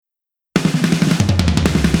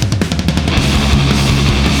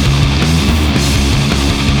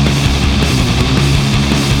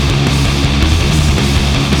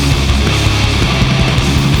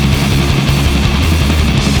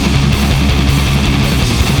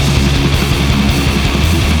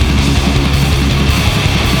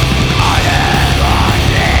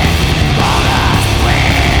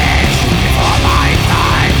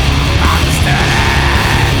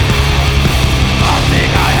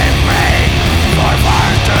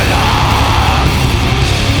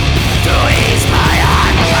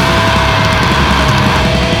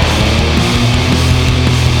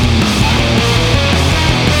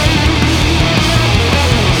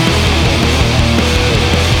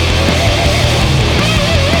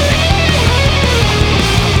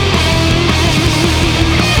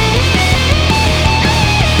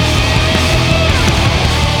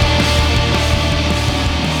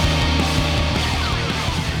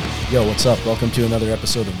Yo, what's up? Welcome to another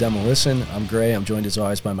episode of Demo Listen. I'm Gray. I'm joined as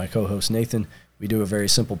always by my co-host Nathan. We do a very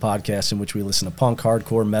simple podcast in which we listen to punk,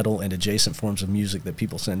 hardcore, metal, and adjacent forms of music that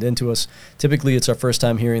people send in to us. Typically, it's our first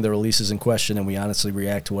time hearing the releases in question, and we honestly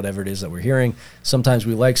react to whatever it is that we're hearing. Sometimes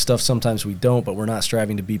we like stuff, sometimes we don't, but we're not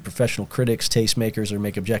striving to be professional critics, tastemakers, or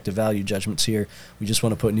make objective value judgments here. We just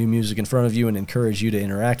want to put new music in front of you and encourage you to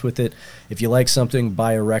interact with it. If you like something,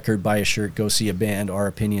 buy a record, buy a shirt, go see a band. Our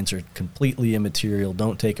opinions are completely immaterial.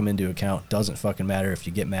 Don't take them into account. Doesn't fucking matter if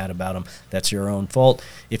you get mad about them. That's your own fault.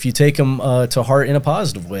 If you take them to heart in a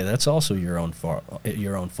positive way, that's also your own fault.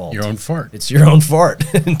 Your own fart. It's your own fart.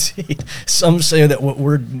 Indeed. Some say that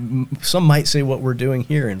some might say what we're doing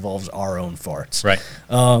here involves our own farts. Right.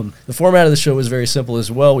 The format of the show is very simple as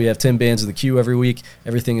well. We have 10 bands in the queue every week.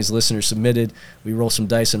 Everything is listener submitted. We roll some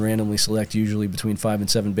dice and randomly select usually between 5 and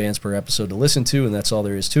 7 bands per episode to listen to, and that's all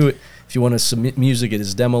there is to it. If you want to submit music, it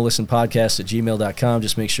is demolistenpodcast@gmail.com.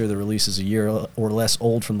 Just make sure the release is a year or less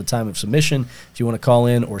old from the time of submission. If you want to call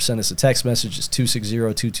in or send us a text message, it's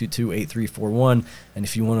 260-222-8341. And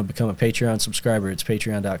if you want to become a Patreon subscriber, it's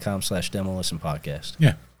patreon.com/demolistenpodcast.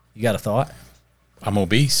 Yeah. You got a thought? I'm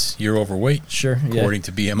obese. You're overweight. Sure. According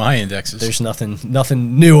to BMI indexes. There's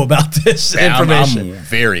nothing new about this information. I'm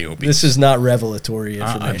very obese. This is not revelatory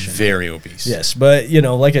information. I'm very obese. Yes, but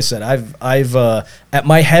like I said, I've at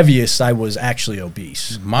my heaviest I was actually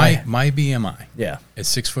obese. My BMI. Yeah. At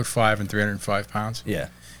 6'5" and 305 pounds. Yeah.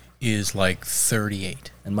 Is like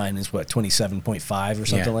 38. And mine is what, 27.5 or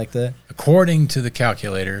something like that. According to the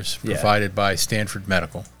calculators provided by Stanford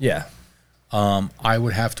Medical. Yeah. I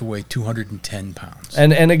would have to weigh 210 pounds.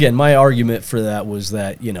 And again, my argument for that was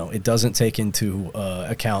that, it doesn't take into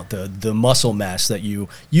account the muscle mass that you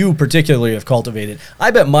particularly have cultivated.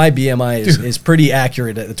 I bet my BMI is pretty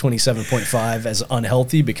accurate at the 27.5 as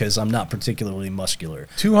unhealthy because I'm not particularly muscular.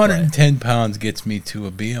 210 pounds gets me to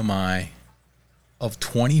a BMI of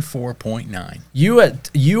 24.9. You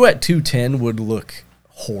at 210 would look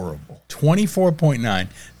horrible. 24.9.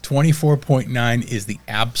 24.9 is the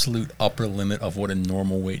absolute upper limit of what a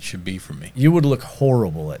normal weight should be for me. You would look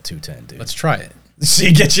horrible at 210, dude. Let's try it.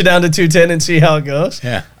 See, get you down to 210 and see how it goes?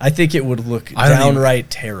 Yeah. I think it would look downright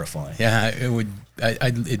terrifying. Yeah, it would.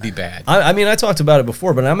 It'd be bad. I mean, I talked about it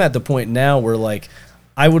before, but I'm at the point now where,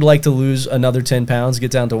 I would like to lose another 10 pounds,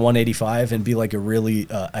 get down to 185, and be like a really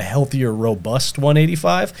a healthier, robust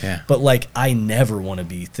 185. Yeah. But, I never want to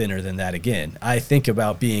be thinner than that again. I think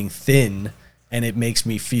about being thin, and it makes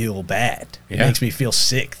me feel bad. It makes me feel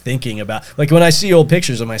sick thinking about, when I see old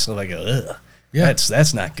pictures of myself, I go, ugh. Yeah.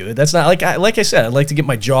 That's not good. That's not, like I said, I'd like to get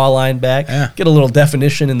my jawline back, get a little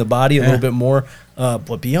definition in the body a little bit more.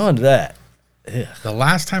 But beyond that, ugh. The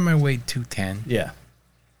last time I weighed 210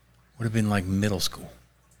 would have been like middle school.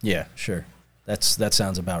 Yeah, sure. That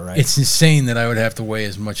sounds about right. It's insane that I would have to weigh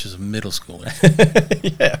as much as a middle schooler.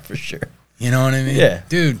 Yeah, for sure. You know what I mean? Yeah.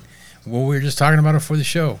 Dude, we were just talking about it for the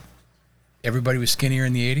show. Everybody was skinnier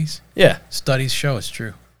in the 80s? Yeah. Studies show it's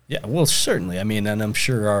true. Yeah, well, certainly. I mean, and I'm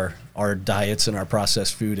sure our diets and our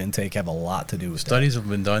processed food intake have a lot to do with Studies have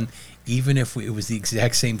been done, even if it was the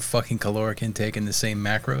exact same fucking caloric intake and the same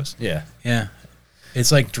macros. Yeah. Yeah.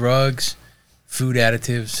 Like drugs, food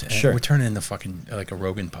additives. Sure. We're turning into fucking like a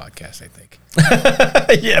Rogan podcast, I think.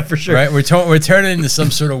 Yeah, for sure. Right? We're turning into some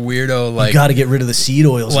sort of weirdo, you got to get rid of the seed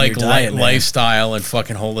oils in your diet, lifestyle and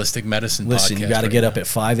fucking holistic medicine. Listen, you got to get up at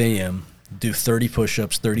 5 a.m., do 30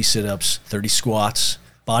 push-ups, 30 sit-ups, 30 squats.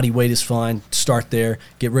 Body weight is fine. Start there.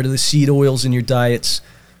 Get rid of the seed oils in your diets.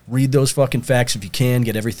 Read those fucking facts if you can.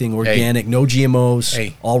 Get everything organic. No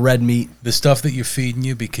GMOs. All red meat. The stuff that you're feeding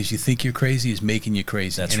you because you think you're crazy is making you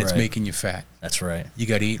crazy. That's and right. It's making you fat. That's right. You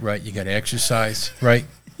got to eat right. You got to exercise right.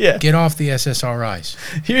 Yeah. Get off the SSRIs.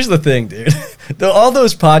 Here's the thing, dude. All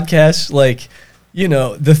those podcasts,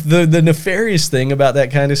 the nefarious thing about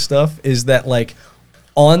that kind of stuff is that,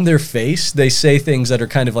 on their face, they say things that are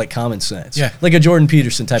kind of like common sense. Yeah. Like a Jordan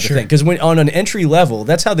Peterson type of thing. Because on an entry level,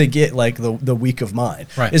 that's how they get the weak of mind.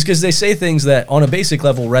 Right. Is because they say things that on a basic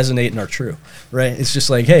level resonate and are true. Right? It's just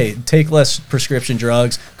like, hey, take less prescription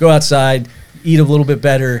drugs, go outside, eat a little bit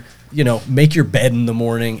better, make your bed in the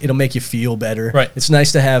morning. It'll make you feel better. Right. It's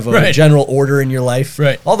nice to have a general order in your life.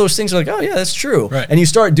 Right. All those things are like, oh yeah, that's true. Right. And you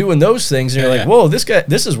start doing those things and you're like, whoa,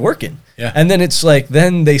 this is working. Yeah. And then it's like,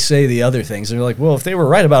 then they say the other things and you're like, well, if they were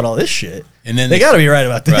right about all this shit, And then they got to be right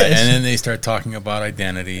about this. Right, and then they start talking about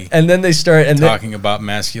identity. And then they start talking about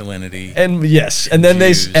masculinity. And yes, and then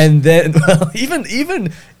Jews. well,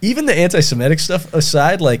 even the anti-Semitic stuff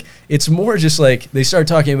aside, like it's more just like they start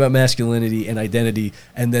talking about masculinity and identity,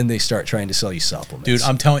 and then they start trying to sell you supplements. Dude,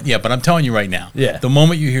 I'm telling you right now. Yeah. The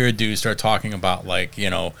moment you hear a dude start talking about like,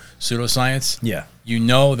 pseudoscience, yeah, you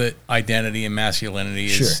know that identity and masculinity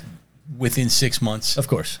is within 6 months. Of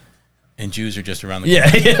course. And Jews are just around the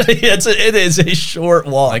corner. It is a short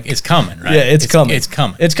walk. Like it's coming, right? Yeah, it's coming. It's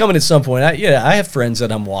coming. It's coming at some point. I have friends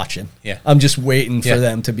that I'm watching. Yeah. I'm just waiting for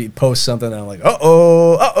them to post something. And I'm like,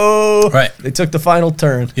 uh-oh. Right. They took the final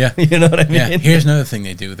turn. Yeah. You know what I mean? Yeah. Here's another thing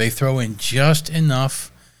they do. They throw in just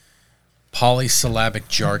enough polysyllabic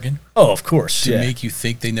jargon. Oh, of course. To make you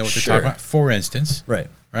think they know what they're talking about. For instance. Right.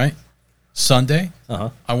 Sunday,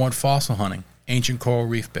 I went fossil hunting. Ancient coral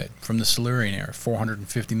reef bed from the Silurian era,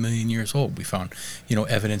 450 million years old. We found,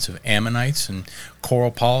 evidence of ammonites and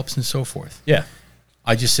coral polyps and so forth. Yeah.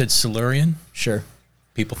 I just said Silurian. Sure.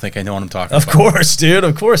 People think I know what I'm talking about. Of course, dude.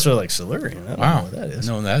 Of course. They're like, Silurian. I don't know what that is.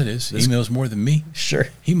 No, that is. He knows more than me. Sure.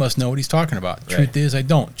 He must know what he's talking about. Truth is, I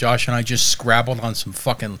don't. Josh and I just scrabbled on some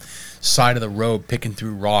fucking side of the road, picking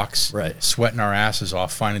through rocks, sweating our asses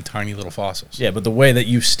off, finding tiny little fossils. Yeah, but the way that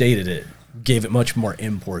you stated it gave it much more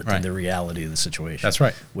import than the reality of the situation. That's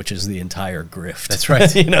right. Which is the entire grift. That's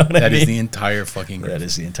right. You know what I mean? That is the entire fucking grift. That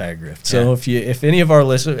is the entire grift. So if any of our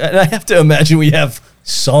listeners, and I have to imagine we have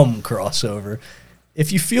some crossover,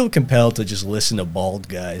 if you feel compelled to just listen to bald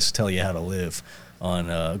guys tell you how to live on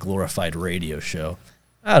a glorified radio show,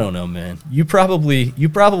 I don't know, man. You probably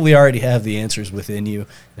already have the answers within you,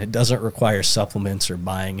 and it doesn't require supplements or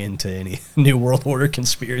buying into any New World Order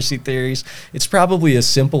conspiracy theories. It's probably as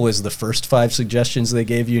simple as the first 5 suggestions they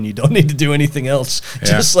gave you, and you don't need to do anything else. Yeah.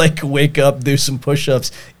 Just like wake up, do some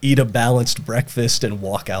push-ups, eat a balanced breakfast, and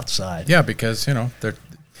walk outside. Yeah, because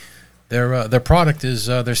their product is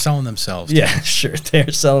they're selling themselves. Yeah, sure.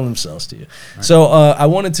 They're selling themselves to you. Right. So I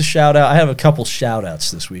wanted to shout out. I have a couple shout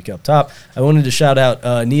outs this week up top. I wanted to shout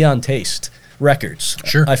out Neon Taste Records.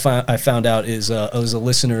 Sure. I found out was a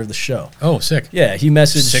listener of the show. Oh, sick. Yeah, he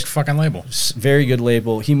messaged. Sick fucking label. Very good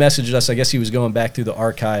label. He messaged us. I guess he was going back through the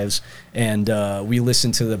archives, and we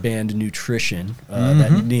listened to the band Nutrition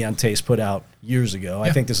that Neon Taste put out years ago. Yeah.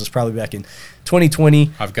 I think this was probably back in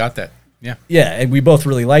 2020. I've got that. Yeah. Yeah, and we both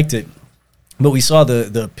really liked it. But we saw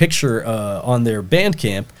the picture on their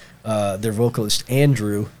Bandcamp, their vocalist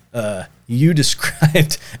Andrew. You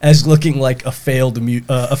described as looking like a failed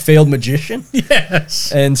magician.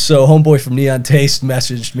 Yes. And so homeboy from Neon Taste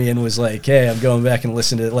messaged me and was like, "Hey, I'm going back and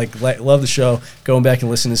listening to love the show. Going back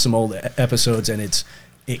and listening to some old episodes, and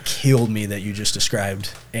it killed me that you just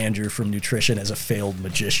described Andrew from Nutrition as a failed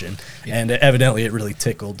magician." Yeah. And evidently it really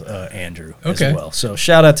tickled Andrew as well. So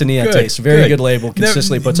shout out to Neon Taste. Very good label.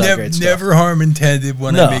 Consistently puts out great stuff. Never harm intended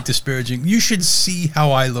when I make disparaging. You should see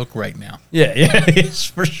how I look right now. Yeah, yes,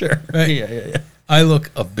 for sure. Right? Yeah. I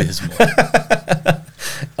look abysmal.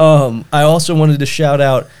 I also wanted to shout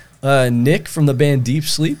out Nick from the band Deep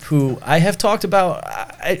Sleep, who I have talked about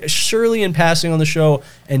surely in passing on the show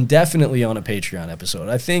and definitely on a Patreon episode.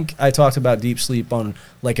 I think I talked about Deep Sleep on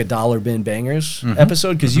like a Dollar Bin Bangers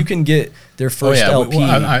episode because you can get their first LP.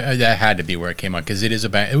 That had to be where it came on because it is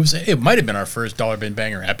it might have been our first Dollar Bin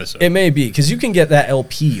Banger episode. It may be because you can get that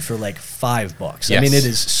LP for like $5. Yes. I mean, it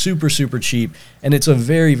is super, super cheap, and it's a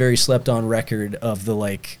very, very slept on record of the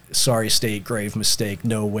like Sorry State, Grave Mistake,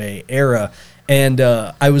 No Way era. And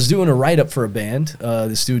I was doing a write-up for a band.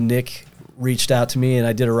 This dude, Nick, reached out to me, and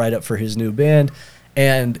I did a write-up for his new band.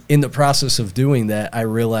 And in the process of doing that, I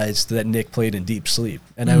realized that Nick played in Deep Sleep.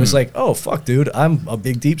 And I was like, oh, fuck, dude, I'm a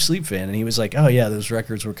big Deep Sleep fan. And he was like, oh, yeah, those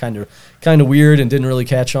records were kind of weird and didn't really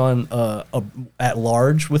catch on at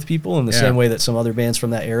large with people in the same way that some other bands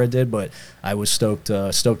from that era did. But I was stoked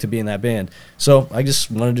to be in that band. So I just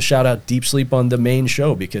wanted to shout out Deep Sleep on the main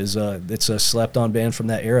show because it's a slept-on band from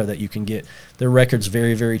that era that you can get their records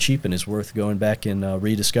very, very cheap and is worth going back and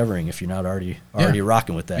rediscovering if you're not already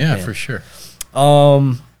rocking with that band. Yeah, for sure.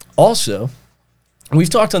 Also, we've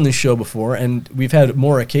talked on this show before, and we've had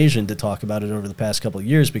more occasion to talk about it over the past couple of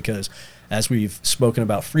years because, as we've spoken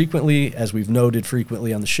about frequently, as we've noted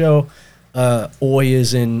frequently on the show, Oi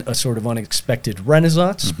is in a sort of unexpected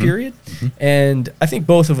renaissance period. And I think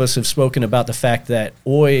both of us have spoken about the fact that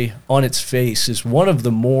Oi, on its face, is one of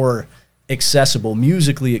the more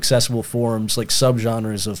musically accessible forms, like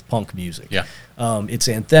subgenres of punk music. Yeah. It's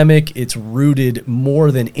anthemic. It's rooted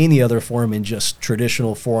more than any other form in just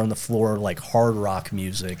traditional four on the floor, like hard rock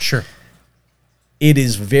music. Sure. It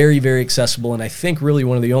is very, very accessible, and I think really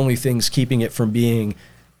one of the only things keeping it from being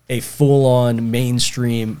a full-on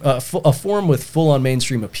mainstream, a form with full-on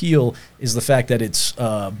mainstream appeal is the fact that it's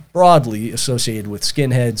broadly associated with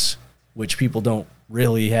skinheads, which people don't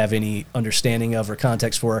really have any understanding of or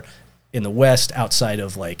context for in the West outside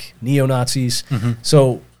of like neo-Nazis.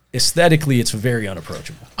 So aesthetically, it's very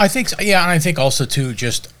unapproachable. I think so, yeah, and I think also too,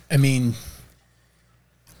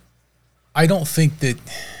 I don't think that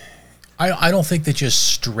just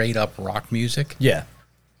straight up rock music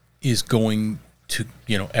is going to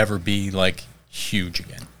ever be like huge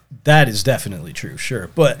again. That is definitely true, sure.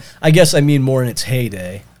 But I guess I mean more in its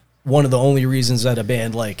heyday. One of the only reasons that a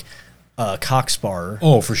band like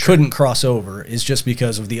Cocksparrer for sure. couldn't cross over is just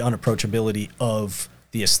because of the unapproachability of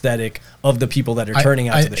the aesthetic of the people that are turning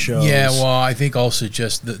out to the shows. Yeah, well, I think also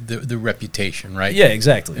just the reputation, right? Yeah,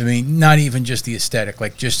 exactly. I mean, not even just the aesthetic,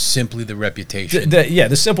 like just simply the reputation.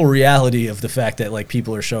 The simple reality of the fact that like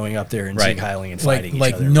people are showing up there and zig-heiling and fighting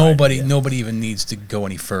each other. Nobody even needs to go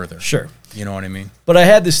any further. Sure. You know what I mean? But I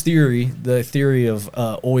had this theory, the theory of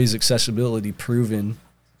Oi's accessibility proven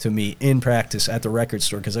to me in practice at the record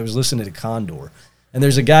store, because I was listening to Condor. And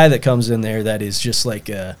there's a guy that comes in there that is just like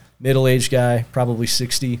a middle-aged guy, probably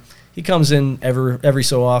 60. He comes in every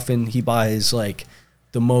so often. He buys like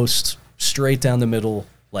the most straight down the middle,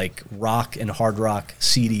 like rock and hard rock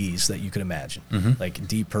CDs that you could imagine, like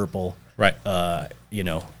Deep Purple, right?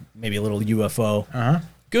 Maybe a little UFO,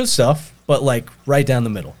 good stuff, but like right down the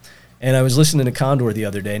middle. And I was listening to Condor the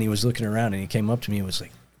other day, and he was looking around, and he came up to me and was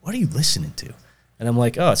like, "What are you listening to?" And I'm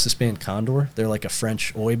like, "Oh, it's this band Condor. They're like a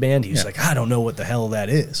French Oi band." He's like, "I don't know what the hell that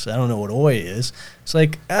is. I don't know what Oi is." It's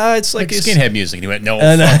like, it's like skinhead music. And he went, "No,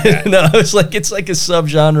 no." It's like a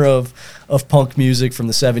subgenre of punk music from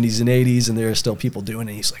the 70s and 80s, and there are still people doing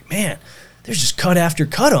it. He's like, "Man, there's just cut after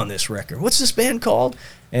cut on this record. What's this band called?"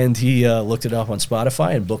 And he looked it up on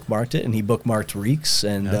Spotify and bookmarked it, and he bookmarked Reeks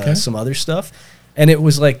and some other stuff. And it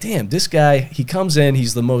was like, damn, this guy, he comes in,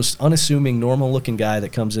 he's the most unassuming, normal-looking guy that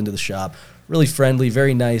comes into the shop. Really friendly,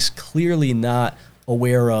 very nice, clearly not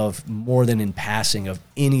aware of more than in passing of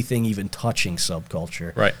anything even touching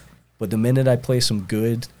subculture. Right. But the minute I play some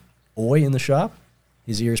good Oi in the shop,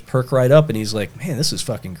 his ears perk right up, and he's like, "Man, this is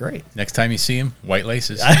fucking great." Next time you see him, white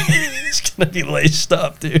laces. He's going to be laced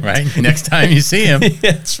up, dude. Right? Next time you see him.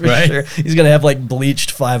 Yes, for sure. He's going to have, like, bleached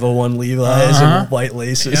 501 Levi's and white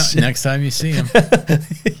laces. Yeah, next time you see him.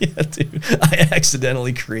 Yeah, dude. I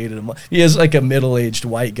accidentally created him. He is, like, a middle-aged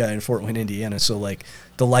white guy in Fort Wayne, Indiana, so, like,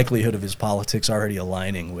 the likelihood of his politics already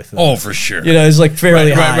aligning with for sure. You know, it's, like,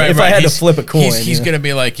 fairly high. Right, if I had to flip a coin. He's going to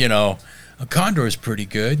be like, a Condor is pretty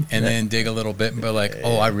good, and then dig a little bit and be like,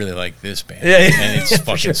 "Oh, I really like this band." And it's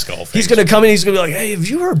fucking Skullface. He's gonna come in. He's gonna be like, "Hey, have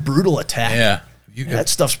you heard Brutal Attack?" Yeah, that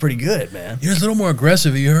stuff's pretty good, man. It's a little more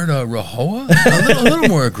aggressive. You heard Rahowa? a little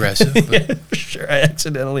more aggressive. But. Yeah, for sure. I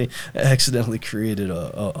accidentally created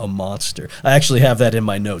a monster. I actually have that in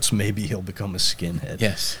my notes. Maybe he'll become a skinhead.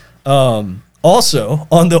 Yes. Also,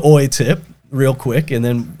 on the Oi tip, real quick, and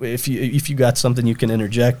then if you got something you can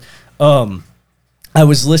interject. I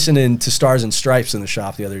was listening to Stars and Stripes in the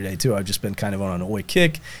shop the other day, too. I've just been kind of on an Oi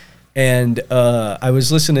kick. And I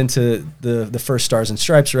was listening to the first Stars and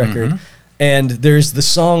Stripes record. And there's the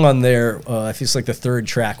song on there, I think it's like the third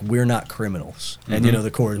track, "We're Not Criminals." And, the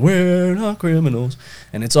chorus, "We're not criminals."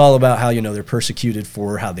 And it's all about how, they're persecuted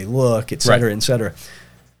for how they look, et cetera, et cetera.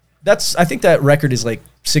 I think that record is like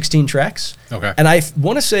 16 tracks. Okay. And I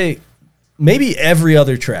want to say maybe every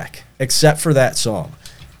other track, except for that song,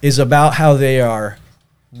 is about how they are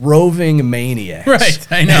roving maniacs. Right,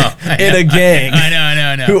 I know. In a gang. I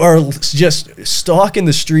know. Who are just stalking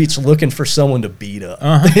the streets looking for someone to beat up.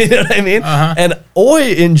 You know what I mean? And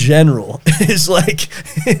Oi in general is like,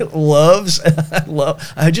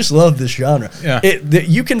 I just love this genre. Yeah.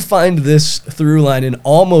 You can find this through line in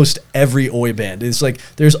almost every Oi band. It's like,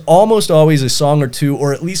 there's almost always a song or two,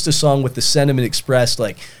 or at least a song with the sentiment expressed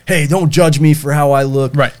like, "Hey, don't judge me for how I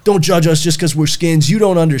look. Right. Don't judge us just because we're skins. You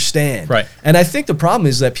don't understand." Right. And I think the problem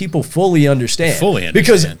is that people fully understand.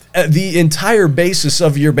 Because the entire basis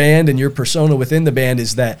of your band and your persona within the band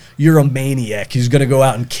is that you're a maniac who's going to go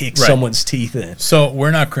out and kick someone's teeth in. So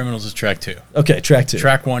 "We're Not Criminals" is track 2. Okay, track 2.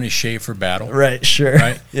 Track 1 is "Shave for Battle." Right, sure.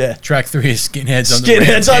 Right? Yeah. Track 3 is "Skinheads on the Rampage."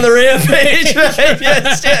 Skinheads on the Rampage. Right.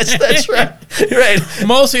 Yes, that's right. Right.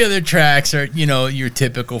 Most of the other tracks are, your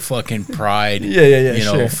typical fucking Pride.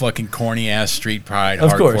 Yeah, fucking corny ass street pride,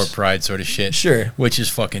 of hardcore course. Pride sort of shit. Sure. Which is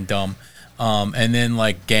fucking dumb. And then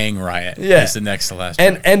like Gang Riot is the next to last.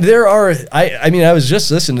 And there are, I mean, I was just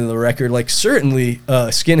listening to the record. Like certainly,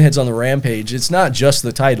 Skinheads on the Rampage. It's not just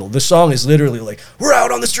the title. The song is literally like, "We're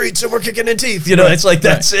out on the streets and we're kicking in teeth." You know, it's like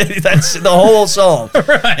that's it. That's the whole song.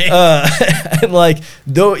 Right. And like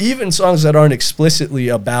though, even songs that aren't explicitly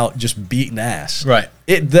about just beating ass. Right.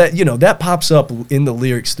 That pops up in the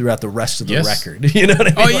lyrics throughout the rest of the record. You know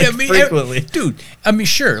what I mean? Oh yeah, like, frequently, dude. I mean,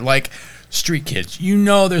 sure, like. Street Kids,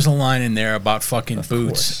 there's a line in there about fucking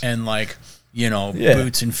boots course. And like,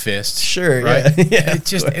 boots and fists. Sure, right? Yeah.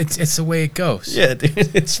 It's the way it goes. Yeah,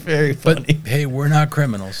 dude, it's very funny. But hey, we're not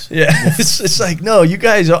criminals. Yeah, it's like no, you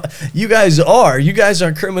guys are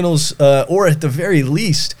criminals, or at the very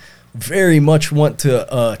least, very much want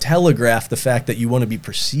to telegraph the fact that you want to be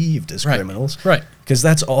perceived as criminals, right? Because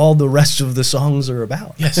that's all the rest of the songs are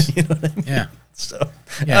about. Yes, you know what I mean? Yeah. So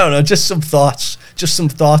I don't know, just some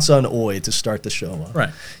thoughts on Oi to start the show off. Right.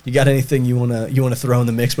 You got anything you wanna throw in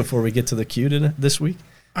the mix before we get to the cue this week?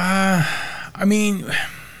 I mean,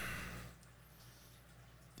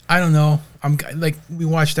 I don't know. I'm like, we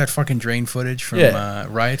watched that fucking Drain footage from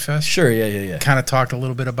Riot Fest. Sure, yeah. Kind of talked a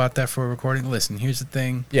little bit about that for a recording. Listen, here's the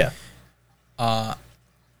thing. Yeah.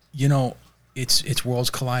 It's worlds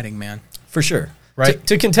colliding, man. For sure. Right.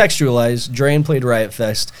 To contextualize, Drain played Riot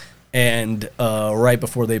Fest. And right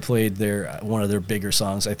before they played one of their bigger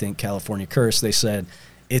songs, I think California Curse, they said,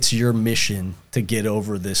 "It's your mission to get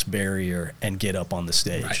over this barrier and get up on the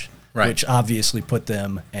stage." Right. Which obviously put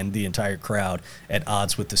them and the entire crowd at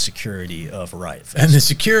odds with the security of Riot Fest. And the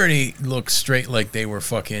security looked straight like they were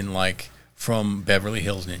fucking like from Beverly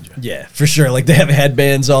Hills Ninja. Yeah, for sure. Like they have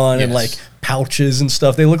headbands on and like pouches and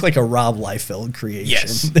stuff. They look like a Rob Liefeld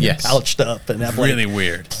creation. Yes. Pouched up and have really like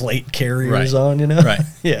weird plate carriers on, you know? Right.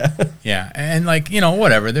 Yeah. Yeah. And like,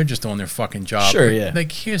 whatever. They're just doing their fucking job. Sure, but, yeah.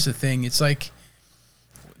 like, here's the thing. It's like,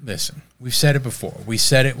 listen, we've said it before. We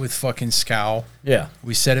said it with fucking Scowl. Yeah.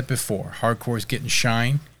 We said it before. Hardcore's getting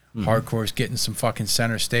shine. Mm-hmm. Hardcore's getting some fucking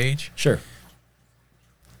center stage. Sure.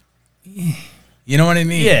 You know what I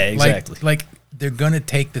mean? Yeah, exactly. Like they're going to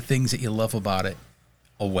take the things that you love about it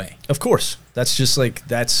away. Of course. That's just like,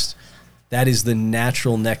 that is the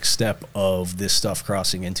natural next step of this stuff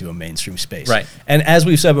crossing into a mainstream space. Right. And as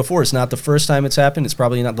we've said before, it's not the first time it's happened. It's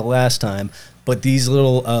probably not the last time. But these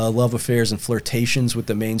little love affairs and flirtations with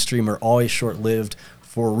the mainstream are always short-lived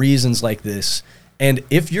for reasons like this. And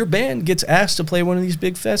if your band gets asked to play one of these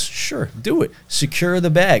big fests, sure, do it. Secure the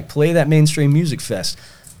bag. Play that mainstream music fest.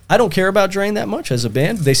 I don't care about Drain that much as a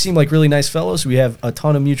band. They seem like really nice fellows. We have a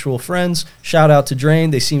ton of mutual friends. Shout out to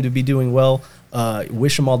Drain. They seem to be doing well.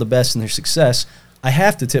 Wish them all the best in their success. I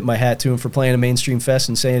have to tip my hat to them for playing a mainstream fest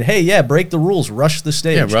and saying, hey, yeah, break the rules. Rush the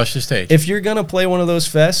stage. Yeah, rush the stage. If you're going to play one of those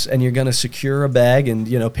fests and you're going to secure a bag and,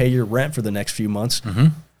 pay your rent for the next few months,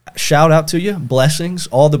 shout out to you. Blessings.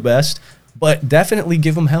 All the best. But definitely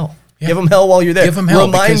give them hell. Yeah. Give them hell while you're there. Give them hell.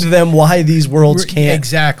 Remind them why these worlds can't.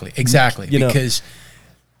 Exactly. Because...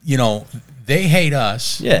 they hate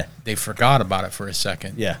us. Yeah. They forgot about it for a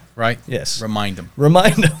second. Yeah. Right? Yes. Remind them.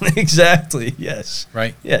 Exactly. Yes.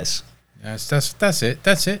 Right? Yes. That's it.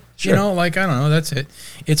 That's it. Sure. I don't know. That's it.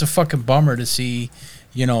 It's a fucking bummer to see,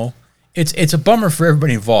 it's a bummer for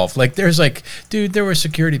everybody involved. Like, there's like, dude, there were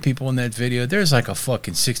security people in that video. There's like a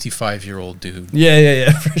fucking 65-year-old dude.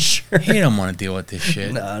 Yeah, for sure. He don't want to deal with this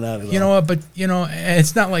shit. No, not at all. You know what? But,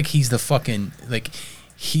 it's not like he's the fucking, like,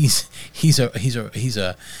 he's a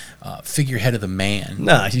figurehead of the man.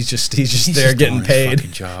 Nah, he's just there getting paid.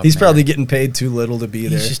 He's probably getting paid too little to be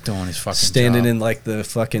there. He's just doing his fucking standing job. In like the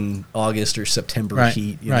fucking August or September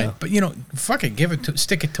heat. You know? But fuck it,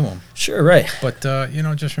 stick it to him. Sure, right. But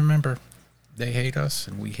just remember, they hate us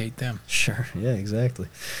and we hate them. Sure, yeah, exactly.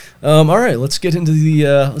 All right, let's get into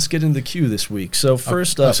the queue this week. So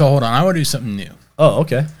first up, so hold on, I want to do something new. Oh,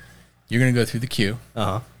 okay. You're gonna go through the queue.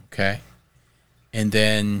 Okay. And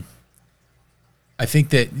then I think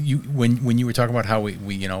that when you were talking about how we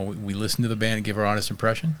listen to the band and give our honest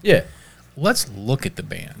impression. Yeah. Let's look at the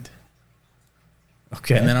band.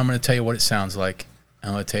 Okay. And then I'm going to tell you what it sounds like.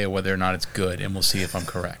 I'm going to tell you whether or not it's good, and we'll see if I'm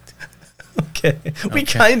correct. Okay. We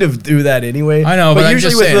kind of do that anyway. I know, but I'm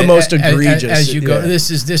usually just with saying, the most egregious. As you go, this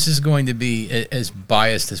is going to be as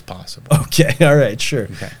biased as possible. Okay, all right, sure.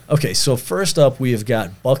 Okay, so first up, we have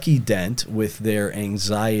got Bucky Dent with their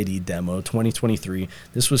Anxiety demo 2023.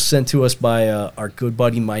 This was sent to us by our good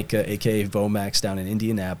buddy Micah, a.k.a. Vomax, down in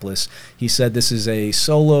Indianapolis. He said this is a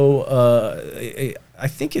solo... I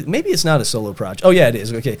think maybe it's not a solo project. Oh yeah, it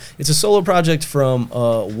is. Okay, it's a solo project from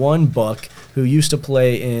one Buck who used to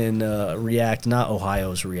play in React, not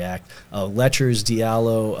Ohio's React, Letchers,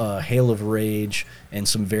 Diallo, Hail of Rage, and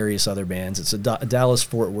some various other bands. It's a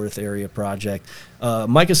Dallas-Fort Worth area project.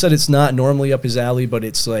 Micah said it's not normally up his alley, but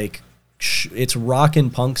it's like it's rock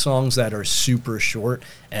and punk songs that are super short,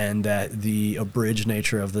 and that the abridged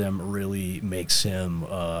nature of them really makes them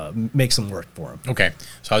work for him. Okay,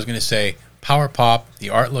 so I was going to say power pop.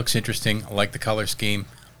 The art looks interesting. I like the color scheme.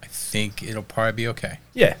 I think it'll probably be okay.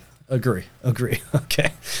 Yeah, agree. Okay,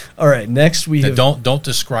 all right. Next we have, don't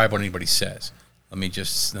describe what anybody says. Let me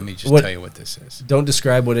just tell you what this is. Don't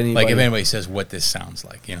describe what anybody... Like if anybody says what this sounds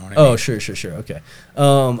like, you know what I mean? Oh, sure. Okay.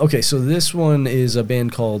 Okay, so this one is a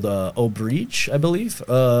band called Obreach, I believe.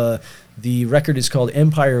 The record is called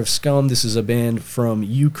Empire of Scum. This is a band from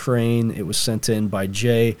Ukraine. It was sent in by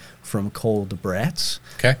Jay from Cold Brats.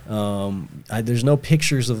 Okay. There's no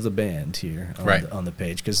pictures of the band here on the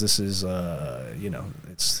page because this is,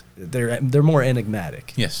 they're more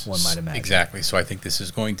enigmatic. Yes, one might imagine. Exactly. So I think this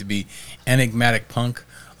is going to be enigmatic punk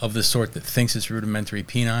of the sort that thinks it's rudimentary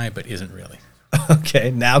peni but isn't really.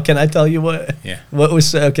 Okay, now can I tell you what? Yeah. What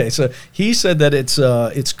was okay? So he said that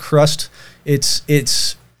it's crust.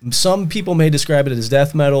 It's some people may describe it as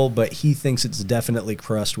death metal, but he thinks it's definitely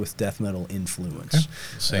crust with death metal influence. Okay.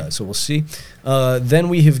 We'll see. So we'll see. Then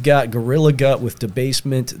we have got Gorilla Gut with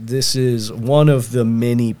Debasement. This is one of the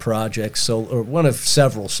many projects, or one of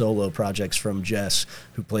several solo projects from Jess,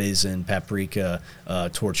 who plays in Paprika,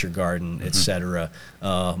 Torture Garden, etc.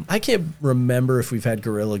 I can't remember if we've had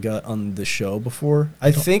Gorilla Gut on the show before.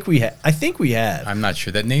 I think we have. I'm not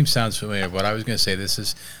sure. That name sounds familiar. But I was going to say this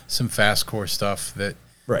is some fastcore stuff that.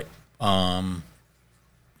 Right.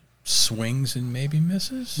 Swings and maybe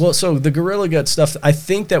misses. Well, so the Gorilla Gut stuff, I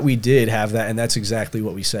think that we did have that, and that's exactly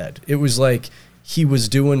what we said. It was like he was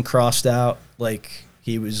doing crossed out, like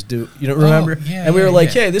he was remember? Yeah, and we were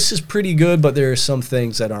like, hey, this is pretty good, but there are some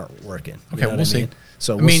things that aren't working. Okay, we'll see.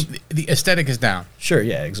 So the aesthetic is down. Sure,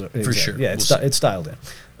 yeah, exactly. For sure. Yeah, it's styled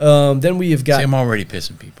in. Then we have got... See, I'm already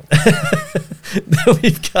pissing people. Then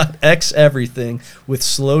we've got X Everything with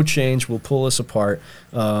Slow Change Will Pull Us Apart.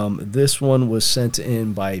 This one was sent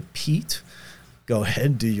in by Pete. Go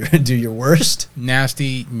ahead, do your worst.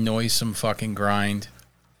 Nasty, noisome fucking grind.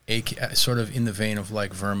 Sort of in the vein of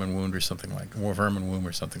like Vermin Womb or something like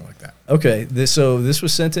that. Okay, this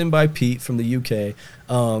was sent in by Pete from the UK.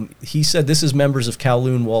 He said this is members of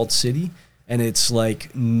Kowloon Walled City, and it's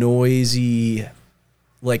like noisy,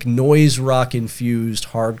 like noise rock infused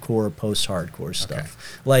hardcore, post-hardcore stuff. Okay.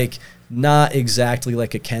 Like not exactly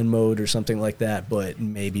like a Ken Mode or something like that, but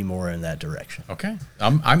maybe more in that direction. Okay,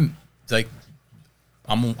 I'm like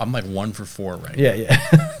 1 for 4 right now.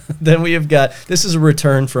 Yeah. Then we have got, this is a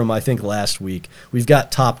return from I think last week. We've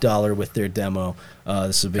got Top Dollar with their demo.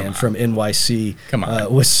 This is a band from NYC. Come on.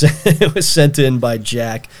 It was sent in by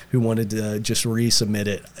Jack, who wanted to just resubmit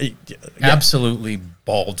it. Yeah. Absolutely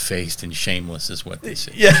bald-faced and shameless is what this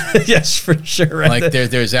is. Yeah, yes, for sure. Right? Like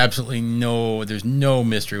there's absolutely there's no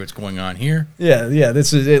mystery what's going on here. Yeah.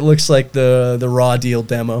 It looks like the Raw Deal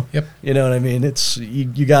demo. Yep. You know what I mean? It's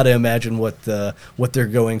you got to imagine what they're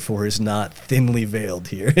going for is not thinly veiled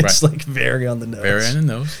here. It's like very on the nose. Very on the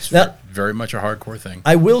nose. It's now, very much a hardcore thing.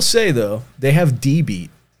 I will say though, they have D-Beat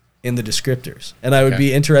in the descriptors, and I would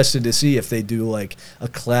be interested to see if they do like a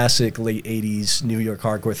classic late 80s New York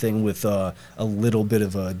hardcore thing with a little bit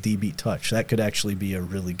of a D-Beat touch. That could actually be a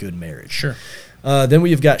really good marriage. Sure. Then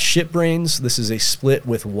we've got Shitbrains. This is a split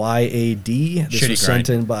with YAD. This was sent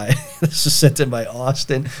in by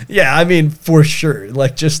Austin. Yeah, I mean, for sure.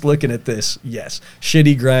 Like, just looking at this, yes.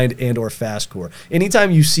 Shitty Grind and or Fastcore.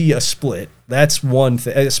 Anytime you see a split, that's one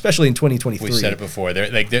thing, especially in 2023. We said it before.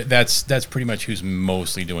 That's pretty much who's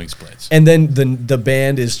mostly doing splits. And then the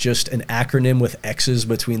band is just an acronym with X's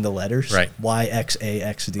between the letters. Right.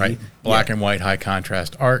 YXAXD. Right. Black and white, high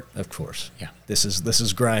contrast art. Of course. Yeah. This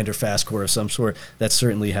is grind or fastcore of some sort. That's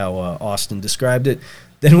certainly how Austin described it.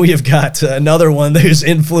 Then we have got another one whose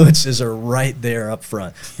influences are right there up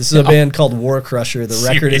front. This is a band called War Crusher. The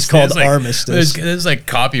record is called Armistice. This is like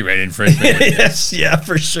copyright infringement. Yes, yeah,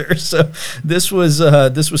 for sure. So this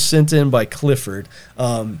was sent in by Clifford.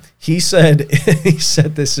 He said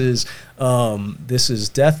this is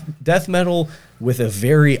death metal with a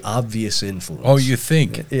very obvious influence. Oh, you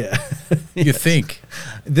think? Yeah. You think?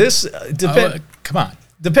 This come on.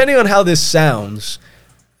 Depending on how this sounds,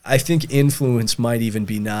 I think influence might even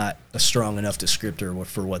be not a strong enough descriptor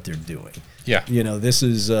for what they're doing. Yeah. You know,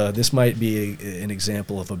 this might be an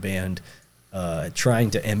example of a band trying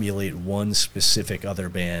to emulate one specific other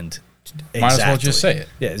band Might as well just say it.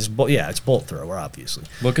 Yeah, it's Bolt Thrower, obviously.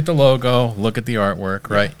 Look at the logo. Look at the artwork,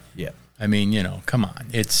 right? Yeah. I mean, come on.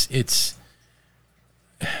 It's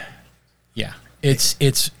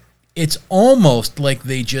almost like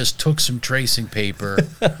they just took some tracing paper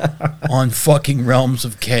on fucking Realms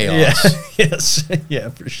of Chaos. Yeah. Yes. Yeah,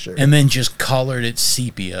 for sure. And then just colored it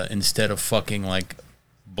sepia instead of fucking like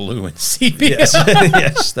blue and sepia. Yes.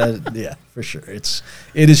 Yes. Yeah, for sure. It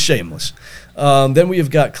is shameless. Then we have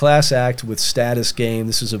got Class Act with Status Game.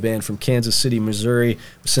 This is a band from Kansas City, Missouri.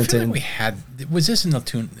 Was this in the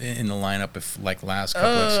lineup like last couple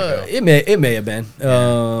weeks ago? It may have been.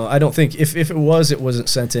 I don't think if it was, it wasn't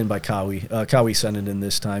sent in by Kawi. Kawi sent it in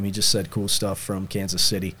this time. He just said cool stuff from Kansas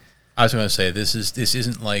City. I was going to say this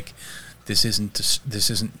isn't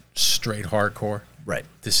straight hardcore. Right.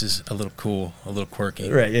 This is a little cool, a little quirky.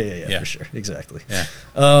 Right, yeah, for sure. Exactly. Yeah.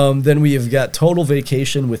 Then we have got Total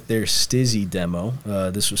Vacation with their Stizzy demo.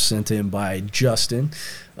 This was sent in by Justin.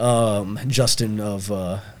 Justin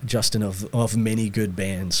of many good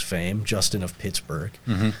bands fame, Justin of Pittsburgh.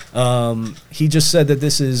 Mm-hmm. He just said that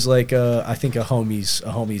this is like I think a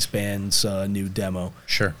homies band's new demo.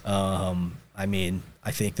 Sure. I mean,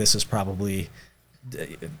 I think this is probably,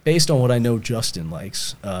 based on what I know Justin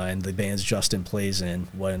likes and the bands Justin plays in,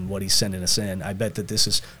 what he's sending us in, I bet that this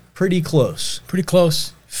is pretty close. Pretty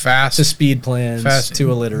close. Fast. To Speed Plans,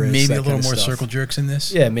 to Illiterates. Maybe a little more Circle Jerks in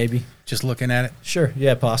this? Yeah, maybe. Just looking at it? Sure,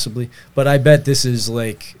 yeah, possibly. But I bet this is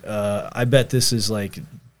like,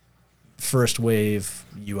 first wave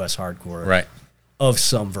U.S. hardcore. Right. Of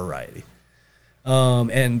some variety.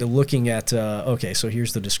 And looking at, okay, so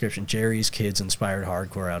here's the description. Jerry's Kids inspired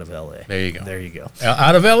hardcore out of L.A. There you go. There you go.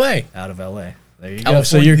 Out of L.A. Out of L.A. There you go.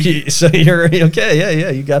 So you're okay. Yeah.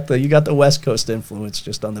 You got the West Coast influence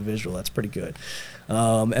just on the visual. That's pretty good.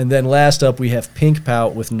 And then last up we have Pink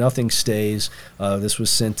Pout with Nothing Stays. This was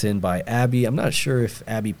sent in by Abby. I'm not sure if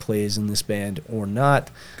Abby plays in this band or not.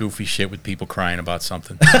 Goofy shit with people crying about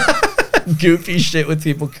something. Goofy shit with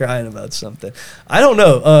people crying about something. I don't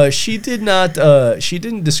know. She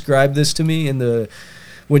didn't describe this to me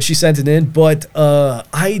when she sent it in, but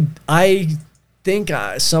I think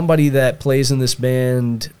somebody that plays in this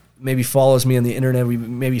band maybe follows me on the internet. We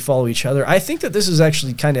maybe follow each other. I think that this is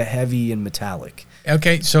actually kind of heavy and metallic.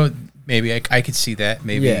 Okay, so maybe I could see that.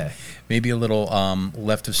 Maybe a little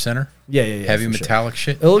left of center. Yeah. Heavy metallic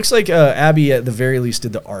sure. shit. It looks like Abby at the very least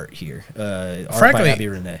did the art here. Art Frankly, by Abby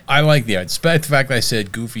Renee. I like the art. Despite the fact that I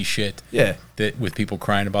said goofy shit. Yeah. That with people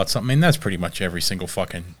crying about something. I mean, that's pretty much every single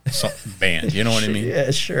fucking band. You know what I mean?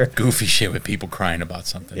 Yeah, sure. Goofy shit with people crying about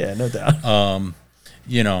something. Yeah, no doubt.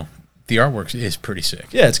 The artwork is pretty sick.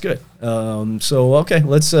 Yeah, it's good. So okay,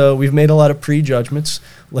 let's. We've made a lot of prejudgments.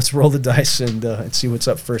 Let's roll the dice and see what's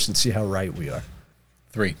up first and see how right we are.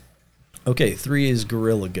 3. Okay, 3 is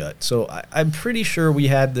Gorilla Gut. So I'm pretty sure we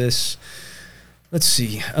had this. Let's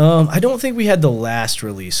see. I don't think we had the last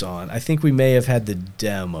release on. I think we may have had the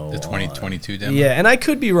demo. The 2022 demo. Yeah, and I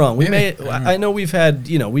could be wrong. We may. I know we've had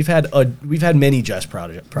many Just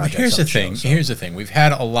projects. Here's the thing. Here's the thing. We've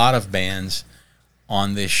had a lot of bands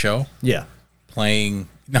on this show. Yeah. Playing.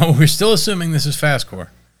 No, we're still assuming this is fastcore.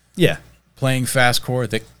 Yeah. Playing fastcore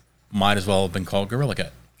that might as well have been called Gorilla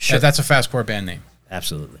Gut. Sure. That's a fastcore band name.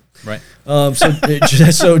 Absolutely. Right.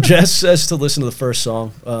 So Jess says to listen to the first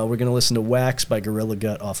song. We're going to listen to Wax by Gorilla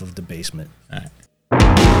Gut off of The Basement. All right.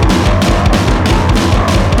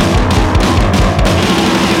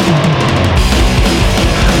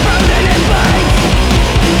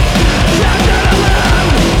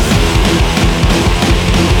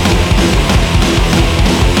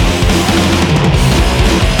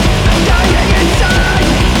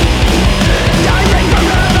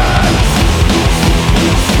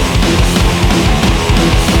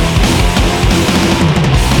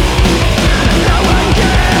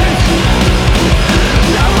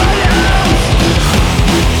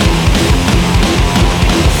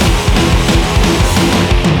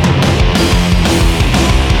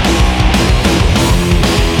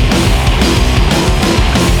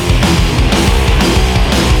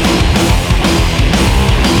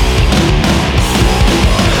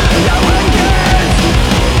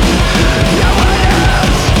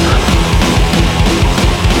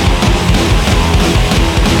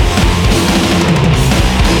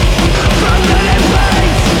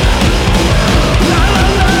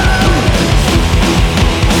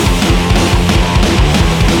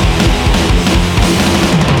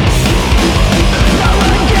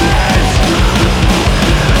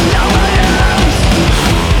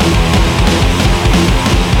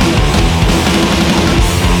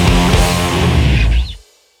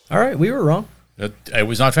 It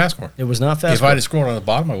was not fastcore. It was not fastcore. If I had scrolled on the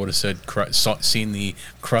bottom, I would have said seen the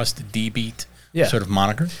Crust D-Beat sort of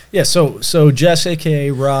moniker. Yeah, so Jess,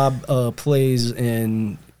 a.k.a. Rob, plays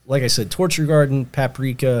in, like I said, Torture Garden,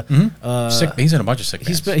 Paprika. He's in a bunch of sick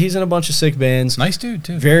bands. He's in a bunch of sick bands. Nice dude,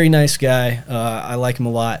 too. Very nice guy. I like him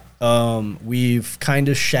a lot. We've kind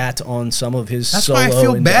of shat on some of his That's solo why I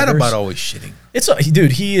feel endeavors. bad about always shitting.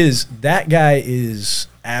 Dude, that guy is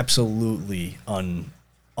absolutely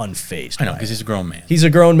unfazed. I know, because he's a grown man. He's a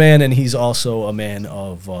grown man, and he's also a man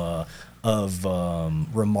of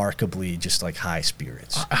remarkably just like high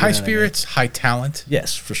spirits. High spirits, high talent.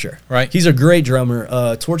 Yes, for sure. Right. He's a great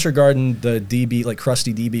drummer. Torture Garden, the D-Beat, like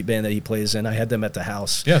crusty D-Beat band that he plays in, I had them at the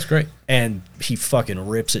house. Yeah, it's great. And he fucking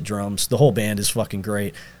rips at drums. The whole band is fucking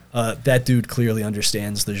great. That dude clearly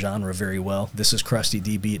understands the genre very well. This is crusty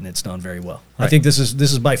D-Beat, and it's done very well. Right. I think this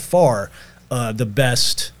is by far the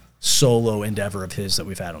best solo endeavor of his that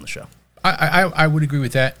we've had on the show. I would agree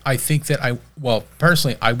with that. I think that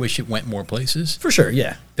personally, I wish it went more places. For sure,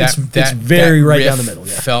 yeah. It's very right down the middle.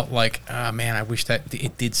 Yeah. Felt like, man, I wish that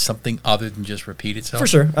it did something other than just repeat itself. For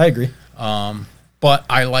sure, I agree. But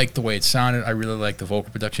I liked the way it sounded. I really liked the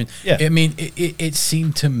vocal production. Yeah. I mean, it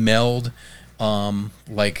seemed to meld,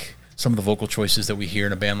 like some of the vocal choices that we hear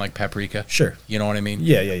in a band like Paprika. Sure. You know what I mean?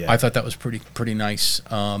 Yeah. I thought that was pretty nice.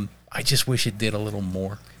 I just wish it did a little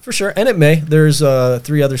more. For sure, and it may. There's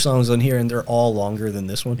 3 other songs on here, and they're all longer than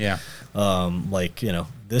this one. Yeah.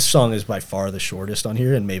 This song is by far the shortest on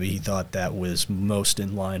here, and maybe he thought that was most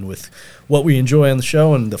in line with what we enjoy on the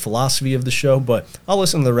show and the philosophy of the show. But I'll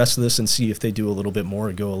listen to the rest of this and see if they do a little bit more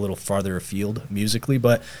and go a little farther afield musically.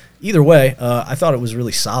 But either way, I thought it was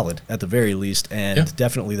really solid at the very least, and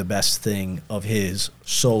definitely the best thing of his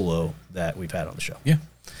solo that we've had on the show. Yeah.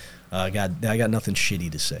 I got nothing shitty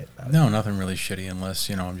to say about it. No, nothing really shitty unless,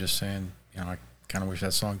 I'm just saying, I kind of wish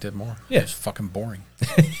that song did more. Yeah. It's fucking boring.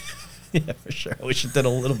 Yeah, for sure. I wish it did a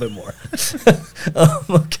little bit more.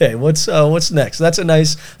 Okay, what's next? That's a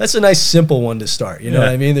nice simple one to start. You know what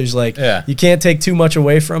I mean? There's you can't take too much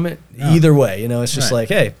away from it. No. Either way, it's just like,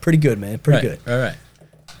 hey, pretty good, man. Pretty good. All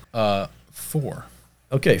right. 4.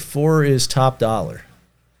 Okay, 4 is Top Dollar.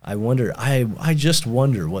 I just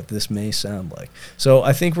wonder what this may sound like. So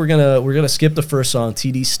I think we're gonna skip the first song,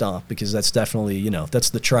 TD Stomp, because that's definitely that's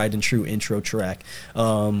the tried and true intro track.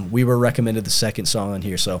 We were recommended the second song on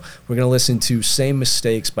here, so we're gonna listen to Same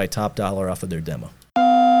Mistakes by Top Dollar off of their demo.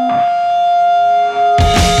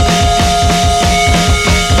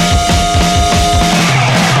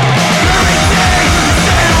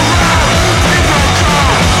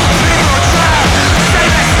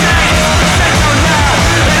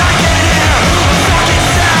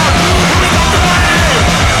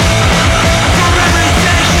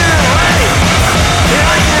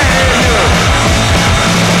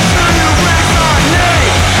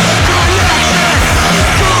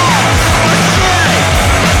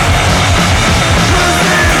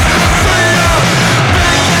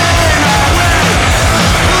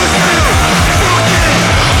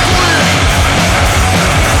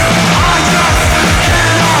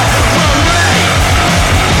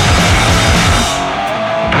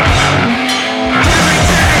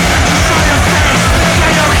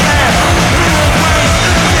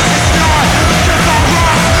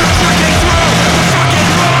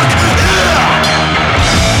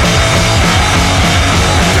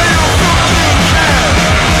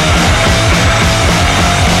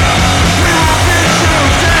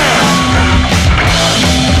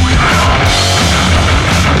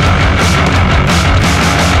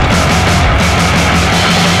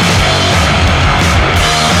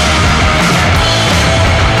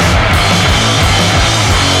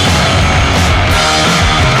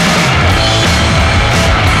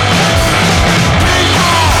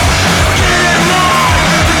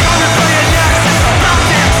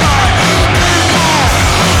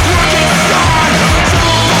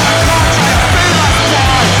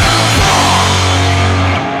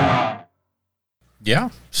 Yeah,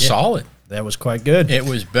 solid. That was quite good. It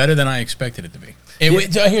was better than I expected it to be.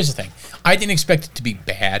 Here's the thing. I didn't expect it to be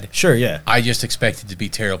bad. Sure, yeah. I just expected it to be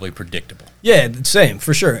terribly predictable. Yeah, same,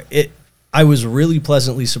 for sure. I was really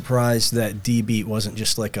pleasantly surprised that D-Beat wasn't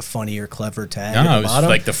just like a funny or clever tag at the it was bottom.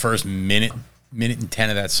 like the first minute and 10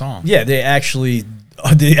 of that song. Yeah, they actually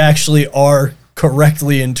are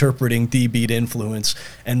correctly interpreting D-Beat influence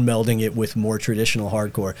and melding it with more traditional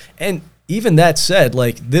hardcore. And even that said,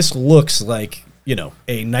 this looks like a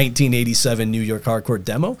 1987 New York hardcore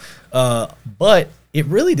demo, but it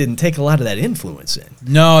really didn't take a lot of that influence in.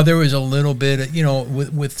 No, there was a little bit,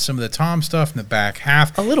 with some of the Tom stuff in the back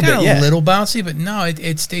half. A little bit, yeah. A little bouncy, but no,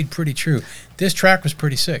 it stayed pretty true. This track was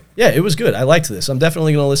pretty sick. Yeah, it was good. I liked this. I'm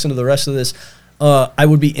definitely going to listen to the rest of this. I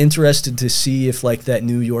would be interested to see if like that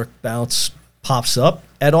New York bounce pops up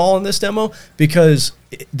at all in this demo, because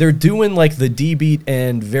they're doing like the D-beat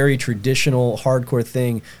and very traditional hardcore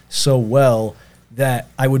thing so well that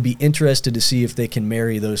I would be interested to see if they can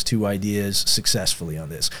marry those two ideas successfully on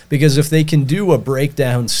this. Because if they can do a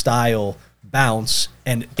breakdown style bounce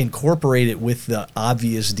and incorporate it with the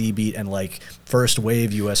obvious D-beat and like first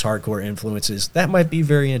wave US hardcore influences, that might be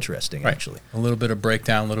very interesting, right. Actually. A little bit of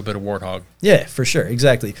breakdown, a little bit of Warthog. Yeah, for sure,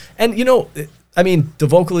 exactly. And, I mean, the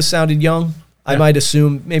vocalist sounded young. I might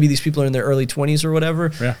assume maybe these people are in their early 20s or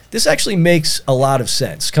whatever. Yeah. This actually makes a lot of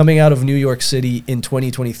sense. Coming out of New York City in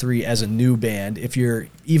 2023 as a new band, if you're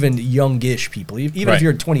even youngish people, even right. if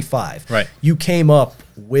you're 25, right. you came up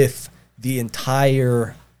with the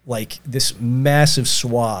entire, like, this massive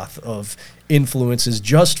swath of influences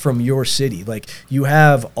just from your city. Like, you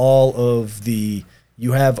have all of the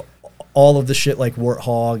shit like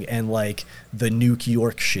Warthog and like the Nuke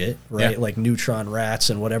York shit, right? Yeah. Like Neutron Rats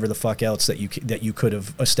and whatever the fuck else that you could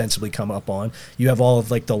have ostensibly come up on. You have all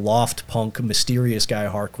of like the loft punk, mysterious guy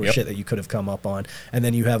hardcore Yep. shit that you could have come up on, and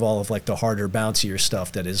then you have all of like the harder, bouncier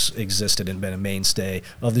stuff that has existed and been a mainstay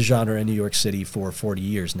of the genre in New York City for 40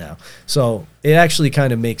 years now. So it actually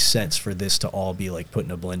kind of makes sense for this to all be like put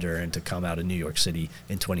in a blender and to come out of New York City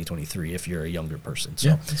in 2023 if you're a younger person. So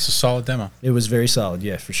yeah, it's a solid demo. it was very solid,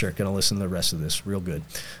 yeah, for sure. Gonna listen to the rest of this, real good.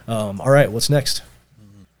 All right, what's next?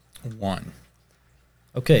 One.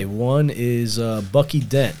 Okay, one is Bucky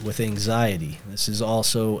Dent with Anxiety. This is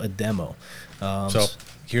also a demo. So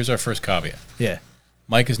here's our first caveat. Yeah.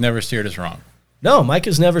 Mike has never steered us wrong. No, Mike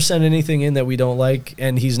has never sent anything in that we don't like,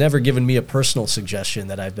 and he's never given me a personal suggestion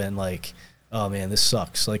that I've been like, oh man, this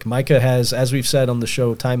sucks. Like Micah has, as we've said on the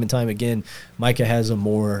show time and time again, Micah has a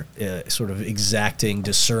more sort of exacting,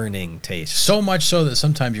 discerning taste. So much so that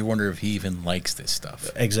sometimes you wonder if he even likes this stuff.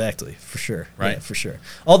 Exactly, for sure. Right. Yeah, for sure.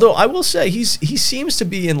 Although I will say he seems to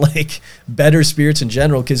be in like better spirits in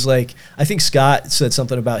general, because like I think Scott said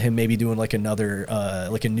something about him maybe doing like another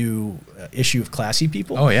like a new issue of Classy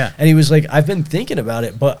People. Oh yeah. And he was like, I've been thinking about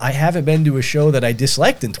it, but I haven't been to a show that I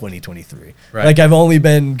disliked in 2023. Right. Like I've only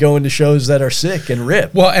been going to shows that are sick and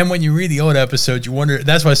rip. Well, and when you read the old episode, you wonder.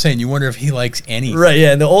 That's what I was saying. You wonder if he likes any. Right,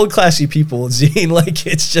 yeah, and the old Classy People zine, like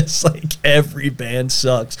it's just like every band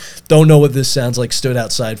sucks. Don't know what this sounds like. Stood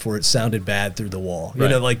outside for it. Sounded bad through the wall. You Right.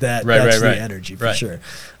 know, like that. Right, that's right, the right. energy for Right. sure.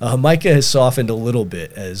 Micah has softened a little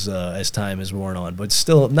bit as time has worn on, but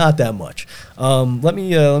still not that much. Let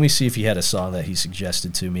me see if he had a song that he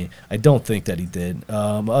suggested to me. I don't think that he did.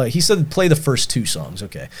 He said play the first two songs.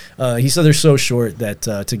 Okay. He said they're so short that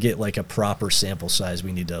to get like a proper sample size,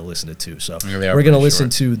 we need to listen to two. So Yeah, they are we're gonna pretty listen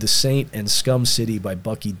short. to The Saint and Scum City by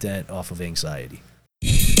Bucky Dent off of Anxiety.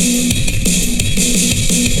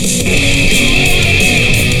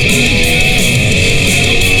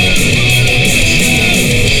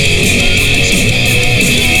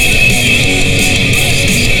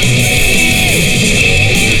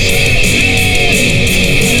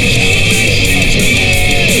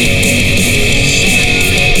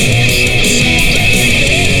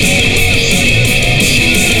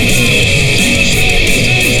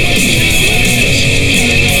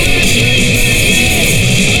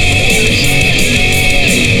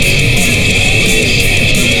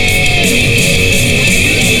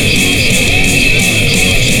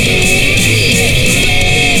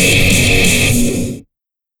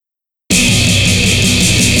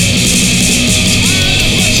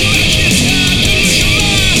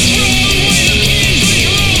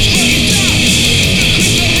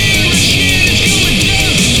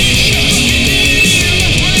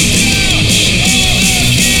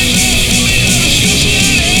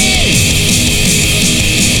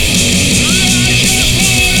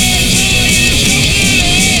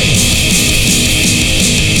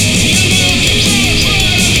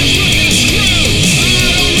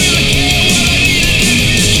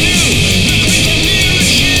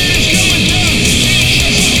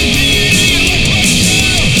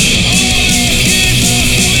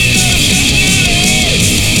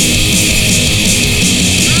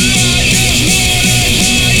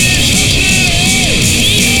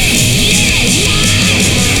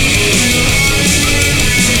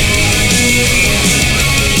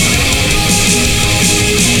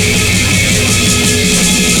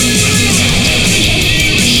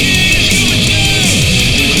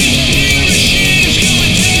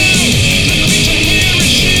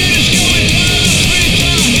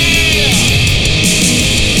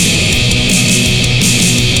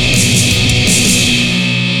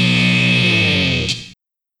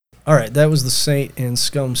 All right, that was The Saint and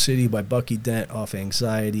Scum City by Bucky Dent off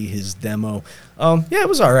Anxiety, his demo. Yeah, it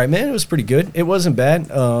was all right, man. It was pretty good. It wasn't bad.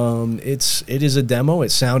 It is a demo.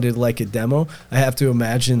 It sounded like a demo. I have to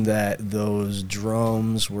imagine that those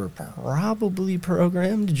drums were probably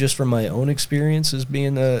programmed just from my own experience as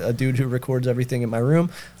being a dude who records everything in my room.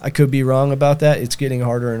 I could be wrong about that. It's getting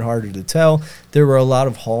harder and harder to tell. There were a lot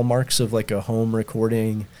of hallmarks of like a home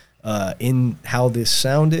recording in how this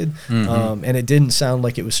sounded, and it didn't sound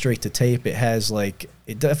like it was straight to tape.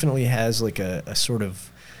 It definitely has like a sort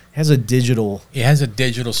of, has a digital. It has a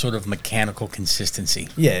digital sort of mechanical consistency.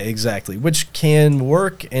 Yeah, exactly, which can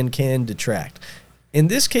work and can detract. In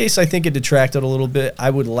this case, I think it detracted a little bit.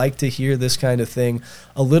 I would like to hear this kind of thing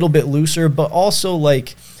a little bit looser, but also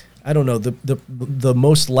like, I don't know, the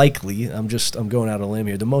most likely, I'm going out on a limb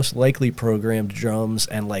here, the most likely programmed drums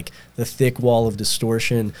and like the thick wall of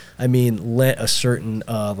distortion, I mean, lent a certain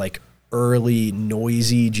like early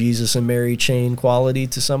noisy Jesus and Mary Chain quality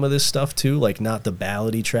to some of this stuff too, like not the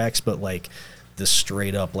ballady tracks, but like the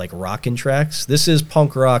straight up like rockin' tracks. This is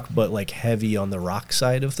punk rock, but like heavy on the rock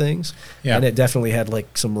side of things. Yeah. And it definitely had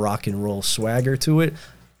like some rock and roll swagger to it.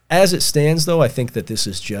 As it stands though, I think that this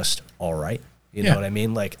is just all right. You know what I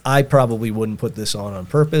mean? Like, I probably wouldn't put this on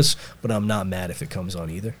purpose, but I'm not mad if it comes on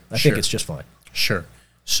either. I think it's just fine. Sure.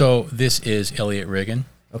 So this is Elliot Riggin.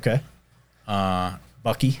 Okay.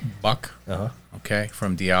 Bucky. Buck. Uh-huh. Okay,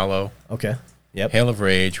 from Diallo. Okay. Yep. Hail of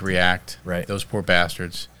Rage, React. Right. Those poor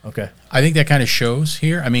bastards. Okay. I think that kind of shows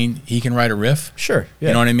here. I mean, he can write a riff. Sure. Yeah.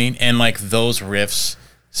 You know what I mean? And, like, those riffs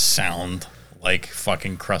sound like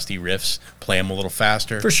fucking crusty riffs. Play them a little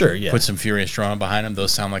faster. For sure, yeah. Put some furious drama behind them.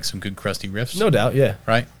 Those sound like some good crusty riffs. No doubt, yeah.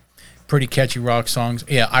 Right? Pretty catchy rock songs.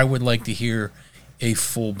 Yeah, I would like to hear a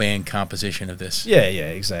full band composition of this. Yeah,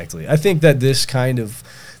 exactly. I think that this kind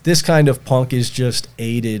of punk is just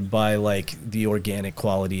aided by like the organic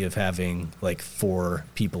quality of having like 4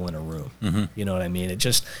 people in a room. Mm-hmm. You know what I mean? It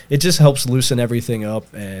just helps loosen everything up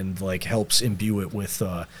and like helps imbue it with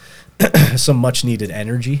some much needed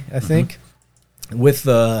energy, I think. With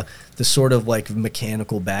the sort of like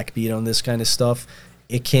mechanical backbeat on this kind of stuff,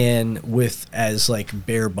 it can, with as like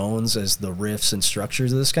bare bones as the riffs and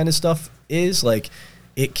structures of this kind of stuff is, like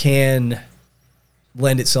it can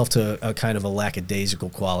lend itself to a kind of a lackadaisical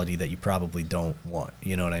quality that you probably don't want.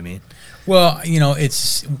 You know what I mean? Well, you know,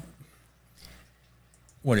 it's,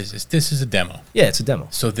 what is this? This is a demo. Yeah, it's a demo.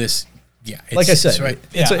 So this, yeah. Like I said, right.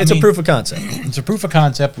 It's a proof of concept. It's a proof of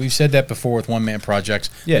concept. We've said that before with one-man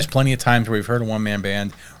projects. Yeah. There's plenty of times where we've heard a one-man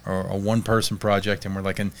band or a one-person project, and we're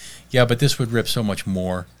like, yeah, but this would rip so much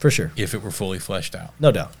more. For sure. If it were fully fleshed out.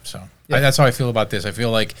 No doubt. So that's how I feel about this. I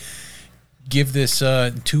feel like give this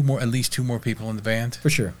at least 2 more people in the band.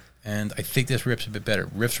 For sure. And I think this rips a bit better.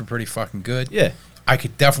 Riffs are pretty fucking good. Yeah. I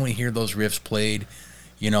could definitely hear those riffs played,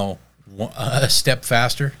 you know, a step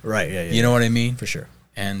faster. Right, yeah. You know what I mean? For sure.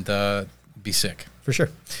 And be sick. For sure.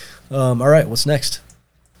 All right, what's next?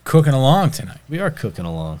 Cooking along tonight. We are cooking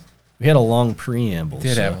along. We had a long preamble. We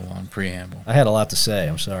did have a long preamble. I had a lot to say.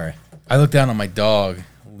 I'm sorry. I looked down on my dog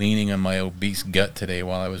leaning on my obese gut today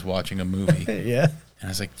while I was watching a movie. Yeah. And I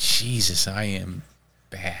was like, Jesus, I am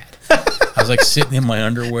bad. I was like sitting in my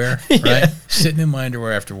underwear, right? Sitting in my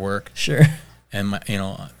underwear after work. Sure. And,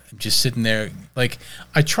 just sitting there. Like,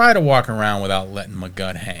 I try to walk around without letting my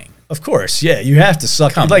gut hang. Of course, yeah. You have to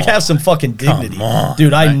suck. Have some fucking dignity. Come on,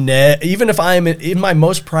 dude, right? Even if I'm in my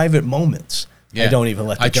most private moments, I don't even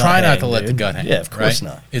let the gut hang. I try not to let the gut hang. Yeah, of course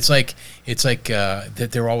not. It's like that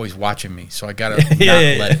they're always watching me, so I got to not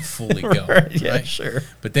let it fully go. Yeah, sure.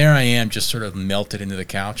 But there I am, just sort of melted into the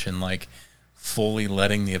couch and like fully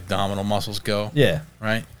letting the abdominal muscles go. Yeah.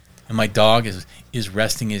 Right? And my dog is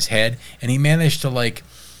resting his head, and he managed to like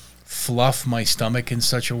fluff my stomach in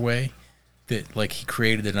such a way that like he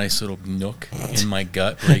created a nice little nook in my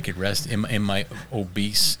gut where he could rest in my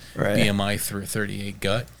obese BMI 38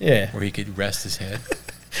 gut. Yeah. Where he could rest his head.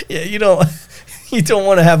 Yeah, you don't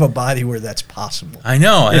want to have a body where that's possible. I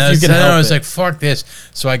know. And I was like, fuck this.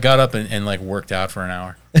 So I got up and like worked out for an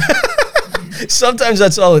hour. Sometimes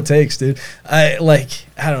that's all it takes, dude. I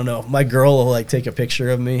don't know. My girl will like take a picture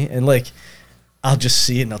of me and like I'll just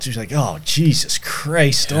see it and I'll just be like, oh, Jesus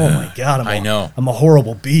Christ. Oh, my God. I know. I'm a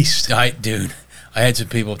horrible beast. Dude, I had some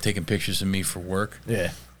people taking pictures of me for work. Yeah.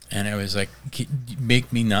 And I was like,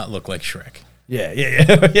 make me not look like Shrek. Yeah.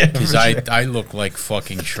 Because I look like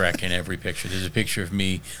fucking Shrek in every picture. There's a picture of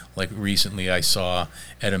me, like, recently I saw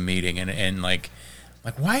at a meeting. And like,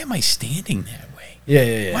 why am I standing that way?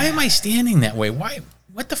 Yeah. Why am I standing that way?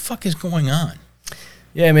 What the fuck is going on?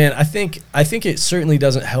 Yeah, man. I think it certainly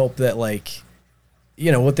doesn't help that, like,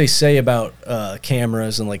 you know, what they say about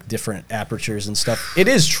cameras and like different apertures and stuff, it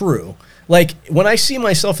is true. Like when I see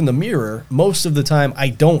myself in the mirror, most of the time I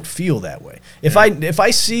don't feel that way. If I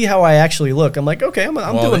see how I actually look, I'm like, okay, I'm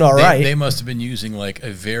doing all right. They must have been using like a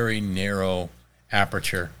very narrow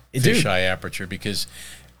aperture, fisheye aperture, because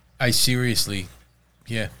I seriously,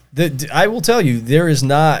 yeah. I will tell you, there is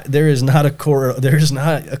not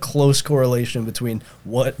a close correlation between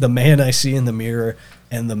what the man I see in the mirror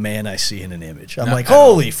and the man I see in an image. I'm like,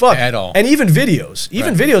 holy fuck. At all. And even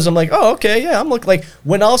videos, I'm like, oh, okay, yeah. I'm like,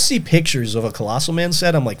 when I'll see pictures of a Colossal Man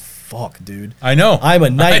set, I'm like, fuck, dude. I know. I'm a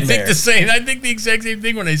nightmare. I think the same. I think the exact same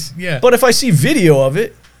thing when yeah. But if I see video of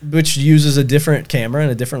it, which uses a different camera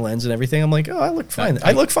and a different lens and everything, I'm like, oh, I look fine.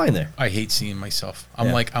 I look fine there. I hate seeing myself.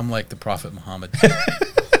 I'm like the Prophet Muhammad.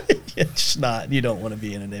 It's not. You don't want to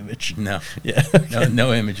be in an image. No. Yeah. Okay.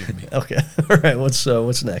 No image of me. Okay. All right. What's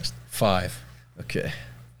next? 5. Okay.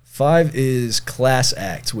 5 is Class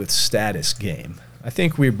Act with Status Game. I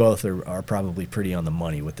think we both are probably pretty on the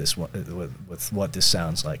money with this one, with what this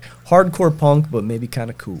sounds like. Hardcore punk, but maybe kind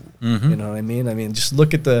of cool. Mm-hmm. You know what I mean? I mean, just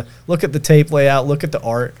look at the tape layout, look at the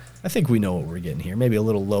art. I think we know what we're getting here. Maybe a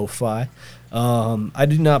little lo-fi. I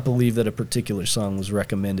do not believe that a particular song was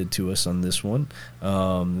recommended to us on this one.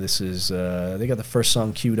 This is they got the first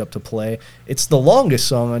song queued up to play. It's the longest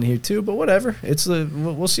song on here too, but whatever.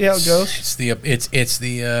 We'll see how it goes. It's the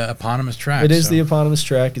eponymous track. It is the eponymous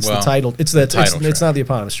track. It's the title. It's not the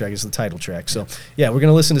eponymous track. It's the title track. So yeah, we're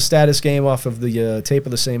gonna listen to Status Game off of the tape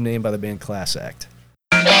of the same name by the band Class Act.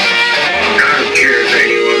 I don't care if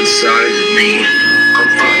anyone's sides of me. I'm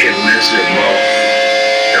fucking miserable.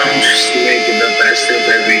 I'm just making the best of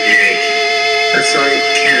every day. That's all you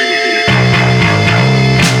can do.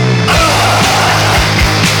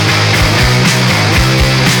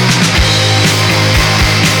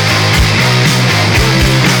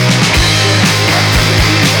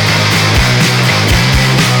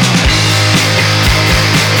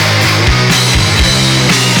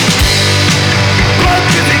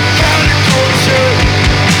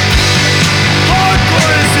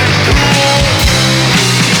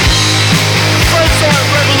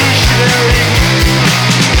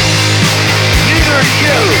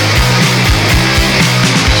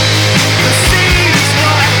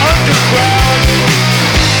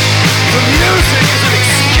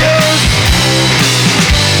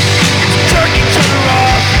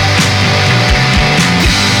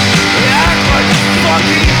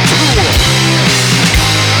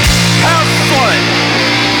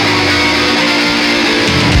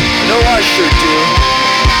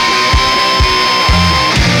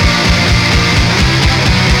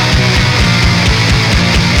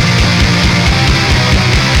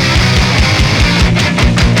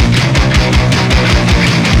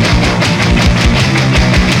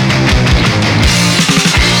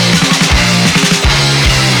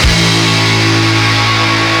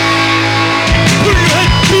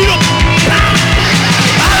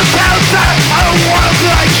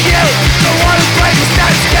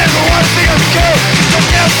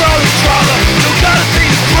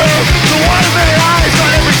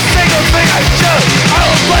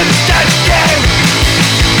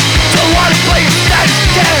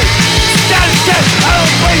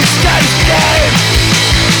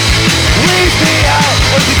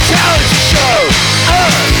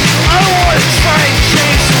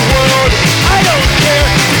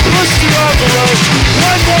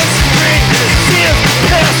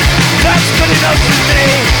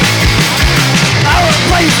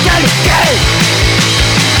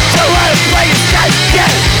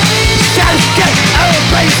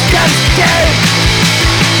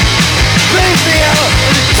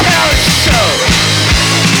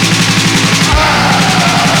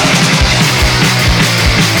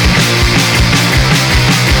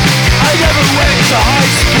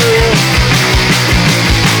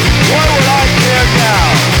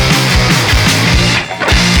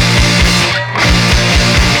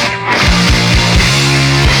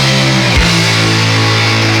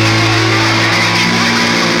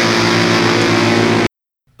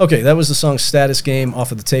 Okay, that was the song Status Game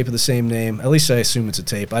off of the tape of the same name. At least I assume it's a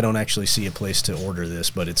tape. I don't actually see a place to order this,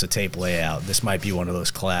 but it's a tape layout. This might be one of those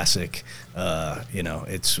classic,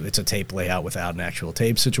 it's a tape layout without an actual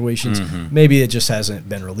tape situations. Mm-hmm. Maybe it just hasn't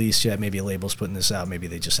been released yet. Maybe a label's putting this out. Maybe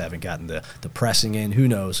they just haven't gotten the pressing in. Who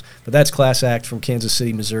knows? But that's Class Act from Kansas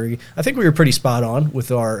City, Missouri. I think we were pretty spot on with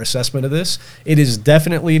our assessment of this. It is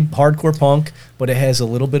definitely hardcore punk, but it has a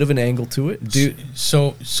little bit of an angle to it.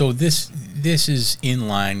 So this is in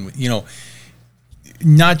line with,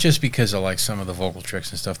 not just because of like some of the vocal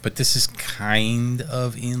tricks and stuff, but this is kind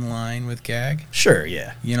of in line with Gag. Sure,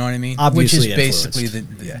 yeah. You know what I mean? Obviously which is basically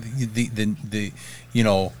influenced. the you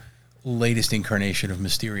know, latest incarnation of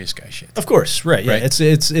Mysterious Guy shit. Of course, right? Yeah, Right.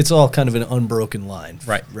 it's all kind of an unbroken line.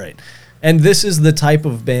 Right. Right. And this is the type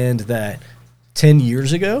of band that 10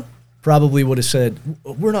 years ago probably would have said,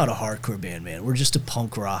 we're not a hardcore band, man. We're just a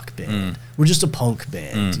punk rock band. We're just a punk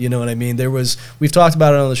band. You know what I mean? We've talked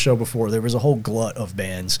about it on the show before. There was a whole glut of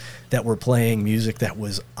bands that were playing music that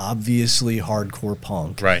was obviously hardcore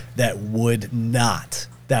punk. Right. That would not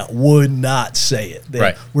say it.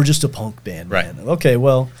 Right. We're just a punk band, Right. man. Okay,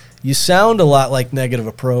 well, you sound a lot like Negative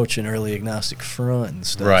Approach and early Agnostic Front and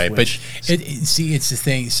stuff. Right, which, but it's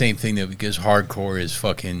the same thing though, because hardcore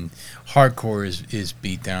is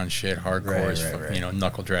beat down shit. Hardcore is right. you know,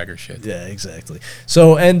 knuckle dragger shit. yeah, exactly.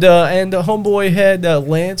 So and homeboy had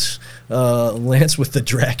Lance with the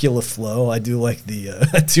Dracula flow. I do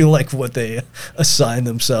like what they assign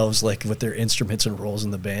themselves, like with their instruments and roles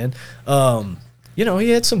in the band. You know, he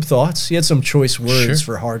had some thoughts. He had some choice words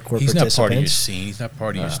for hardcore He's participants. not part of your scene. He's not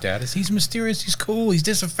part of your status. He's mysterious. He's cool. He's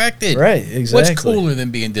disaffected. Right, exactly. What's cooler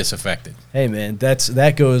than being disaffected? Hey, man,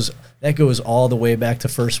 that goes all the way back to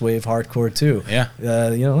first wave hardcore too. Yeah.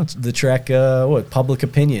 You know, it's the track Public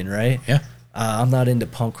Opinion, right? Yeah. I'm not into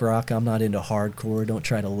punk rock. I'm not into hardcore. Don't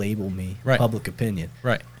try to label me. Right. Public Opinion.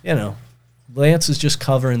 Right. You know, Lance is just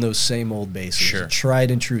covering those same old bases. Sure.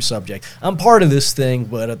 Tried and true subject. I'm part of this thing,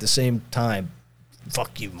 but at the same time,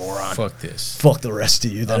 fuck you, moron. Fuck this. Fuck the rest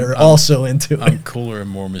of you that are also into it. I'm cooler and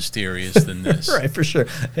more mysterious than this. Right, for sure.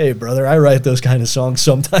 Hey, brother, I write those kind of songs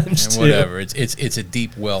sometimes And too. whatever. It's a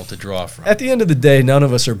deep well to draw from. At the end of the day, none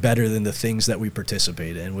of us are better than the things that we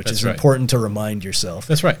participate in, which That's is right. important to remind yourself.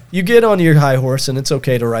 That's right. You get on your high horse, and it's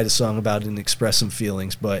okay to write a song about it and express some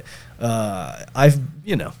feelings, but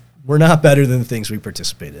we're not better than the things we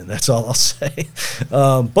participate in. That's all I'll say.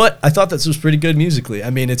 But I thought this was pretty good musically.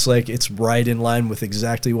 I mean, it's right in line with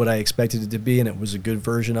exactly what I expected it to be, and it was a good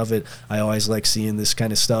version of it. I always like seeing this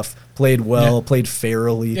kind of stuff played well, Yeah. played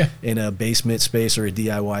fairly Yeah. in a basement space or a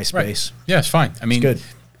DIY space. Right. Yeah, it's fine. I mean, Good.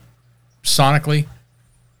 sonically,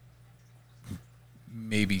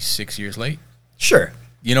 maybe 6 years late. Sure.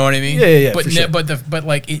 You know what I mean? Yeah, But for sure. but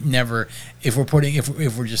like it never. If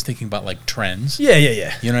we're just thinking about like trends. Yeah.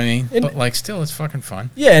 You know what I mean? And- but like still, it's fucking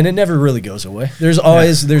fun. Yeah, and it never really goes away. There's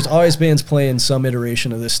always bands playing some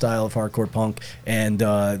iteration of this style of hardcore punk, and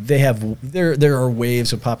there are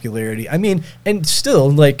waves of popularity. I mean, and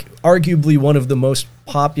still, like, arguably one of the most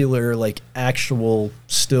popular, like, actual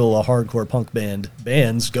still a hardcore punk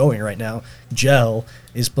bands going right now, Gel,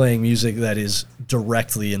 is playing music that is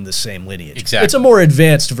directly in the same lineage. Exactly. It's a more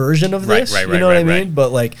advanced version of Right, this, right, you know what I right, mean? right.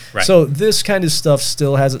 But like, Right. so this kind of stuff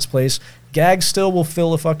still has its place. Gag still will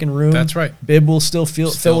fill a fucking room. That's right. Bib will still fill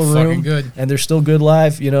a room. fucking good. And they're still good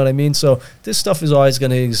live, you know what I mean? So this stuff is always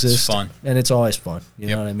going to exist. fun. And it's always fun. You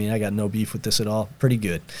Yep. know what I mean? I got no beef with this at all. Pretty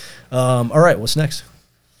good. All right, what's next?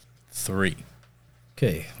 3.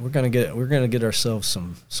 Okay, we're gonna get ourselves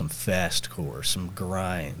some fastcore, some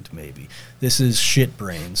grind maybe. This is Shit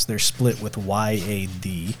Brains. They're split with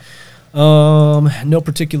YAD. No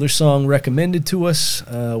particular song recommended to us.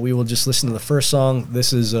 We will just listen to the first song.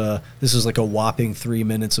 This is like a whopping 3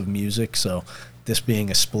 minutes of music. So this being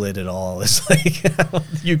a split at all is like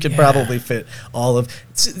you could probably fit all of.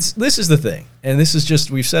 This is the thing, and this is just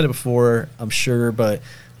we've said it before, I'm sure, but.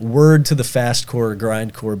 Word to the fastcore,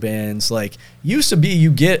 grindcore bands, like used to be, you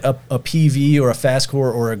get a PV or a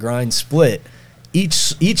fastcore or a grind split.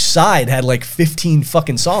 Each side had like 15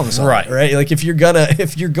 fucking songs on Right. it, right? Like if you're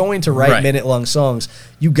going to write Right. minute-long songs,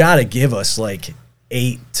 you got to give us like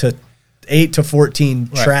 8 to 14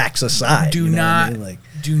 Right. tracks a side. Do you know what I not mean? Like,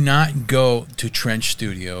 do not go to Trench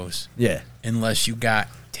Studios yeah. unless you got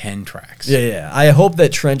 10 tracks. Yeah. I hope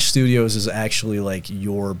that Trench Studios is actually like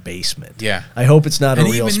your basement. Yeah. I hope it's not And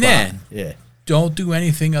a real even spot. then- Yeah. Don't do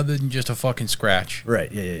anything other than just a fucking scratch.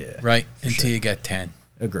 Right. Yeah. Right? Until you get 10.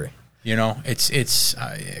 Agree. You know, it's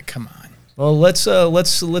come on. Well, let's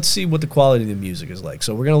see what the quality of the music is like.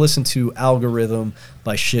 So we're gonna listen to "Algorithm"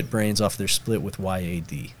 by Shit Brains off their split with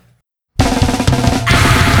YAD.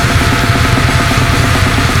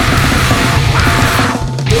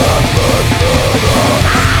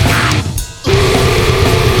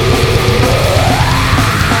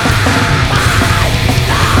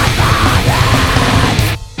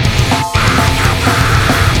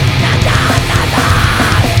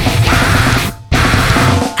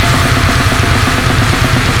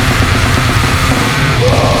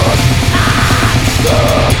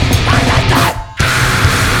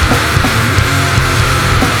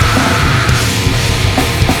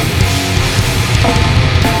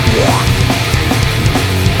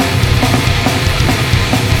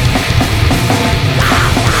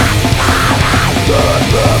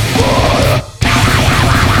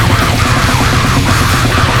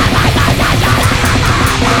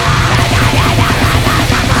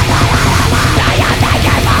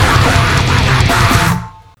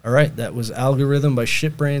 That was Algorithm by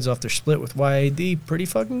Shitbrains off their split with YAD. Pretty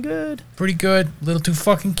fucking good. Pretty good. A little too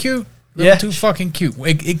fucking cute. Too fucking cute.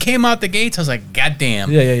 It came out the gates. I was like, God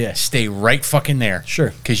damn. Yeah. Stay right fucking there. Sure.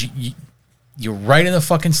 Because you're right in the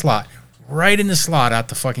fucking slot. Right in the slot out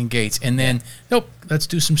the fucking gates. And then, nope, let's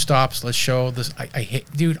do some stops. Let's show this. I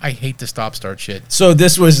hate the stop-start shit. So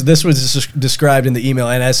this was described in the email,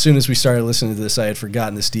 and as soon as we started listening to this, I had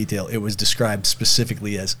forgotten this detail. It was described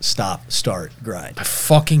specifically as stop, start, grind. I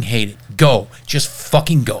fucking hate it. Go. Just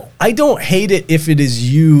fucking go. I don't hate it if it is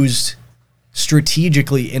used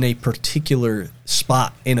strategically in a particular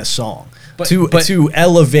spot in a song to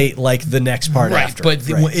elevate like the next part after. But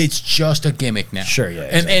it's just a gimmick now. Sure, yeah.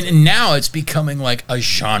 And now it's becoming like a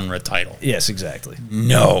genre title. Yes, exactly.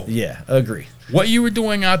 No. Yeah, agree. What you were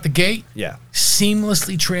doing out the gate,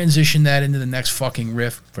 seamlessly transition that into the next fucking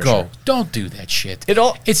riff. Go. Sure. Don't do that shit.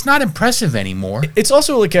 It's not impressive anymore. It's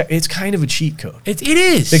also like it's kind of a cheat code. It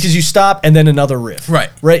is. Because you stop and then another riff.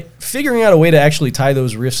 Right. Figuring out a way to actually tie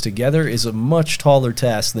those riffs together is a much taller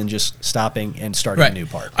task than just stopping and starting a new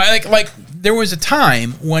part. I like there was a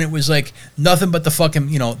time when it was like nothing but the fucking,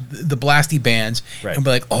 the blasty bands and be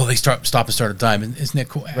like, oh, they stop and start a time. Isn't that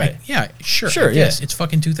cool? Right. Yeah, sure. Sure, yes. It's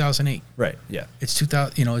fucking 2008. Right. Yeah. It's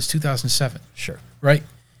 2000, it's 2007. Sure. Right?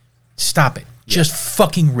 Stop it. Yeah. Just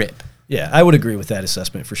fucking rip. Yeah, I would agree with that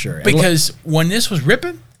assessment for sure. Because when this was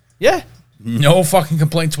ripping, no fucking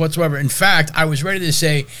complaints whatsoever. In fact, I was ready to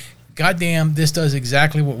say, goddamn, this does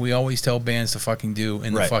exactly what we always tell bands to fucking do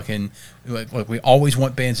in the fucking, like we always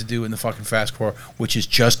want bands to do in the fucking fastcore, which is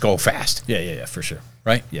just go fast. Yeah, for sure.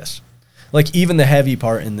 Right? Yes. Like even the heavy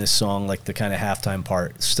part in this song, like the kind of halftime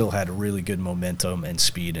part, still had a really good momentum and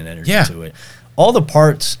speed and energy to it. All the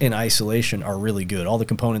parts in isolation are really good. All the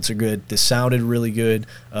components are good. This sounded really good.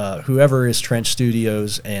 Whoever is Trench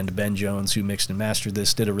Studios and Ben Jones, who mixed and mastered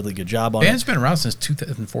this, did a really good job on it. Band's been around since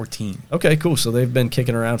 2014. Okay, cool. So they've been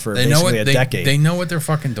kicking around for basically a decade. They know what they're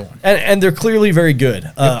fucking doing, and they're clearly very good.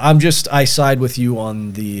 I side with you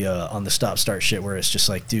on the stop start shit, where it's just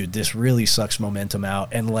like, dude, this really sucks momentum out,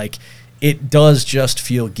 and like. It does just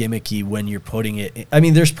feel gimmicky when you're putting it. I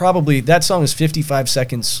mean, there's probably that song is 55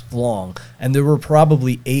 seconds long, and there were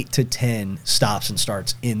probably 8 to 10 stops and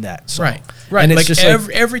starts in that song. Right. And it's like just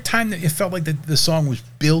every time that it felt like the song was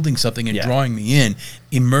building something and drawing me in,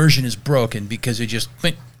 immersion is broken because it just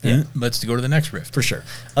let's go to the next riff. For sure,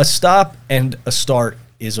 a stop and a start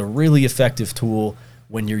is a really effective tool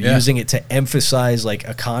when you're using it to emphasize like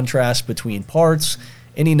a contrast between parts.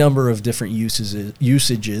 Any number of different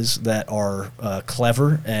usages that are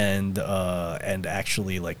clever and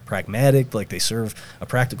actually like pragmatic, like they serve a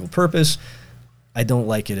practical purpose. I don't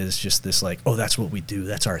like it as just this like, oh, that's what we do,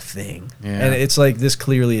 that's our thing, and it's like this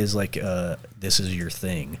clearly is like this is your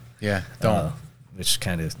thing, which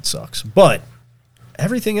kind of sucks, but.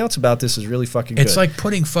 Everything else about this is really fucking good. It's like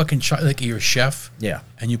putting fucking like you're a chef,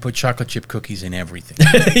 and you put chocolate chip cookies in everything.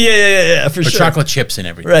 yeah, for sure. Chocolate chips in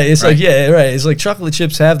everything. Right. It's like It's like chocolate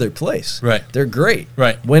chips have their place. Right. They're great.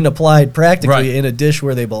 Right. When applied practically in a dish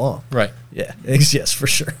where they belong. Right. Yeah. Yes, for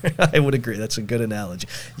sure. I would agree. That's a good analogy.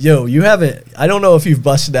 Yo, you haven't. I don't know if you've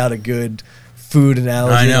busted out a good food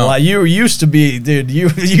analogy. I know. You used to be, dude. You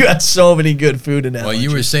got so many good food analogies. Well,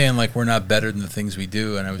 you were saying like we're not better than the things we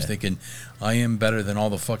do, and I was thinking I am better than all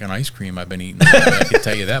the fucking ice cream I've been eating. I can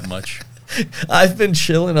tell you that much. I've been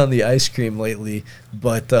chilling on the ice cream lately,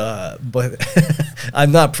 but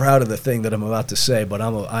I'm not proud of the thing that I'm about to say. But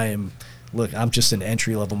Look, I'm just an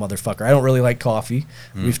entry-level motherfucker. I don't really like coffee.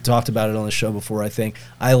 We've talked about it on the show before, I think.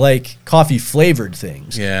 I like coffee-flavored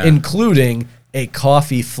things, including a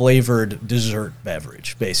coffee-flavored dessert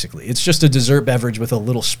beverage, basically. It's just a dessert beverage with a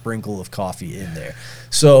little sprinkle of coffee in there.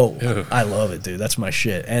 So I love it, dude. That's my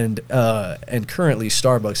shit. And currently,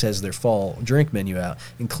 Starbucks has their fall drink menu out,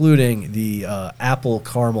 including the apple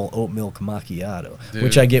caramel oat milk macchiato, dude,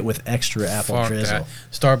 which I get with extra apple drizzle. That.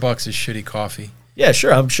 Starbucks is shitty coffee. Yeah,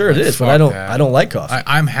 sure. I'm sure it is, but I don't like coffee.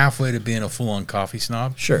 I'm halfway to being a full-on coffee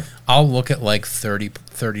snob. Sure. I'll look at like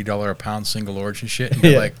 $30 a pound single origin shit and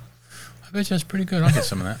be like, I bet you that's pretty good. I'll get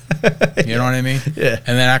some of that. You know what I mean? Yeah.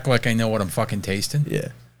 And then act like I know what I'm fucking tasting. Yeah.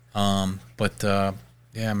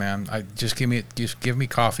 Yeah, man. Just give me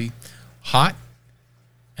coffee, hot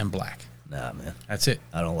and black. Nah, man. That's it.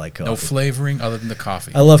 I don't like coffee. No flavoring other than the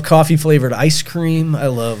coffee. I love coffee flavored ice cream. I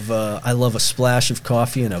love a splash of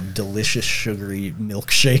coffee in a delicious sugary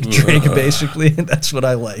milkshake drink. Basically, that's what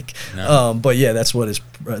I like. No. But yeah, that's what's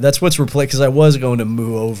replaced. Because I was going to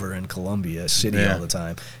Moo Over in Columbia City all the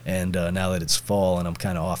time, and now that it's fall and I'm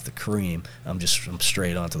kind of off the cream, I'm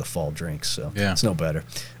straight onto the fall drinks. So it's no better.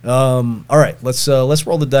 All right, let's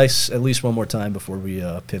roll the dice at least one more time before we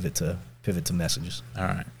pivot to messages. All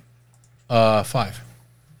right. 5.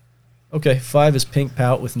 Okay, 5 is Pink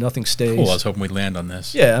Pout with Nothing Stays. Cool. I was hoping we'd land on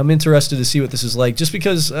this. Yeah, I'm interested to see what this is like. Just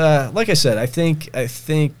because, like I said, I think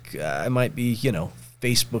I might be,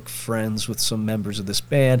 Facebook friends with some members of this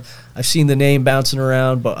band. I've seen the name bouncing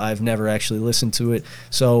around, but I've never actually listened to it.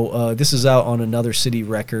 So this is out on Another City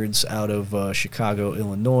Records out of Chicago,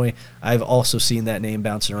 Illinois. I've also seen that name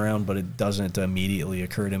bouncing around, but it doesn't immediately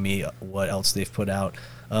occur to me what else they've put out.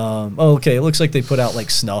 Okay, it looks like they put out like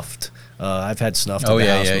Snuffed. I've had Snuffed at the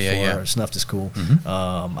house before. Yeah. Snuffed is cool. Mm-hmm.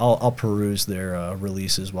 I'll peruse their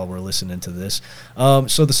releases while we're listening to this.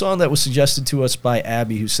 So the song that was suggested to us by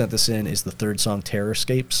Abby, who sent this in, is the third song,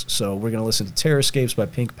 Terrorscapes. So we're going to listen to Terrorscapes by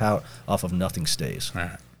Pink Pout off of Nothing Stays. All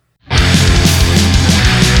right.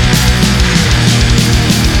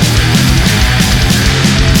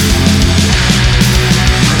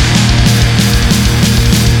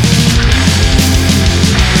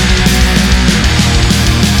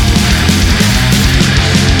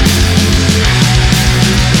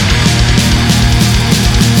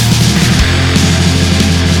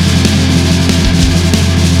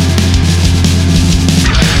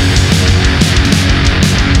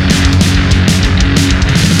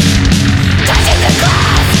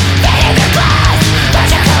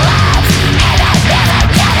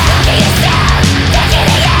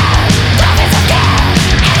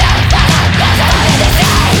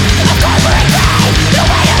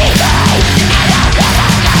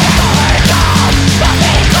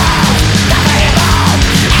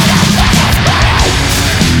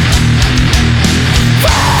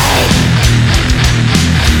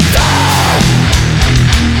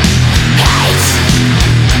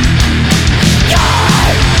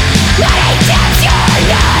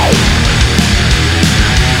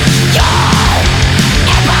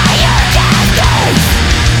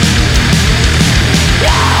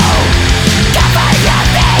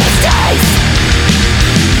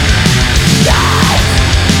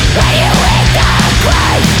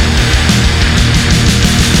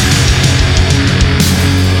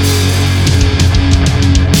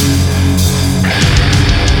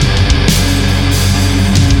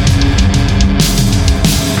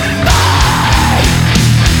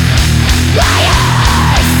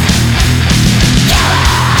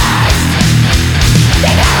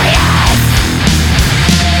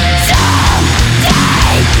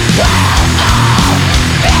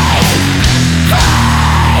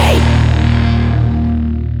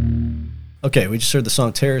 Okay, we just heard the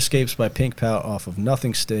song Terrorscapes by Pink Pout off of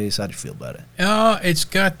Nothing Stays. How do you feel about it? It's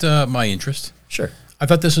got my interest. Sure. I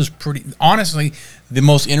thought this was pretty... Honestly, the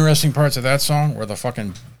most interesting parts of that song were the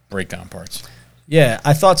fucking breakdown parts. Yeah,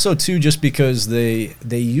 I thought so too, just because they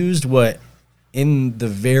used what, in the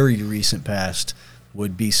very recent past,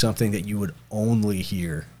 would be something that you would only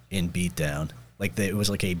hear in beatdown. Like it was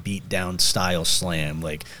like a beatdown style slam,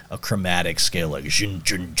 like a chromatic scale, like a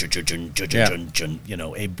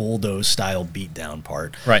bulldoze style beatdown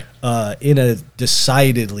part, right? In a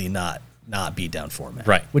decidedly not beatdown format,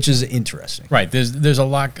 right? Which is interesting, right? There's a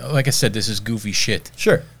lot. Like I said, this is goofy shit.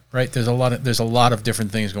 Sure, right? There's a lot of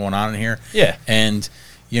different things going on in here. Yeah, and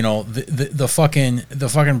the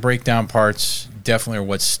fucking breakdown parts definitely are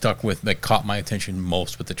what stuck with that caught my attention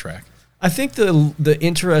most with the track. I think the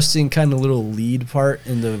interesting kind of little lead part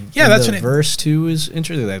in the verse too is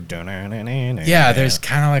interesting. Like, there's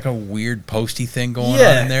kind of like a weird posty thing going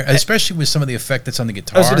on in there, especially with some of the effect that's on the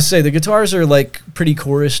guitar. I was going to say the guitars are like pretty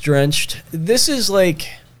chorus drenched. This is of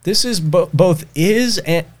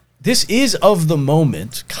the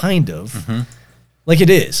moment, kind of. Mm-hmm. Like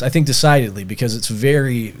it is, I think, decidedly, because it's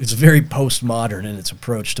very postmodern in its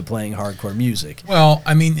approach to playing hardcore music. Well,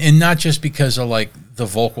 I mean, and not just because of like the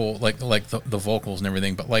vocal, like the vocals and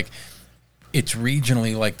everything, but like it's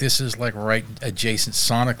regionally, like this is like right adjacent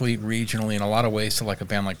sonically, regionally in a lot of ways to like a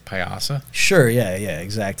band like Pyasa. Sure, yeah,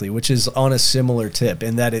 exactly. Which is on a similar tip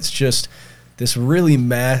in that it's just this really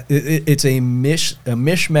it's a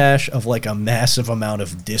mishmash of like a massive amount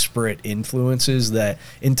of disparate influences that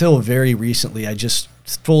until very recently I just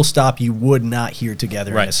full stop you would not hear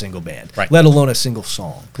together in a single band, let alone a single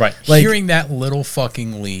song. Right. Like, hearing that little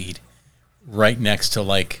fucking lead right next to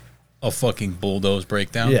like a fucking bulldoze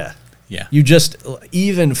breakdown. Yeah. Yeah. You just,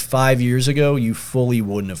 even 5 years ago, you fully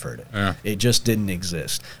wouldn't have heard it. Yeah. It just didn't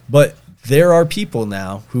exist. But there are people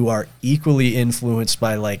now who are equally influenced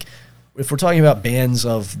by like, if we're talking about bands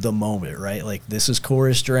of the moment, right? Like this is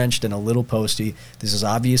chorus drenched and a little posty. This is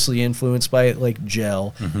obviously influenced by like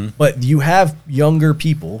Gel. Mm-hmm. But you have younger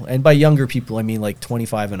people, and by younger people I mean like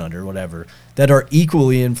 25 and under, whatever, that are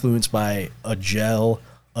equally influenced by a Gel,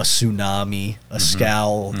 a Tsunami, a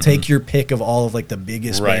Scowl. Mm-hmm. Take your pick of all of like the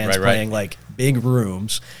biggest bands playing like big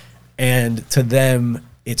rooms. and to them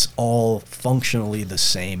it's all functionally the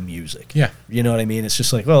same music. Yeah. You know what I mean? It's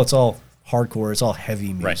just like, well, it's all hardcore, it's all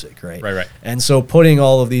heavy music, right? Right. And so putting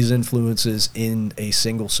all of these influences in a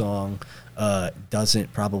single song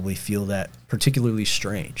doesn't probably feel that particularly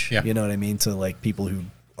strange. Yeah. You know what I mean? To like people who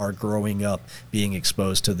are growing up being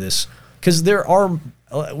exposed to this. Because there are,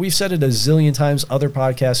 we've said it a zillion times, other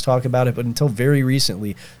podcasts talk about it, but until very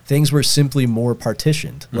recently, things were simply more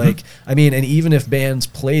partitioned. Mm-hmm. Like, I mean, and even if bands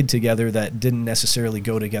played together that didn't necessarily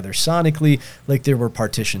go together sonically, like there were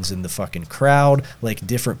partitions in the fucking crowd, like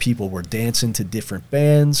different people were dancing to different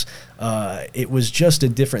bands. It was just a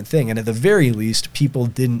different thing. And at the very least, people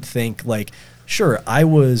didn't think like, sure, I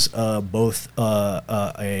was both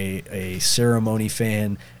a Ceremony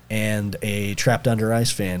fan and a Trapped Under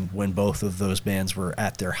Ice fan when both of those bands were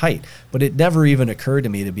at their height. But it never even occurred to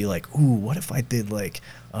me to be like, ooh, what if I did like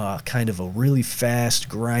kind of a really fast,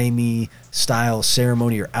 grimy style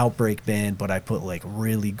Ceremony or Outbreak band, but I put like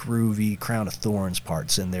really groovy Crown of Thorns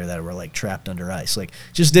parts in there that were like Trapped Under Ice. Like,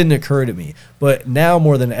 just didn't occur to me. But now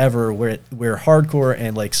more than ever, where hardcore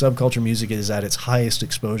and like subculture music is at its highest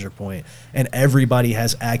exposure point, and everybody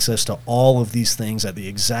has access to all of these things at the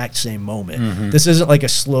exact same moment. This isn't like a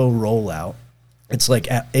slow rollout. It's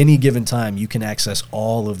like at any given time you can access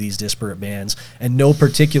all of these disparate bands, and no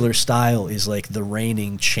particular style is like the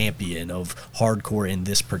reigning champion of hardcore in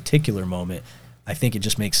this particular moment. I think it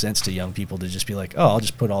just makes sense to young people to just be like, oh, I'll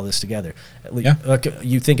just put all this together. Yeah. Like,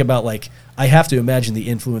 you think about like, I have to imagine the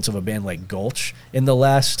influence of a band like Gulch in the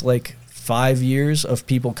last like 5 years of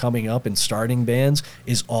people coming up and starting bands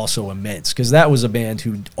is also immense, because that was a band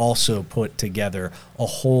who also put together a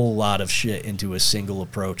whole lot of shit into a single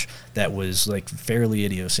approach that was like fairly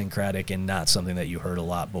idiosyncratic and not something that you heard a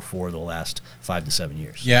lot before the last 5 to 7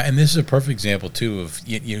 years. Yeah, and this is a perfect example too of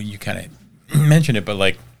you kind of mentioned it, but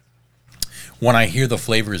like when I hear the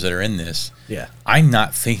flavors that are in this, Yeah. I'm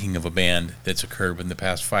not thinking of a band that's occurred within the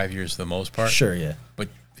past 5 years for the most part. Sure, yeah. But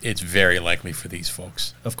it's very likely for these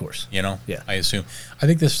folks. Of course. You know? Yeah. I assume. I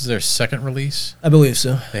think this is their second release. I believe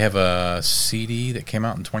so. They have a CD that came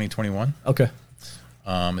out in 2021. Okay.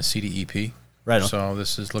 A CD EP. Right on. So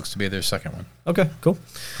this looks to be their second one. Okay, cool.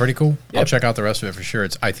 Pretty cool. Yeah. I'll check out the rest of it for sure.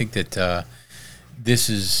 I think that this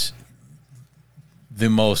is the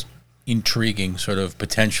most intriguing, sort of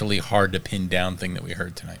potentially hard to pin down thing that we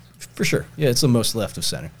heard tonight. For sure. Yeah, it's the most left of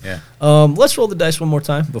center. Yeah. Let's roll the dice one more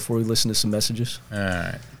time before we listen to some messages. All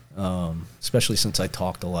right. Especially since I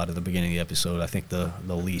talked a lot at the beginning of the episode, I think the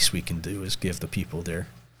least we can do is give the people their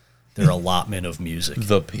allotment of music.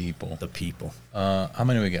 The people. The people. How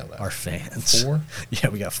many we got left? Our fans. 4? Yeah,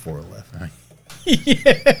 we got 4 left.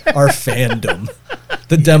 Yeah. Our fandom.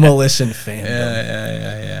 The Demolition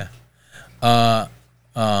fandom. Yeah.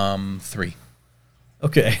 3.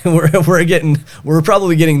 Okay, we're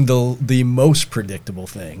probably getting the most predictable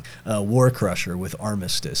thing, War Crusher with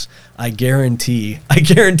Armistice. I guarantee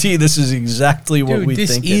this is exactly what we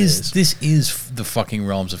think it is. This is the fucking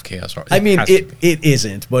Realms of Chaos. I mean, it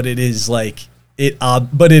isn't, but it is like it.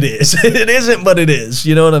 But it is. It isn't, but it is.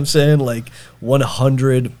 You know what I'm saying? Like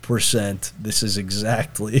 100%. This is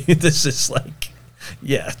exactly. This is like.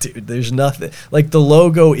 Yeah, dude, there's nothing. Like, the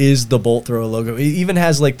logo is the Bolt Thrower logo. It even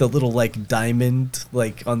has, like, the little, like, diamond,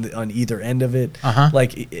 like, on either end of it. Uh-huh.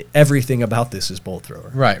 Like, everything about this is Bolt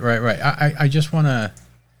Thrower. Right. I just want to...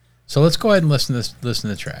 So let's go ahead and listen to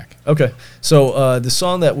the track. Okay. So the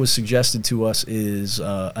song that was suggested to us is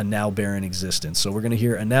A Now Barren Existence. So we're going to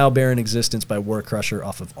hear A Now Barren Existence by War Crusher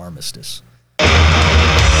off of Armistice.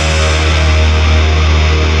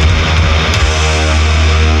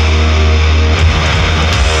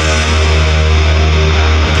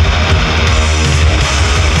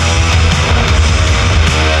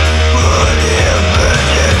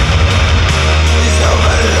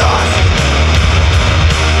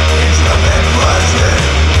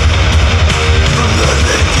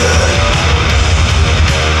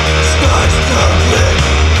 Skies darkened,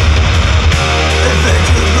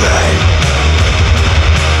 invented rain.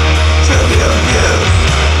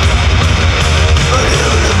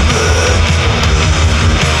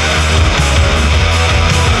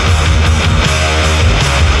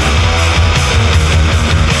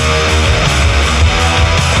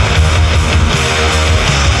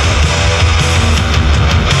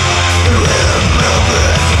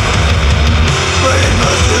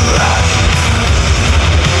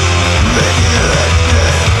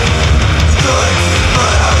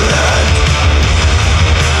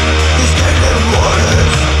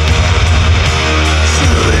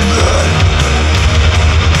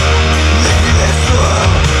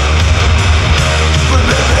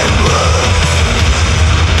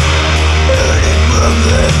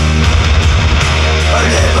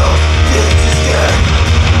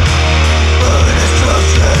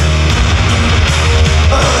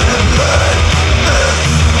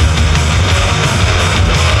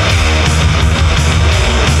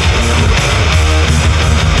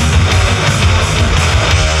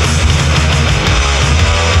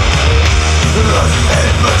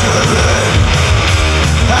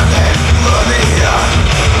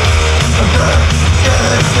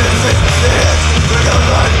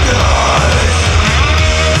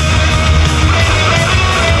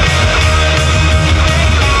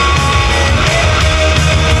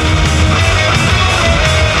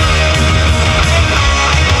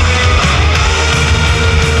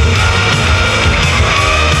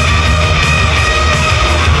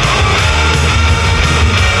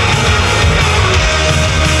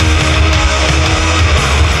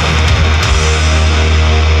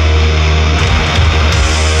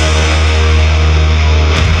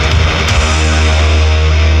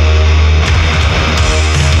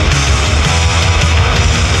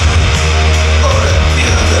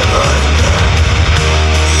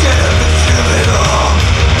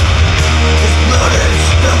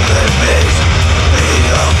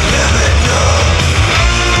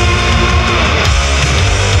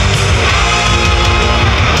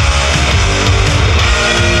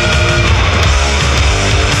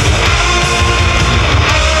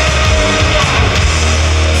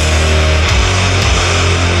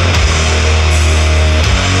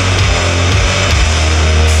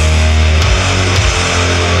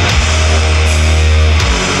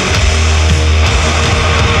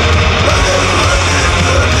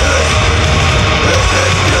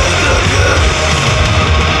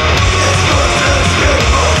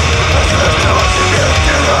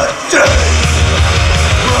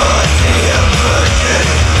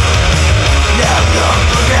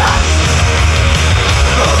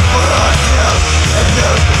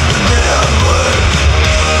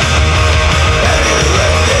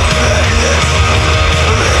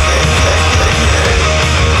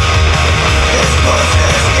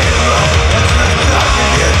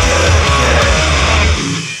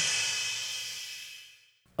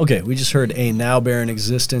 Okay, we just heard A Now Barren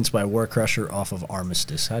Existence by War Crusher off of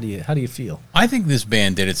Armistice. How do you feel? I think this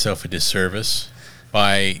band did itself a disservice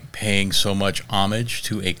by paying so much homage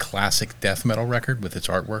to a classic death metal record with its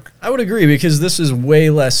artwork. I would agree, because this is way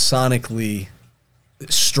less sonically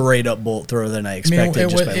straight up Bolt Thrower than I expected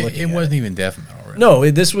just by looking at it. It wasn't even death metal. Really. No,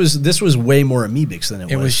 this was way more Amoebics than it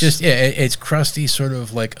was. It was just, it's crusty, sort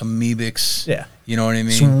of like Amoebics. Yeah. You know what I mean?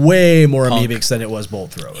 It's way more Punk. Amoebics than it was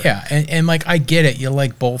Bolt Thrower. Yeah, and like, I get it. You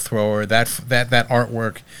like Bolt Thrower. That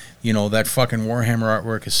artwork, you know, that fucking Warhammer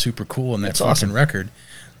artwork is super cool in that fucking awesome. record.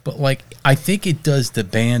 But, like, I think it does the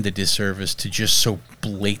band a disservice to just so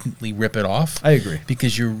blatantly rip it off. I agree.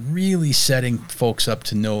 Because you're really setting folks up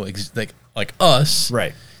to know, like us,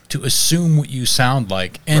 Right. to assume what you sound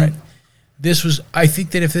like. And Right. this was, I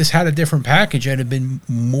think that if this had a different package, I'd have been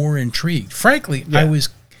more intrigued. Frankly, Yeah.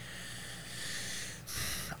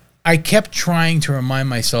 I kept trying to remind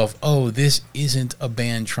myself, oh, this isn't a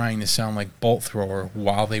band trying to sound like Bolt Thrower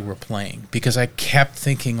while they were playing. Because I kept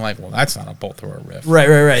thinking, like, well, that's not a Bolt Thrower riff. Right,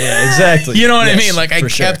 yeah, exactly. You know what I Yes, mean? Like,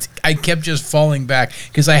 I kept just falling back,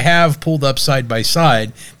 because I have pulled up side by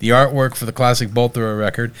side the artwork for the classic Bolt Thrower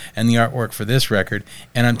record and the artwork for this record,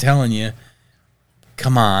 and I'm telling you,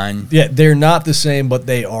 come on. Yeah, they're not the same, but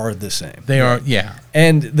they are the same. They are, yeah.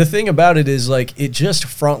 And the thing about it is, like, it just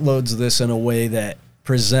front loads this in a way that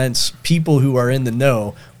presents people who are in the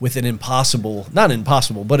know with an not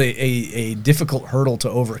impossible, but a difficult hurdle to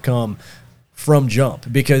overcome from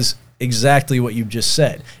jump, because exactly what you just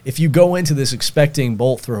said. If you go into this expecting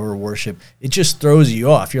Bolt Thrower worship, it just throws you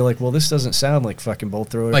off. You're like, well, this doesn't sound like fucking Bolt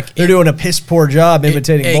Thrower. Like, they're doing a piss poor job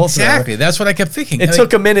imitating Bolt Thrower. Exactly. That's what I kept thinking. It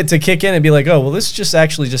took a minute to kick in and be like, oh, well, this just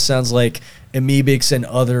actually just sounds like Amoebics and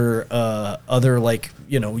other like,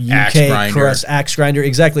 you know, UK crust, Axe Grinder.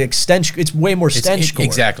 Exactly. Like stench. It's way more stenchcore.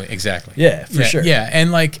 Exactly. Yeah, for sure. Yeah,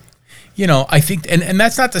 and like, you know, I think, and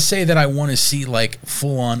that's not to say that I want to see like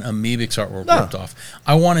full on Amoebics artwork ripped off.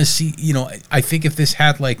 I want to see, you know, I think if this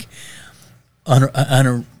had like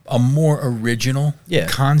a more original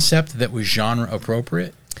concept that was genre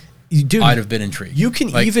appropriate, Dude, I'd have been intrigued. You can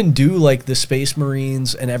even do like the Space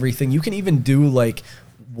Marines and everything. You can even do like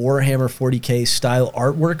Warhammer 40K style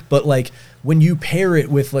artwork, but like when you pair it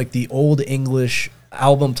with like the old English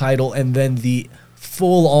album title and then the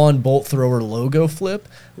full on Bolt Thrower logo flip,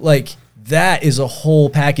 like that is a whole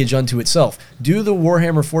package unto itself. Do the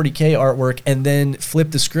Warhammer 40K artwork and then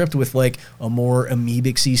flip the script with like a more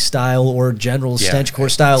Amoebics-y style or general stenchcore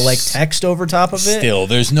style like text over top of it. Still,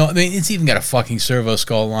 there's no, I mean, it's even got a fucking servo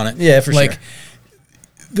skull on it. Yeah, for like, sure.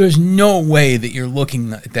 There's no way that you're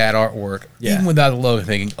looking at that artwork, even without the logo,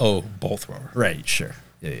 thinking, oh, Bolt Thrower. Right, sure.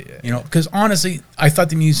 Yeah. You know, because honestly, I thought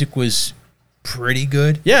the music was pretty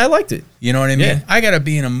good. Yeah, I liked it. You know what I mean? Yeah. I gotta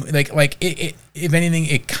be in a like it. If anything,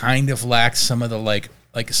 it kind of lacks some of the like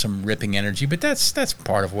some ripping energy, but that's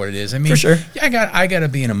part of what it is. I mean, for sure. I gotta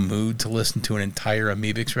be in a mood to listen to an entire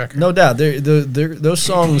Amoebics record. No doubt.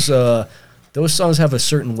 Those songs have a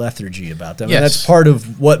certain lethargy about them. Yes. And that's part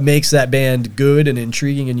of what makes that band good and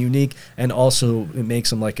intriguing and unique, and also it makes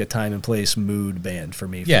them like a time and place mood band for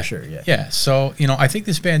me, for sure. Yeah. So, you know, I think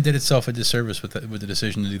this band did itself a disservice with the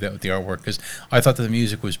decision to do that with the artwork, because I thought that the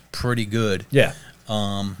music was pretty good. Yeah.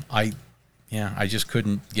 I just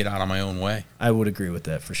couldn't get out of my own way. I would agree with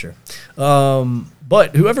that for sure.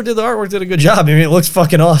 But whoever did the artwork did a good job. I mean, it looks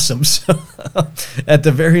fucking awesome. So at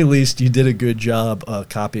the very least, you did a good job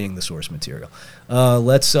copying the source material.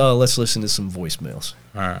 Let's listen to some voicemails.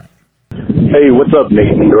 All right. Hey, what's up,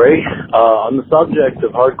 Nathan Gray? On the subject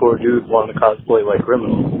of hardcore dudes wanting to cosplay like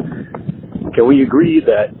criminals, can we agree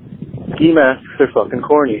that ski masks are fucking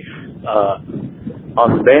corny?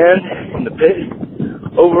 On the band, in the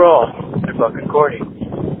pit, overall, they're fucking corny.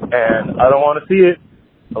 And I don't want to see it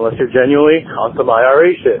unless you're genuinely on some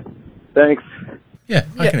IRA shit. Thanks. Yeah,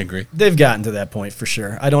 I can agree. They've gotten to that point for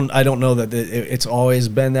sure. I don't know that it's always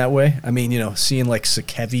been that way. I mean, you know, seeing like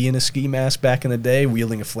Sakevi in a ski mask back in the day,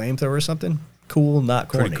 wielding a flamethrower or something, cool, not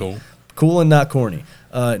corny. Pretty cool. Cool and not corny.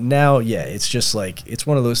 Now, yeah, it's just like, it's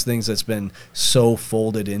one of those things that's been so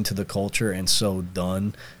folded into the culture and so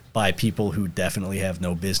done by people who definitely have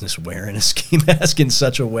no business wearing a ski mask in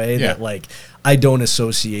such a way that, like, I don't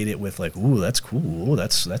associate it with, like, ooh, that's cool, ooh,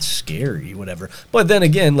 that's scary, whatever. But then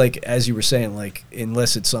again, like, as you were saying, like,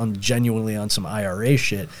 unless it's genuinely on some IRA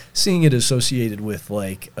shit, seeing it associated with,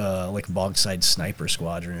 like Bogside Sniper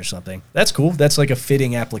Squadron or something, that's cool. That's, like, a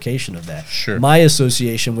fitting application of that. Sure. My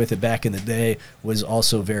association with it back in the day was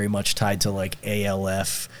also very much tied to, like,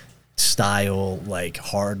 ALF, style, like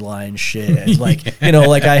hardline shit, and like you know,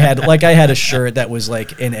 like I had a shirt that was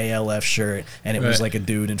like an ALF shirt, and it was like a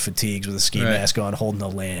dude in fatigues with a ski mask on, holding a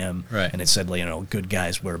lamb, and it said, like, you know, good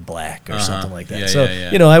guys wear black or something like that. So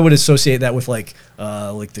you know, I would associate that with like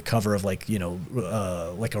the cover of like, you know,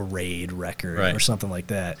 like a Raid record or something like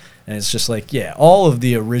that. And it's just like, yeah, all of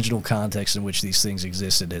the original context in which these things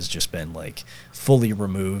existed has just been like fully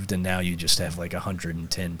removed, and now you just have like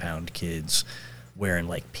 110-pound kids wearing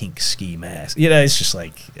like pink ski masks. You know, it's just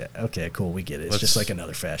like, yeah, okay, cool, we get it. It's just like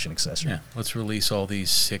another fashion accessory. Yeah, let's release all these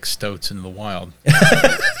sick stoats into the wild.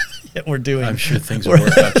 Yeah, we're doing. I'm sure things will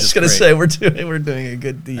work out. I was gonna say we're doing a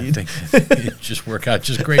good deed. I think it just work out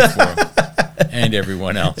just great for them and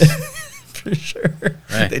everyone else. For sure,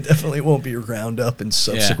 they definitely won't be round up and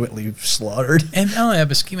subsequently slaughtered. And not only that,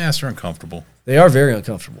 but ski masks are uncomfortable. They are very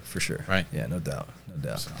uncomfortable, for sure. Right? Yeah, no doubt.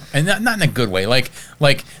 So, and not in a good way, like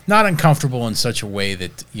not uncomfortable in such a way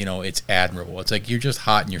that, you know, it's admirable. It's like you're just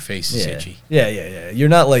hot and your face is itchy. Yeah. You're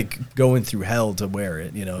not like going through hell to wear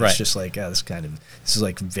it. You know, it's just like, this is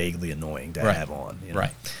like vaguely annoying to have on. You know?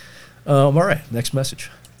 Right. All right. Next message.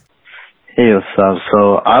 Hey, what's up?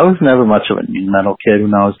 So I was never much of a new metal kid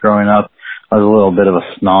when I was growing up. I was a little bit of a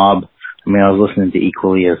snob. I mean, I was listening to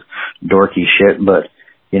equally as dorky shit, but,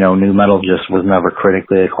 you know, new metal just was never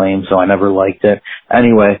critically acclaimed, so I never liked it.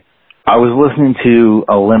 Anyway, I was listening to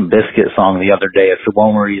a Limp Bizkit song the other day. It's the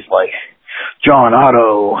one where he's like, John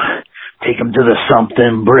Otto, take him to the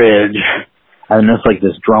something bridge. And then it's like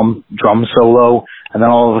this drum solo, and then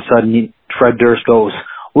all of a sudden Fred Durst goes,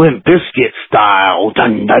 Limp Bizkit style.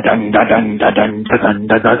 Dun, dun, dun, dun, dun, dun, dun, dun,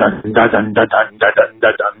 dun, dun, dun, dun, dun, dun, dun,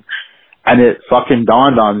 dun. And it fucking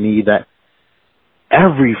dawned on me that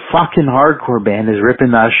every fucking hardcore band is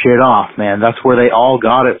ripping that shit off, man. That's where they all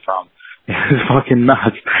got it from. It's fucking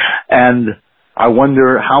nuts. And I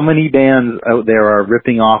wonder how many bands out there are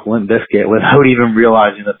ripping off Limp Bizkit without even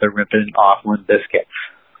realizing that they're ripping off Limp Bizkit.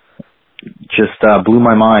 Just blew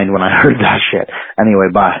my mind when I heard that shit. Anyway,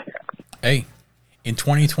 bye. Hey, in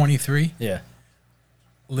 2023,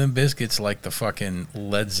 Limp Bizkit's like the fucking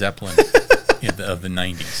Led Zeppelin of the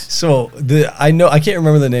 90s. So I can't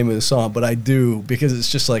remember the name of the song, but I do, because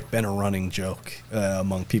it's just like been a running joke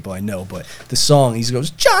among people I know. But the song, he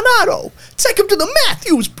goes, John Otto, take him to the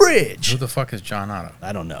Matthews Bridge. Who the fuck is John Otto?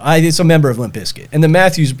 I don't know. It's a member of Limp Bizkit, and the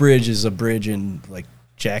Matthews Bridge is a bridge in like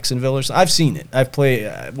Jacksonville or something. I've seen it. I've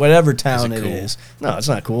played whatever town it is. No, it's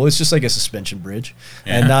not cool. It's just like a suspension bridge,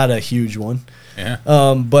 and not a huge one. Yeah.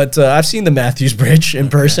 But I've seen the Matthews Bridge in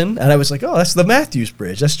person, and I was like, oh, that's the Matthews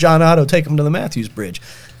Bridge. That's John Otto. Take him to the Matthews Bridge.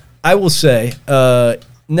 I will say,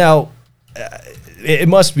 now, it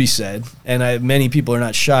must be said, and many people are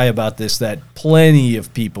not shy about this, that plenty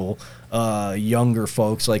of people, younger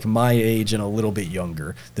folks like my age and a little bit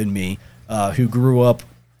younger than me, who grew up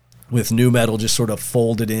with new metal just sort of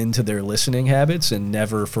folded into their listening habits and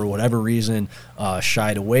never, for whatever reason,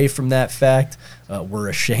 shied away from that fact, were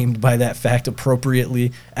ashamed by that fact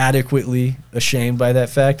appropriately, adequately ashamed by that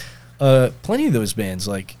fact. Plenty of those bands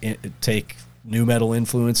take new metal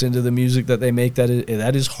influence into the music that they make. That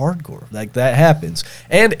is hardcore. Like, that happens.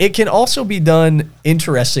 And it can also be done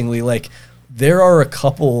interestingly. Like, there are a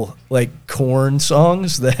couple like Korn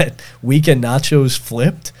songs that Weekend Nachos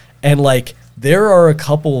flipped, and like, there are a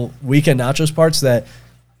couple Weekend Nachos parts that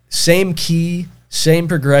same key, same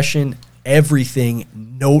progression, everything,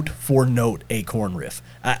 note for note, a Korn riff.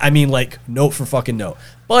 I mean, like, note for fucking note.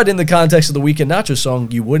 But in the context of the Weekend Nachos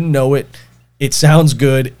song, you wouldn't know it. It sounds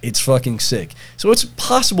good. It's fucking sick. So it's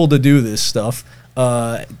possible to do this stuff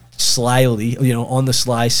slyly, you know, on the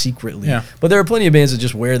sly, secretly. Yeah. But there are plenty of bands that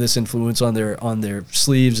just wear this influence on their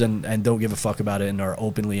sleeves and don't give a fuck about it and are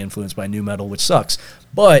openly influenced by new metal, which sucks.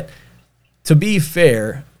 But to be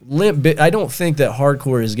fair, I don't think that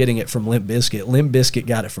hardcore is getting it from Limp Bizkit. Limp Bizkit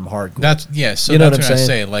got it from hardcore. So you know that's what I'm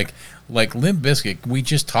saying? Like Limp Bizkit, we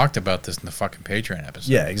just talked about this in the fucking Patreon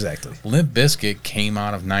episode. Yeah, exactly. Limp Bizkit came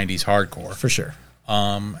out of 90s hardcore. For sure.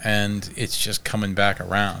 And it's just coming back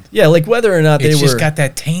around. Yeah, like whether or not it's just got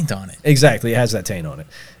that taint on it. Exactly, it has that taint on it.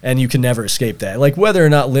 And you can never escape that. Like whether or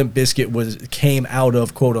not Limp Bizkit came out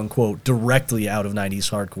of, quote unquote, directly out of 90s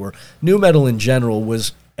hardcore, new metal in general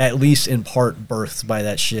was at least in part birthed by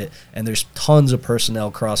that shit, and there's tons of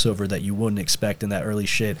personnel crossover that you wouldn't expect in that early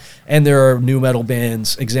shit. And there are new metal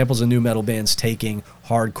bands, examples of new metal bands taking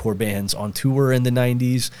hardcore bands on tour in the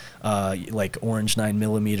 90s, like Orange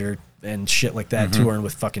 9mm and shit like that, touring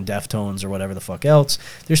with fucking Deftones or whatever the fuck else.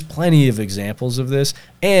 There's plenty of examples of this,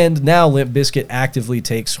 and now Limp Bizkit actively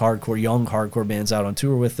takes young hardcore bands out on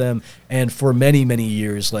tour with them, and for many, many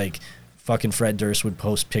years, like, fucking Fred Durst would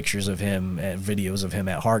post pictures of him and videos of him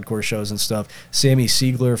at hardcore shows and stuff. Sammy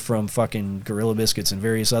Siegler from fucking Gorilla Biscuits and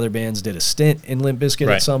various other bands did a stint in Limp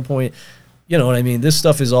Bizkit at some point. You know what I mean? This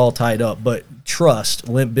stuff is all tied up, but trust,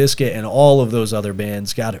 Limp Bizkit and all of those other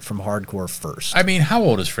bands got it from hardcore first. I mean, how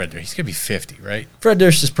old is Fred Durst? He's going to be 50, right? Fred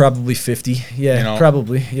Durst is probably 50. Yeah, You know,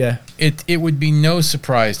 probably, yeah. It would be no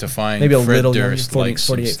surprise to find Maybe a Fred little Durst younger, like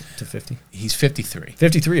 48 to 50. He's 53.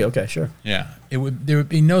 53, okay, sure. Yeah. There would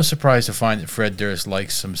be no surprise to find that Fred Durst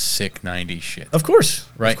likes some sick 90s shit. Of course.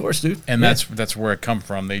 Right? Of course, dude. And Yeah. that's where it come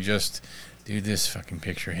from. They just, dude, this fucking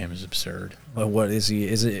picture of him is absurd. Well, what is he?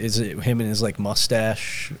 Is it him and his like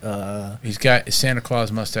mustache? He's got a Santa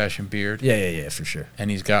Claus mustache and beard. Yeah, for sure.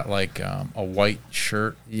 And he's got like a white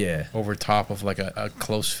shirt Yeah. over top of like a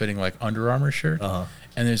close fitting like Under Armour shirt. Uh-huh.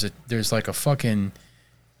 And there's like a fucking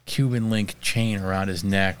Cuban link chain around his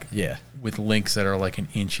neck. Yeah. With links that are like an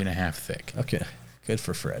inch and a half thick. Okay. Good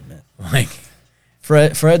for Fred, man. Like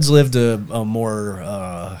Fred's lived a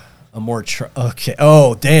more okay.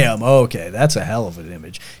 Oh, damn. Okay, that's a hell of an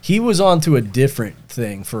image. He was onto a different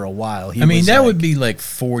thing for a while. I mean, that would be like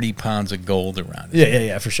 40 pounds of gold around it.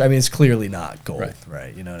 Yeah, for sure. I mean, it's clearly not gold,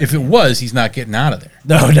 right? You know, if it was, he's not getting out of there.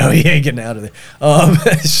 No, he ain't getting out of there.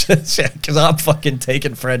 Because I'm fucking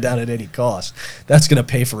taking Fred down at any cost. That's gonna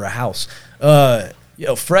pay for a house.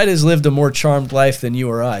 Fred has lived a more charmed life than you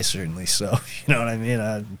or I, certainly. So, you know what I mean?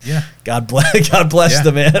 Yeah. God bless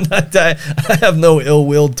the man. I have no ill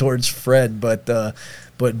will towards Fred, but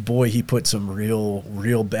boy, he put some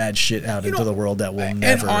real bad shit out into the world that will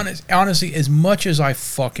never. And honestly, as much as I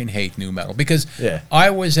fucking hate new metal, because I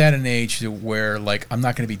was at an age where like I'm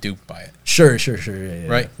not going to be duped by it. Sure. Yeah,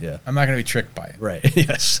 right? Yeah. I'm not going to be tricked by it. Right.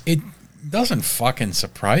 Yes. It doesn't fucking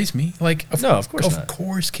surprise me. Like, of course not. Of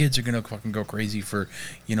course, kids are gonna fucking go crazy for,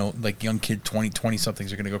 like young kid 20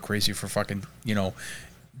 somethings are gonna go crazy for fucking,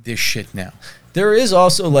 this shit now. There is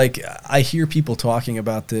also like I hear people talking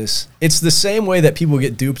about this. It's the same way that people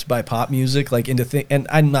get duped by pop music, like and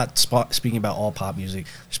I'm not speaking about all pop music.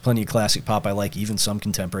 There's plenty of classic pop I like, even some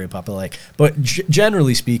contemporary pop I like. But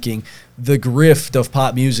generally speaking, the grift of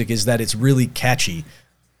pop music is that it's really catchy.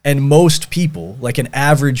 And most people, like an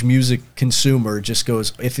average music consumer, just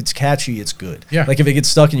goes, if it's catchy, it's good. Yeah. Like if it gets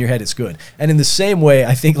stuck in your head, it's good. And in the same way,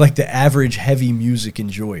 I think like the average heavy music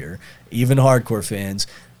enjoyer, even hardcore fans,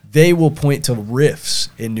 they will point to riffs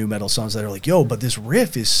in new metal songs that are like, yo, but this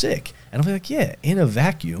riff is sick. And I'm like, yeah, in a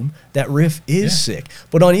vacuum, that riff is sick.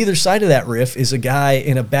 But on either side of that riff is a guy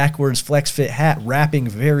in a backwards flex fit hat rapping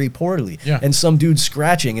very poorly. Yeah. And some dude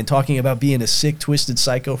scratching and talking about being a sick, twisted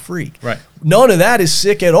psycho freak. Right. None of that is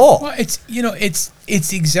sick at all. Well, it's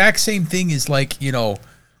the exact same thing as like,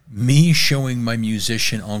 me showing my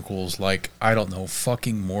musician uncles like, I don't know,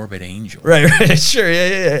 fucking Morbid Angel. Right, sure,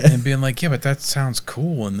 yeah. And being like, yeah, but that sounds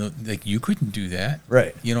cool, and like you couldn't do that.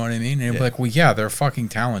 Right. You know what I mean? And be like, well, yeah, they're fucking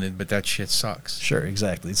talented, but that shit sucks. Sure,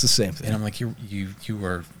 exactly. It's the same thing. And I'm like, you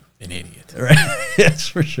are an idiot. Right. Yes,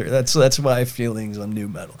 for sure. That's my feelings on new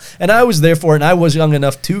metal. And I was there for it, and I was young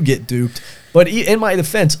enough to get duped. But in my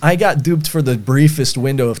defense, I got duped for the briefest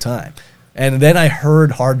window of time. And then I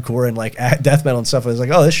heard hardcore and like death metal and stuff. I was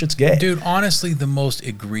like, oh, this shit's gay. Dude, honestly, the most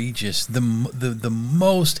egregious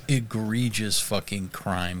fucking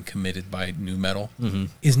crime committed by new metal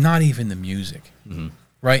is not even the music. Mm-hmm.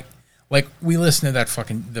 Right? Like, we listened to that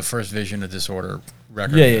the first Vision of Disorder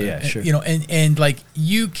record. Yeah, sure. And like,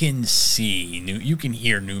 you can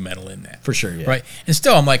hear new metal in that. For sure, yeah. Right? And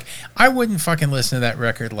still, I'm like, I wouldn't fucking listen to that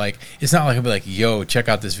record. Like, it's not like I'd be like, yo, check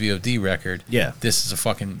out this VOD record. Yeah. This is a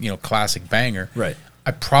fucking, classic banger. Right.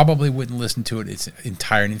 I probably wouldn't listen to it its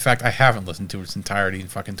entirety. In fact, I haven't listened to its entirety in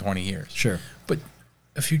fucking 20 years. Sure. But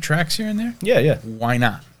a few tracks here and there? Yeah. Why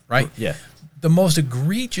not? Right? Yeah. The most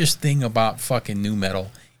egregious thing about fucking new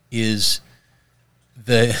metal is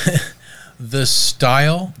the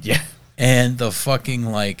style and the fucking,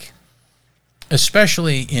 like,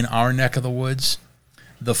 especially in our neck of the woods,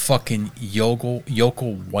 the fucking yokel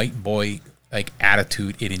white boy, like,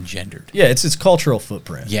 attitude it engendered. Yeah, it's its cultural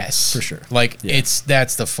footprint. Yes. For sure. Like,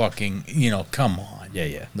 that's the fucking, come on.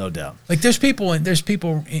 Yeah, no doubt. Like, there's people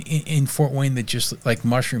in Fort Wayne that just, like,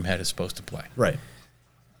 Mushroomhead is supposed to play. Right.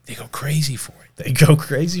 They go crazy for it. They go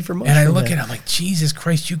crazy for Mushroomhead. And I look at it, I'm like, Jesus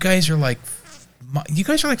Christ, you guys are like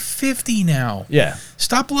 50 now. Yeah.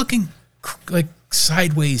 Stop looking like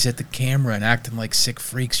sideways at the camera and acting like sick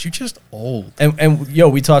freaks. You're just old. And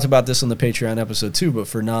we talked about this on the Patreon episode too, but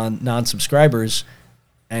for non-subscribers,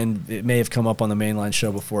 and it may have come up on the mainline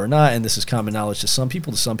show before or not, and this is common knowledge to some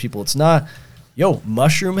people it's not.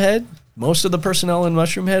 Mushroomhead, most of the personnel in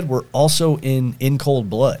Mushroomhead were also in Cold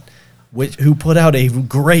Blood. who put out a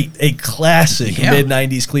classic Yeah.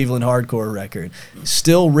 mid-90s Cleveland hardcore record,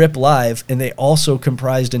 still rip live, and they also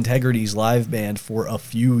comprised Integrity's live band for a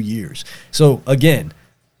few years. So, again,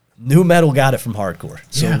 new metal got it from hardcore.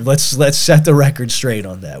 So Yeah. let's set the record straight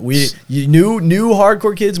on that. You new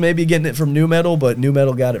hardcore kids may be getting it from new metal, but new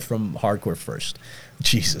metal got it from hardcore first.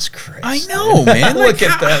 Jesus Christ. I know, man. Look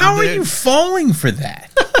Like, at that, How are dude. you falling for that?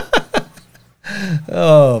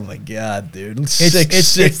 Oh my God, dude!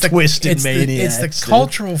 Sick, twisted maniac. It's the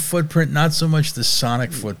cultural footprint, not so much the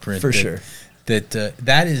sonic footprint. For sure.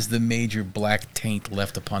 That is the major black taint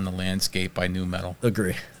left upon the landscape by new metal.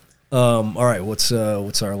 Agree. All right, what's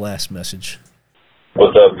our last message?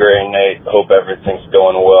 What's up, Gray and Nate? Hope everything's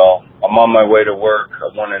going well. I'm on my way to work.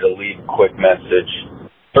 I wanted to leave a quick message.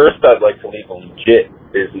 First, I'd like to leave a legit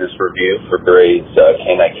business review for Gray's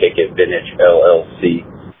Can I Kick It Vintage LLC.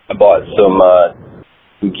 I bought some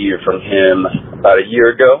gear from him about a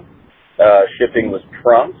year ago. Shipping was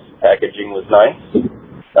prompt. Packaging was nice.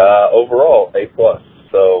 Overall, A+.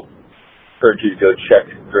 So, encourage you to go check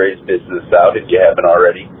Gray's business out if you haven't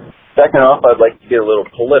already. Second off, I'd like to get a little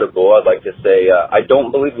political. I'd like to say I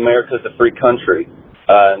don't believe America's a free country.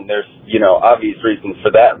 And there's, obvious reasons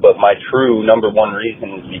for that, but my true number one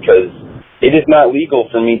reason is because it is not legal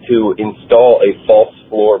for me to install a false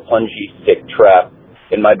floor punji stick trap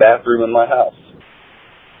in my bathroom in my house.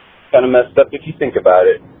 Kind of messed up if you think about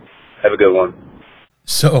it. Have a good one.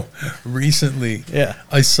 So recently, Yeah.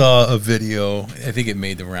 I saw a video. I think it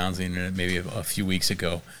made the rounds on the internet maybe a few weeks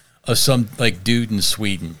ago of some like dude in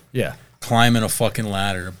Sweden Yeah. climbing a fucking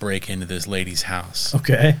ladder to break into this lady's house,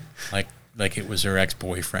 Okay. like it was her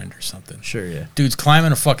ex-boyfriend or something. Sure. Yeah. Dude's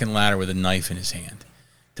climbing a fucking ladder with a knife in his hand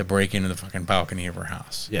to break into the fucking balcony of her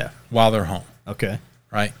house. Yeah. While they're home, Okay.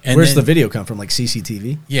 right? And Where's then- the video come from? Like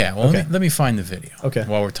CCTV? Yeah, well, Okay. let me find the video. Okay.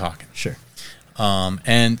 While we're talking. Sure.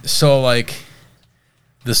 And so like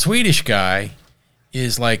the Swedish guy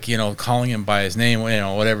is like, calling him by his name,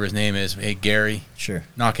 whatever his name is. Hey, Gary, Sure.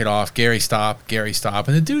 knock it off. Gary, stop. Gary, stop.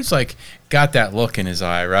 And the dude's like got that look in his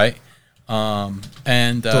eye, right? I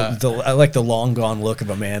like the long gone look of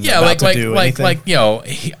a man. yeah, about to do anything.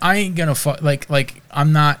 I ain't gonna fuck. Like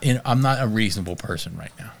I'm not a reasonable person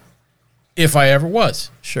right now. If I ever was,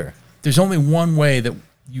 Sure. there's only one way that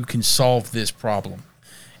you can solve this problem,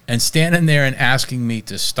 and standing there and asking me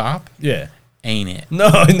to stop Yeah. ain't it. No,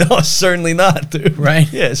 certainly not, dude. Right?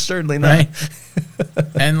 Yeah, certainly not. Right?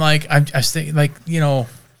 And like I think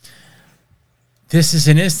this is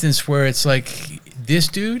an instance where it's like this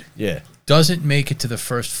dude Yeah. doesn't make it to the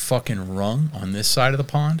first fucking rung on this side of the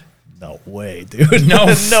pond. No way, dude.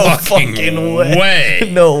 No fucking way.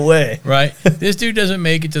 No way. Right? This dude doesn't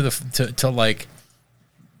make it to like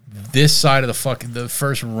this side of the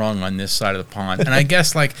first rung on this side of the pond. And I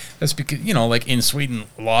guess like that's because like in Sweden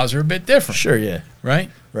laws are a bit different. Sure, yeah. Right?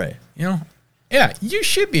 Right. Yeah, you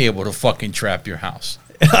should be able to fucking trap your house.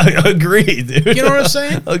 I agree, dude. You know what I'm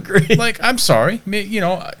saying? Agree. Like, I'm sorry,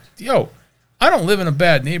 I don't live in a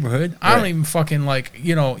bad neighborhood. I don't Right. even fucking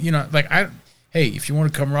hey, if you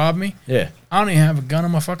want to come rob me, Yeah. I don't even have a gun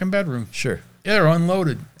in my fucking bedroom. Sure. Yeah, they're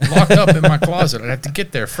unloaded, locked up in my closet. I'd have to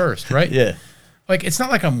get there first, right? Yeah. Like, it's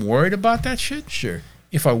not like I'm worried about that shit. Sure.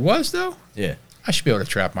 If I was, though, Yeah. I should be able to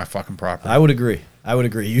trap my fucking property. I would agree.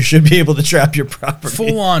 You should be able to trap your property.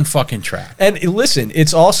 Full on fucking trap. And listen,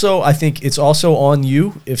 I think it's also on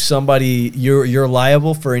you if somebody you're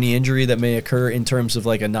liable for any injury that may occur in terms of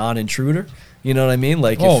like a non-intruder. You know what I mean?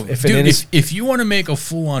 Like if you want to make a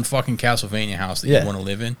full on fucking Castlevania house that Yeah. you want to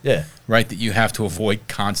live in, yeah, right, that you have to avoid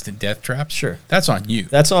constant death traps, Sure. that's on you.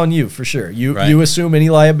 that's on you for sure. Right. You assume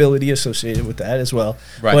any liability associated with that as well.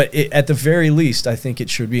 Right. But at the very least, I think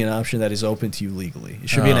it should be an option that is open to you legally. It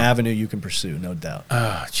should be an avenue you can pursue, no doubt.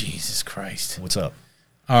 Oh, Jesus Christ. What's up?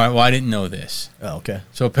 All right, well, I didn't know this. Oh, okay.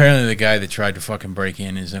 So apparently the guy that tried to fucking break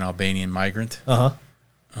in is an Albanian migrant. Uh-huh.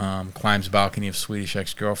 Climbs balcony of Swedish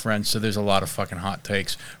ex-girlfriend. So there's a lot of fucking hot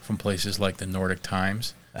takes from places like the Nordic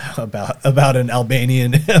Times. About an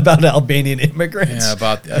Albanian immigrants. Yeah,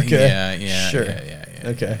 about Okay. yeah. Sure. Yeah.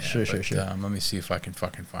 Okay, yeah. sure. Let me see if I can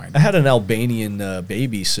fucking find I it. had an Albanian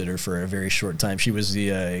babysitter for a very short time. She was the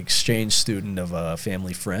exchange student of a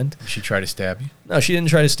family friend. She tried to stab you. No, she didn't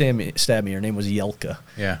try to stab me. Her name was Yelka.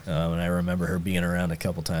 Yeah. And I remember her being around a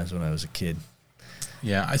couple times when I was a kid.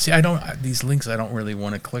 Yeah, these links I don't really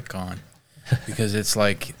want to click on because it's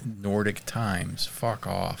like Nordic Times. Fuck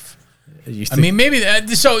off. I mean, maybe that.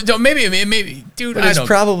 So maybe, dude. But it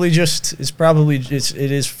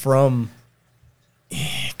is from.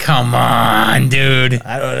 Come on, dude.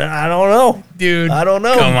 I don't know, Dude. I don't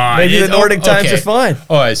know. Come on. Maybe the Nordic Times okay. are fine.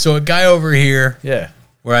 All right, so a guy over here, Yeah.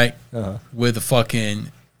 right, Uh-huh. with a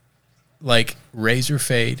fucking like razor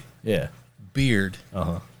fade, Yeah. beard,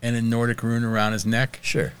 and a Nordic rune around his neck,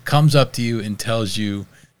 Sure. comes up to you and tells you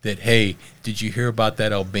that, hey, did you hear about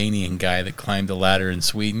that Albanian guy that climbed the ladder in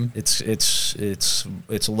Sweden? It's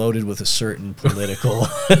loaded with a certain political.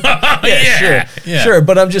 Yeah. Sure.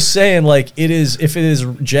 But I'm just saying, like, if it is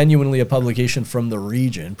genuinely a publication from the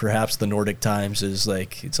region, perhaps the Nordic Times is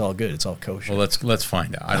like, it's all good, it's all kosher. Well, let's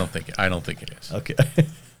find out. I don't think it is. Okay.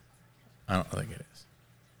 I don't think it is.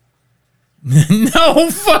 No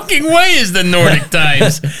fucking way is the Nordic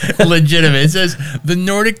Times legitimate. It says the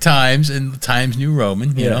Nordic Times and the Times New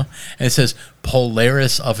Roman, you know, and it says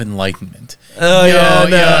Polaris of Enlightenment. Oh, No,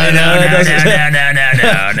 no, that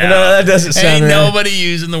doesn't sound Ain't right. nobody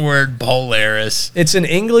using the word Polaris. It's an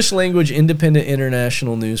English language independent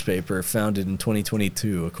international newspaper founded in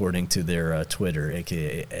 2022, according to their Twitter,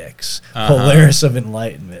 aka X. Polaris of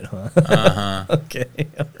Enlightenment, huh? Okay,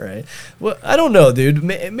 all right. Well, I don't know, dude.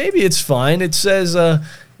 Maybe it's fine. It says,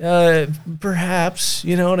 perhaps,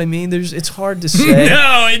 you know what I mean? It's hard to say.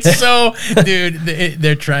 No, it's so, dude.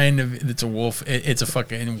 They're trying to. It's a wolf. It's a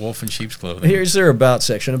fucking wolf in sheep's clothing. Here's their About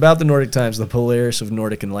section. About the Nordic Times, the Polaris of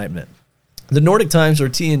Nordic Enlightenment. The Nordic Times, or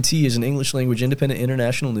TNT, is an English-language independent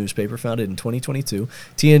international newspaper founded in 2022.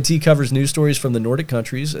 TNT covers news stories from the Nordic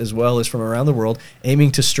countries as well as from around the world,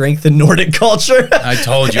 aiming to strengthen Nordic culture. I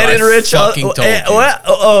told you. And enrich.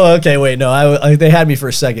 Oh, okay. Wait, no. They had me for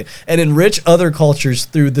a second. And enrich other cultures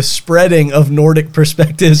through the spreading of Nordic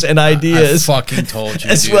perspectives and ideas. I fucking told you,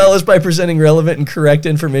 as dude. well as by presenting relevant and correct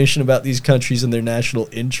information about these countries and their national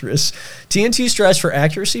interests. TNT strives for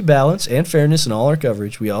accuracy, balance, and fairness in all our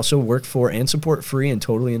coverage. We also work for and support free and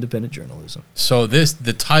totally independent journalism. So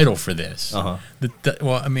the title for this. Well,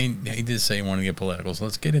 I mean, he did say he wanted to get political, so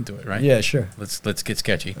let's get into it, right? Yeah, sure. Let's get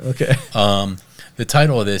sketchy. Okay. The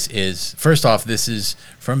title of this is, first off, this is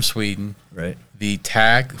from Sweden. Right. The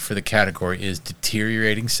tag for the category is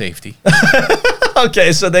deteriorating safety.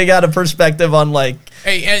 Okay, so they got a perspective on, like...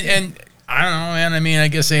 Hey, and I don't know, man. I mean, I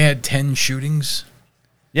guess they had 10 shootings.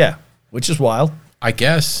 Yeah, which is wild. I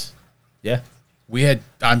guess. Yeah.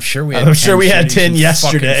 I'm sure we had 10 shootings in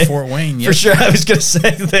yesterday. fucking Fort Wayne For sure. I was going to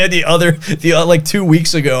say they had like 2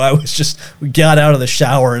 weeks ago, we got out of the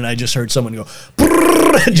shower and I just heard someone go,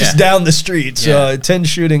 just down the street. So 10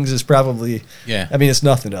 shootings is probably, I mean, it's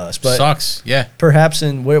nothing to us. But sucks, yeah. Perhaps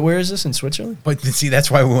where is this, in Switzerland? But see,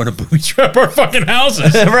 that's why we want to booby trap our fucking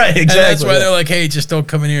houses. Right, exactly. And that's why they're like, hey, just don't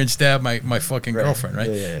come in here and stab my fucking girlfriend, right?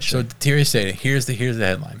 Yeah, sure. So deteriorating, here's the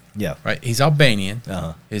headline. Yeah. Right, he's Albanian.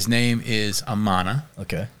 Uh-huh. His name is Amana.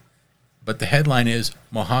 Okay. But the headline is,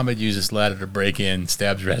 Mohammed uses ladder to break in,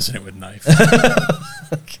 stabs resident with knife.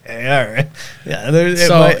 Okay, all right. Yeah.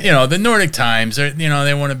 The Nordic Times,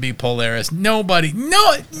 they want to be Polaris.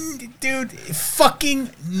 Fucking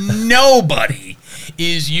nobody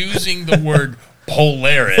is using the word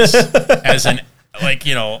Polaris as an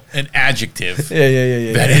adjective.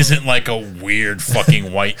 Yeah. That isn't like a weird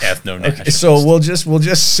fucking white ethno-nationalist. Okay, so we'll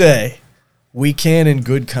just say we can, in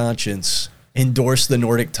good conscience, endorse the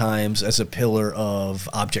Nordic Times as a pillar of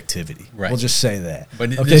objectivity. Right. We'll just say that.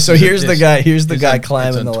 But okay, so here's the guy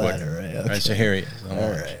climbing the ladder, right? Okay. Right, so here he is.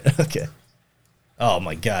 All right. Okay. Oh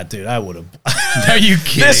my God, dude! I would have. Are you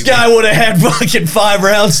kidding? This guy would have had fucking 5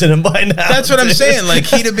 rounds in him by now. That's what I'm dude. saying. Like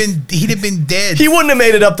he'd have been dead. He wouldn't have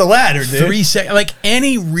made it up the ladder, dude. 3 seconds. Like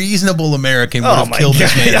any reasonable American would have killed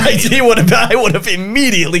this man. I would have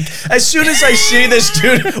immediately. As soon as I see this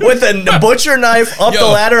dude with a butcher knife up the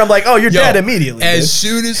ladder, I'm like, oh, you're dead immediately. As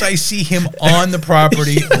soon as I see him on the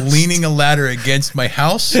property leaning a ladder against my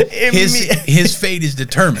house, his fate is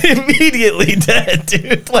determined. Immediately dead,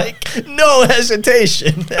 dude. Like no hesitation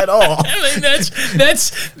at all. I mean,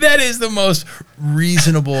 that is the most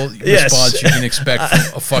reasonable response you can expect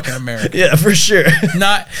from a fucking American. Yeah, for sure.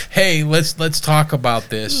 Not, hey, let's talk about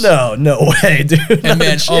this. No way, dude. And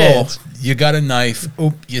then, you got a knife.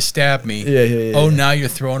 Oop, you stabbed me. Yeah. Oh, now you're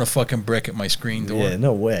throwing a fucking brick at my screen door. Yeah,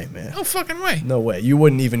 no way, man. No fucking way. No way. You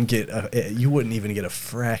wouldn't even get a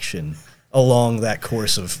fraction along that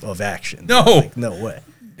course of action. No. Like, no way.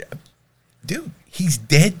 Dude, he's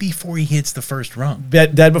dead before he hits the first run.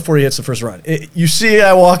 Dead before he hits the first run. You see a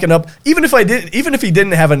guy walking up. Even if he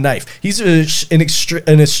didn't have a knife, he's an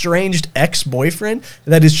estranged ex-boyfriend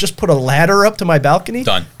that has just put a ladder up to my balcony.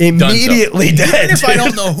 Done. Immediately Done. dead. Even if I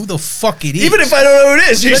don't know who the fuck it is. Even if I don't know who it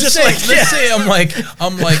is, he's let's say I'm like,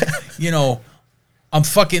 I'm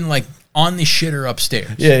fucking like on the shitter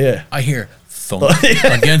upstairs. Yeah. I hear thump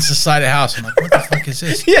against the side of the house. I'm like, what the fuck is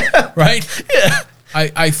this? Yeah. Right? Yeah.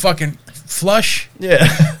 I fucking flush. Yeah.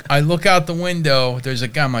 I look out the window. There's a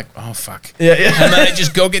guy. I'm like, oh, fuck. Yeah. And then I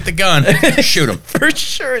just go get the gun, shoot him. For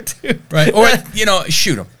sure, dude. Right? Or,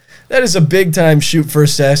 shoot him. That is a big time shoot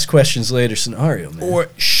first, ask questions later scenario, man. Or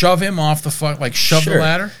shove him off the shove the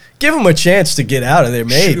ladder. Give him a chance to get out of there,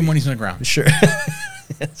 maybe. Shoot him when he's on the ground. Sure.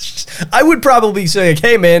 I would probably say, like,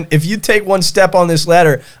 hey, man, if you take one step on this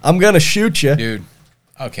ladder, I'm going to shoot you. Dude,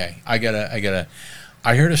 okay, I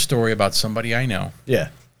heard a story about somebody I know. Yeah.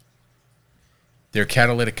 Their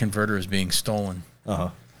catalytic converter is being stolen.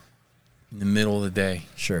 In the middle of the day.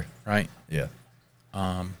 Sure. Right? Yeah.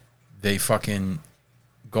 They fucking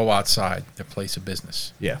go outside their place of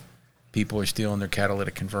business. Yeah. People are stealing their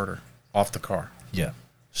catalytic converter off the car. Yeah.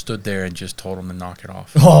 Stood there and just told them to knock it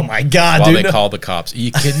off. Oh, my God, While dude. they called the cops. Are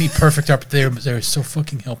you kidding me? Perfect up there. They're so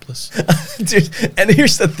fucking helpless. Dude, and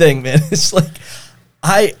here's the thing, man. It's like,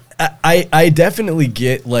 I definitely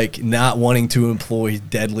get, like, not wanting to employ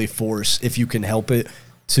deadly force if you can help it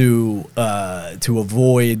to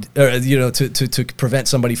avoid, or, you know, to prevent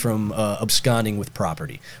somebody from absconding with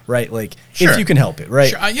property, right? Like, Sure. if you can help it,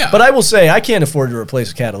 right? Sure, yeah. But I will say, I can't afford to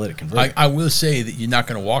replace a catalytic converter. I will say that you're not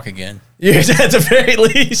going to walk again. Yeah, at the very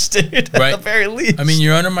least, dude. Right? At the very least. I mean,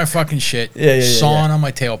 you're under my fucking shit. Yeah, Sawing on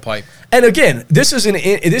my tailpipe. And again, this is an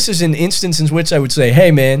instance in which I would say,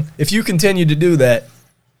 hey, man, if you continue to do that,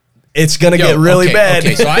 it's going to get really bad.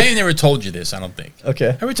 Okay, so I ain't never told you this, I don't think.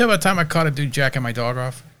 Okay. Ever tell you about the time I caught a dude jacking my dog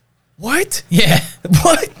off? What? Yeah.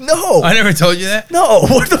 What? No. I never told you that? No.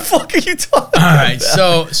 What the fuck are you talking All right,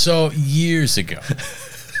 about? so years ago,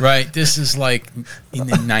 right? This is like in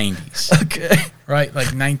the 90s. Okay. Right?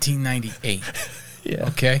 Like 1998. Yeah.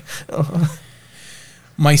 Okay?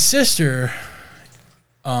 My sister,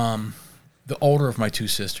 the older of my two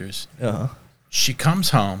sisters, she comes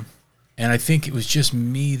home, and I think it was just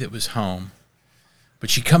me that was home, but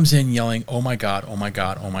she comes in yelling, oh my God, oh my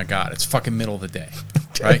God, oh my God. It's fucking middle of the day,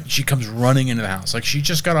 right? She comes running into the house. Like she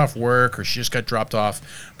just got off work or she just got dropped off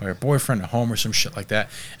by her boyfriend at home or some shit like that.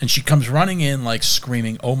 And she comes running in like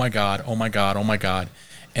screaming, oh my God, oh my God, oh my God.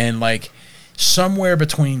 And like somewhere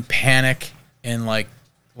between panic and like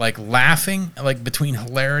laughing, like between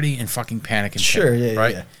hilarity and fucking panic and Sure, terror, yeah,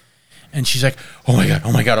 right? yeah. And she's like, oh my God,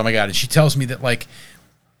 oh my God, oh my God. And she tells me that like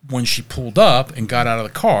when she pulled up and got out of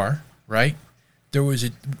the car, right?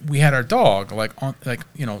 We had our dog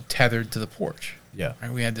tethered to the porch. Yeah.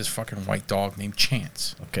 Right? We had this fucking white dog named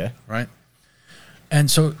Chance. Okay. Right.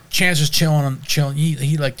 And so Chance was chilling.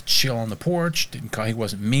 He liked to chill on the porch. He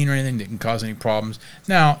wasn't mean or anything. Didn't cause any problems.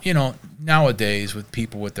 Now, you know, nowadays with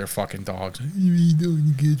people with their fucking dogs, hey, you doing?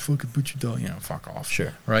 You good? Fucking put your dog. You know, fuck off.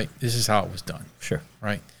 Sure. Right. This is how it was done. Sure.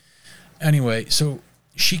 Right. Anyway, so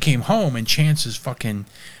she came home and Chance's fucking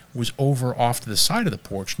was over off to the side of the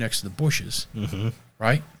porch next to the bushes,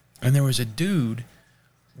 right? And there was a dude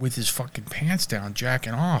with his fucking pants down,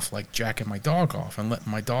 jacking my dog off and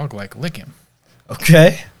letting my dog, like, lick him.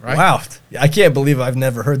 Okay. Right? Wow. I can't believe I've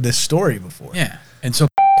never heard this story before. Yeah. And so,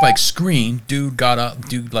 like, screamed, dude got up,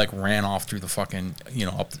 like, ran off through the fucking, you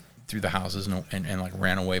know, up through the houses and like,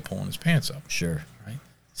 ran away pulling his pants up. Sure. Right?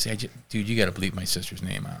 See, dude, you got to bleep my sister's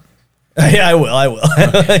name out. Yeah, I will.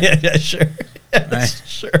 Okay. yeah, sure. Yes, Right?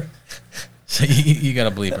 Sure. So you got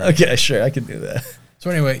to bleep her. Okay, sure. I can do that. So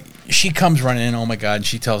anyway, she comes running in. Oh my God! And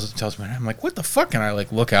she tells me, I'm like, what the fuck? And I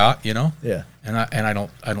like look out, you know. Yeah. And I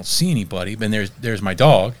don't see anybody. But there's my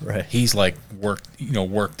dog. Right. He's like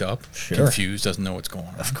worked up, Sure. confused, doesn't know what's going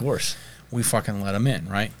on. Of course. We fucking let him in,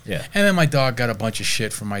 right? Yeah. And then my dog got a bunch of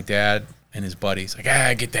shit from my dad and his buddies. Like,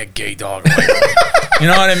 get that gay dog away from me. You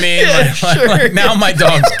know what I mean? Yeah, like, now my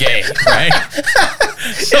dog's gay, right?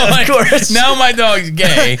 So Yeah, of course. now my dog's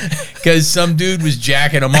gay because some dude was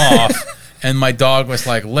jacking him off, and my dog was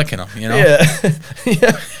like licking him. You know? Yeah.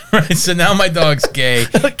 Yeah. Right. So now my dog's gay.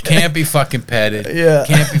 Can't be fucking petted. Yeah.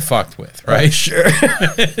 Can't be fucked with. Right. Sure.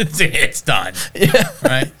 it's done. Yeah.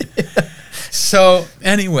 Right. So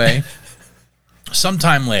anyway,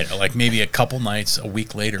 sometime later, like maybe a couple nights, a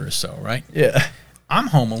week later or so, right? Yeah. I'm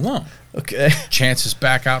home alone. Okay. Chance is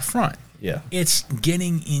back out front. Yeah. It's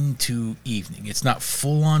getting into evening. It's not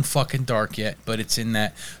full on fucking dark yet, but it's in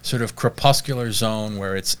that sort of crepuscular zone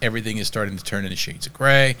where everything is starting to turn into shades of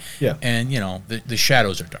gray. Yeah. And you know the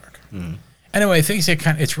shadows are dark. Anyway, things get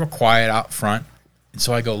it's real quiet out front, and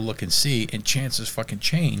so I go look and see, and Chance's fucking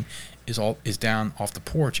chain is down off the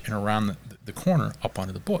porch and around the corner up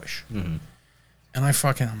under the bush. And I'm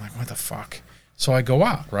like, what the fuck? So I go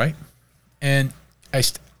out, right? And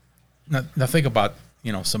now think about,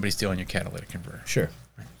 you know, somebody stealing your catalytic converter. Sure.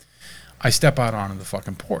 I step out onto the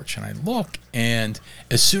fucking porch and I look, and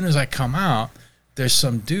as soon as I come out, there's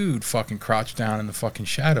some dude fucking crouched down in the fucking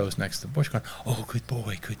shadows next to the bush going, oh, good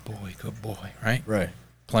boy, good boy, good boy, right? Right.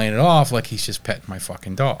 Playing it off like he's just petting my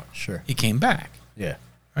fucking dog. Sure. He came back. Yeah.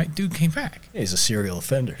 Right? Dude came back. Yeah, he's a serial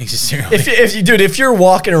offender. He's a serial If you're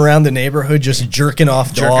walking around the neighborhood just jerking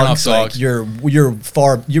off dogs, like you're beyond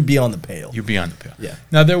the pale. You're beyond the pale. Yeah.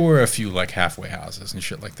 Now there were a few like halfway houses and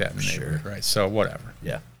shit like that in the neighborhood, right? So whatever.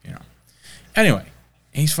 Yeah. You know. Anyway,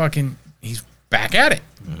 he's back at it.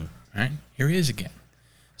 Right? Here he is again.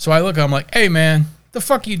 So I look, I'm like, hey man, the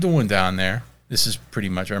fuck are you doing down there? This is pretty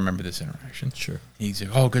much, I remember this interaction. Sure. He's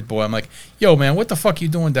like, oh, good boy. I'm like, yo, man, what the fuck you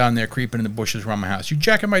doing down there creeping in the bushes around my house? You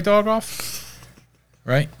jacking my dog off?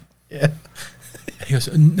 Right? Yeah. He goes,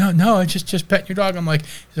 no, I just petting your dog. I'm like,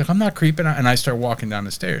 he's like, I'm not creeping. And I start walking down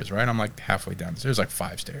the stairs, right? I'm like halfway down the stairs, like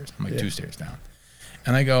 5 stairs. I'm like 2 stairs down.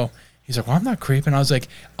 And I go, he's like, well, I'm not creeping. I was like,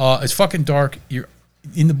 it's fucking dark. You're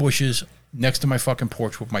in the bushes next to my fucking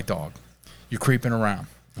porch with my dog. You're creeping around.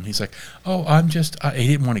 And he's like, oh, he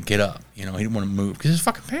didn't want to get up. You know, he didn't want to move because his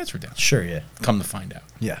fucking pants were down. Sure, yeah. Come to find out.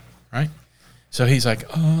 Yeah. Right? So he's like,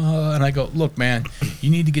 and I go, look, man, you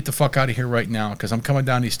need to get the fuck out of here right now because I'm coming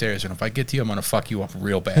down these stairs, and if I get to you, I'm going to fuck you up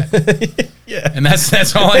real bad. Yeah. And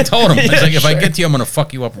that's all I told him. I was like, if I get to you, I'm going to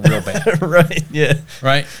fuck you up real bad. Right, yeah.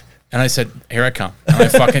 Right? And I said, here I come. And I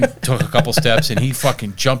fucking took a couple steps, and he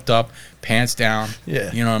fucking jumped up, pants down. Yeah.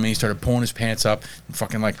 You know what I mean? He started pulling his pants up and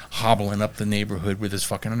fucking like hobbling up the neighborhood with his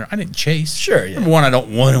fucking under. I didn't chase. Sure, yeah. Number one, I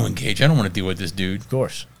don't want to engage. I don't want to deal with this dude. Of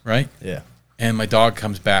course. Right? Yeah. And my dog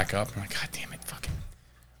comes back up. I'm like, God damn it, fucking.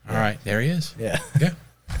 All right, there he is. Yeah.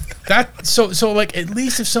 Yeah. So like at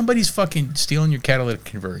least if somebody's fucking stealing your catalytic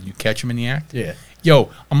converter, you catch him in the act. Yeah.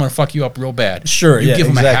 Yo, I'm gonna fuck you up real bad. Sure, you yeah, give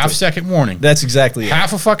him exactly. a half-second warning. That's exactly it.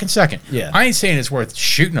 Half a fucking second. Yeah. I ain't saying it's worth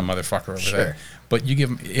shooting a motherfucker over there, but you give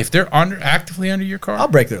them if they're actively under your car. I'll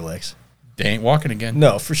break their legs. They ain't walking again.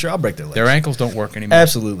 No, for sure. I'll break their legs. Their ankles don't work anymore.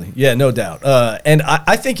 Absolutely. Yeah, no doubt. And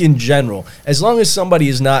I think in general, as long as somebody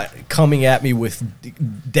is not coming at me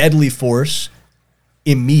with deadly force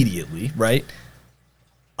immediately, right?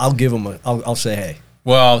 I'll give them I'll say, hey.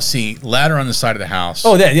 Well, see, ladder on the side of the house.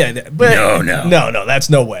 Oh, yeah. But no, that's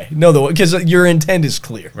no way. No, because your intent is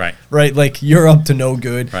clear. Right. Right? Like, you're up to no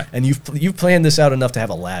good. Right. And you've planned this out enough to have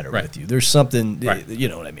a ladder Right. with you. There's something, Right. you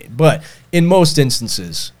know what I mean? But in most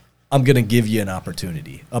instances, I'm going to give you an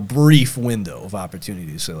opportunity, a brief window of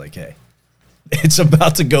opportunity to say, like, hey, it's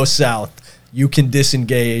about to go south. You can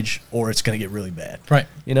disengage, or it's going to get really bad. Right.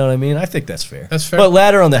 You know what I mean? I think that's fair. That's fair. But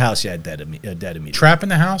ladder on the house, yeah, dead immediately. Trap in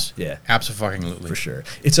the house? Yeah. Absolutely. For sure.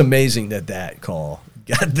 It's amazing that call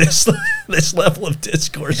got this level of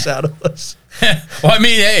discourse out of us. Well, I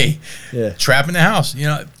mean, hey, Yeah. trap in the house, you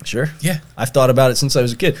know. Sure. Yeah. I've thought about it since I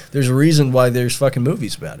was a kid. There's a reason why there's fucking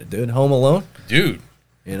movies about it, dude. Home Alone, Dude.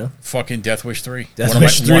 you know? Fucking Death Wish 3. Death one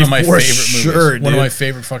Wish of 3 one of my for favorite sure, movies. One of dude. my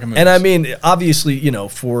favorite fucking movies. And I mean, obviously, you know,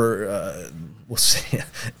 for, we'll say,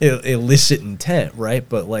 illicit intent, right?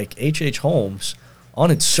 But like H.H. Holmes, on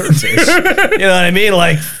its surface, you know what I mean?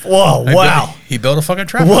 Like, whoa, wow. He built a fucking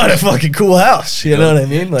trap What a house. fucking cool house. You know what I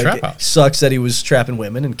mean? Like, Trap it house. sucks that he was trapping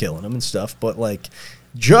women and killing them and stuff, but like,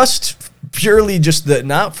 just purely just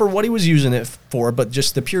not for what he was using it for, but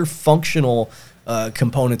just the pure functional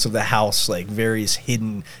components of the house, like various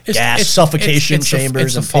hidden gas suffocation chambers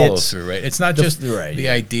it's and the follow pits. through, right? It's not just right, the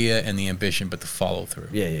yeah. idea and the ambition, but the follow through.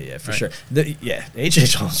 Yeah, for Right. sure.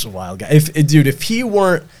 H.H. Holmes is a wild guy.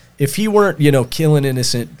 If he weren't, you know, killing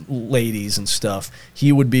innocent ladies and stuff,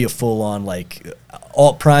 he would be a full on like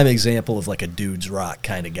prime example of like a dude's rock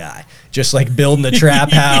kind of guy. Just like building a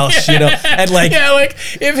trap house, you know, and like like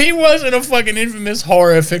if he wasn't a fucking infamous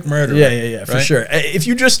horrific murderer. Yeah, for right? sure. If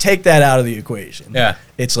you just take that out of the equation, Yeah.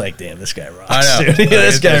 it's like, damn, this guy rocks. I know. Dude.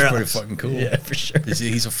 This guy That's rocks. pretty fucking cool. Yeah, for sure.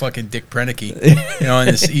 He's a fucking Dick Prenicky. You know,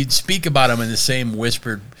 and you'd speak about him in the same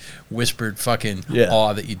whispered fucking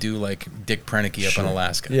awe that you do like Dick Prenicky up in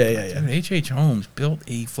Alaska. Yeah. Dude, H.H. Holmes built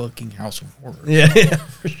a fucking house of horrors. Yeah,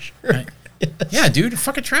 for sure. Right? Yeah, dude,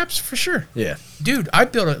 fucking traps for sure. Yeah. Dude, I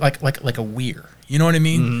built it like a weir. You know what I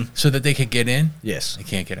mean? So that they could get in. Yes. They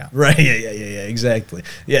can't get out. Right. Yeah. Exactly.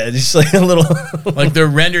 Yeah. Just like a little, Like they're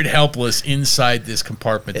rendered helpless inside this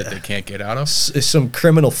compartment that they can't get out of. some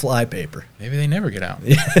criminal flypaper. Maybe they never get out.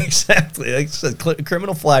 Yeah, exactly. Like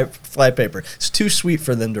criminal flypaper. It's too sweet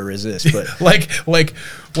for them to resist. But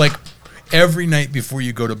like every night before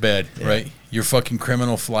you go to bed, right? Your fucking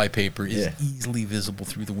criminal flypaper is easily visible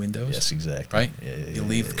through the windows. yes, exactly. Right? Yeah, You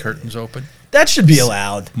leave the curtains open. That should be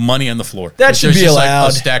allowed. Money on the floor. That should There's be just like allowed.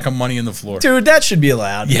 a stack of money on the floor. Dude, that should be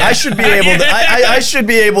allowed. Yeah. I should be able to. I should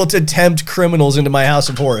be able to tempt criminals into my house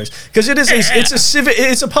of horrors because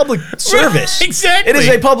it's a public service. Exactly. It is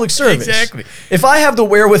a public service. Exactly. If I have the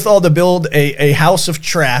wherewithal to build a house of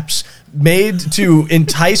traps made to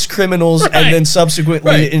entice criminals and then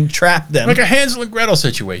subsequently entrap them. Like a Hansel and Gretel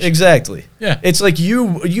situation. Exactly. Yeah. It's like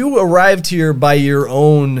you arrived here by your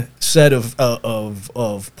own set of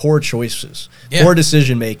poor choices, poor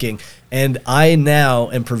decision making, and I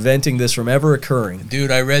now am preventing this from ever occurring.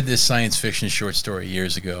 Dude, I read this science fiction short story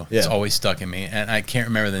years ago. Yeah. It's always stuck in me, and I can't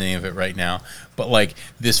remember the name of it right now. But like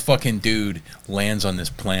this fucking dude lands on this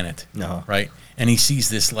planet, right? And he sees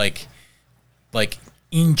this like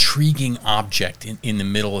intriguing object in the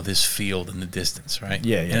middle of this field in the distance, right?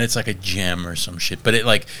 Yeah. And it's like a gem or some shit, but it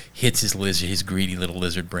like hits his greedy little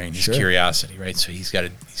lizard brain, his curiosity, right? So he's got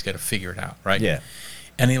to figure it out, right? Yeah.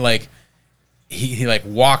 And he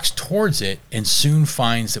walks towards it and soon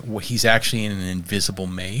finds that he's actually in an invisible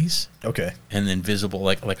maze. Okay. An invisible,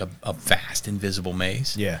 like a vast invisible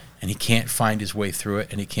maze. Yeah. And he can't find his way through it,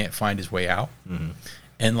 and he can't find his way out. Mm-hmm.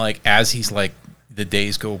 And like as he's like the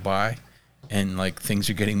days go by, and like things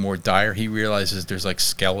are getting more dire, he realizes there's like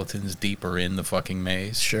skeletons deeper in the fucking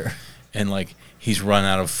maze. Sure. And like he's run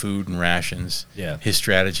out of food and rations. Yeah. His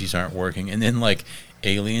strategies aren't working. And then like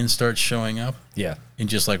aliens start showing up. Yeah. And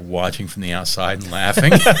just like watching from the outside and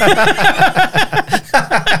laughing.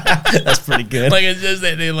 That's pretty good. Like it's just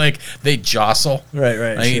they jostle.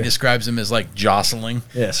 Right. Like he describes them as like jostling.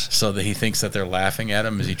 Yes. So that he thinks that they're laughing at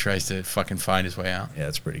him as he tries to fucking find his way out. Yeah,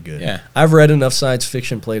 that's pretty good. Yeah. I've read enough science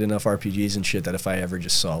fiction, played enough RPGs and shit that if I ever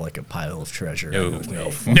just saw like a pile of treasure, No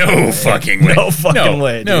fucking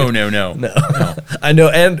way. No. I know,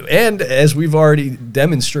 and as we've already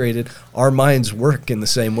demonstrated, our minds work in the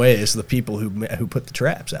same way as the people who put the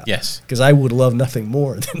traps out. Yes. Because I would love nothing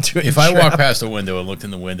more than to If I walked past a window and looked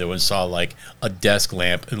in the window and saw like a desk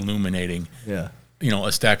lamp illuminating,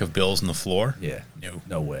 a stack of bills on the floor. Yeah.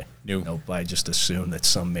 No way. No. I just assume that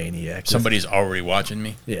some maniac. Somebody's already watching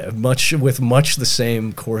me. Yeah. With much the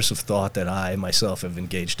same course of thought that I myself have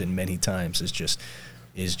engaged in many times is just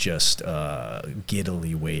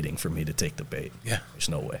giddily waiting for me to take the bait. Yeah. There's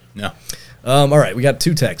no way. No. All right, we got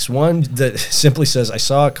two texts. One that simply says, I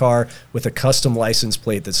saw a car with a custom license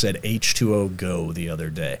plate that said H2O Go the other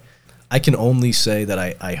day. I can only say that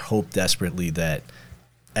I hope desperately that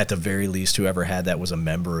at the very least whoever had that was a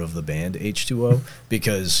member of the band H2O,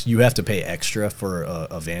 because you have to pay extra for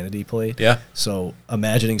a vanity plate. Yeah. So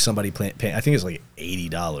imagining somebody paying, I think it's like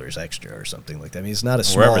 $80 extra or something like that. I mean, it's not a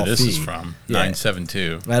small Wherever this fee. is from, Yeah.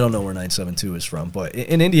 972. I don't know where 972 is from, but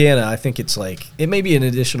in Indiana, I think it's like, it may be an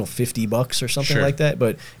additional $50 or something like that,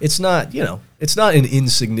 but it's not, it's not an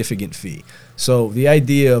insignificant fee. So the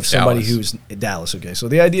idea of somebody who's Dallas, okay. So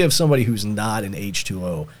the idea of somebody who's not an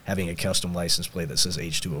H2O having a custom license plate that says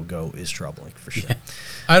H2O Go is troubling for sure. Yeah.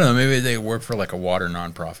 I don't know. Maybe they work for like a water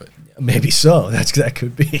nonprofit. Maybe so. That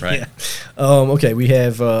could be. Right. Yeah. Okay, we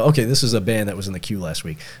have. This is a band that was in the queue last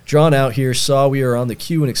week. Drawn out here. Saw we are on the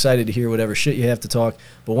queue and excited to hear whatever shit you have to talk.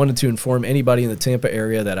 But wanted to inform anybody in the Tampa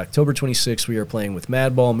area that October 26th we are playing with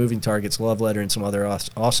Madball, Moving Targets, Love Letter, and some other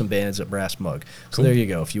awesome bands at Brass Mug. So Cool. there you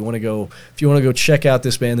go. If you want to go check out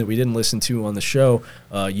this band that we didn't listen to on the show,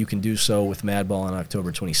 you can do so with Madball on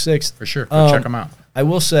October 26th. For sure. Go check them out. I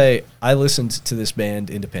will say I listened to this band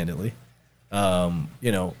independently.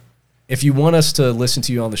 If you want us to listen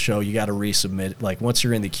to you on the show, you got to resubmit. Like, once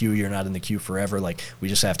you're in the queue, you're not in the queue forever. Like, we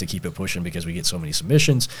just have to keep it pushing because we get so many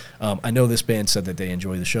submissions. I know this band said that they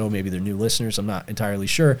enjoy the show. Maybe they're new listeners. I'm not entirely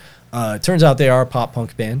sure. It turns out they are a pop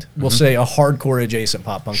punk band. We'll say a hardcore adjacent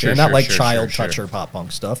pop punk band, not like Child Toucher pop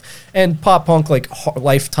punk stuff. And pop punk, like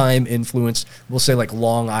Lifetime influenced, we'll say like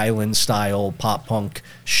Long Island style pop punk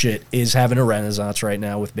shit is having a renaissance right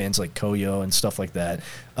now with bands like Koyo and stuff like that.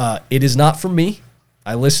 It is not for me.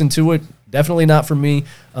 I listened to it. Definitely not for me.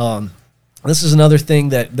 This is another thing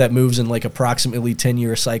that moves in like approximately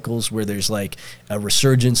 10-year cycles where there's like a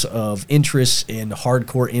resurgence of interest in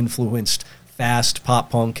hardcore influenced fast pop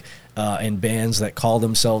punk and bands that call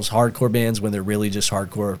themselves hardcore bands when they're really just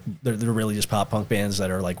hardcore. They're really just pop punk bands that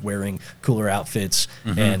are like wearing cooler outfits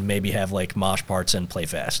and maybe have like mosh parts and play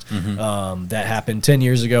fast. That happened 10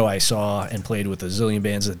 years ago. I saw and played with a zillion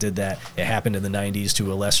bands that did that. It happened in the 90s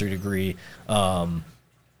to a lesser degree.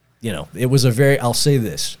 It was I'll say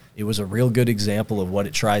this, it was a real good example of what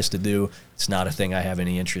it tries to do. It's not a thing I have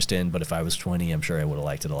any interest in, but if I was 20, I'm sure I would have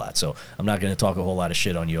liked it a lot. So I'm not going to talk a whole lot of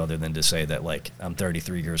shit on you other than to say that, like, I'm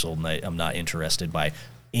 33 years old and I'm not interested by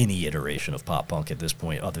any iteration of pop punk at this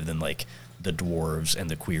point other than, like, the Dwarves and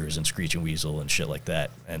the Queers and Screeching Weasel and shit like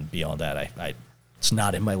that. And beyond that, it's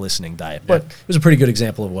not in my listening diet. But it was a pretty good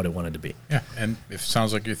example of what it wanted to be. Yeah, and if it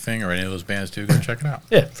sounds like your thing or any of those bands do, go check it out.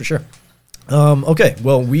 Yeah, for sure. Okay,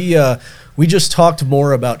 well, we just talked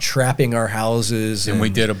more about trapping our houses And we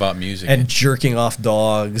did about music. and jerking off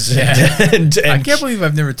dogs. Yeah. And I can't believe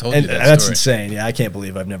I've never told you that that's story. insane. Yeah, I can't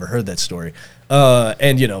believe I've never heard that story.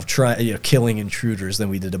 And killing intruders than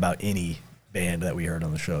we did about any band that we heard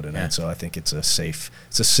on the show tonight. Yeah. So I think it's a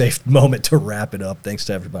safe moment to wrap it up. Thanks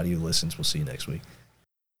to everybody who listens. We'll see you next week.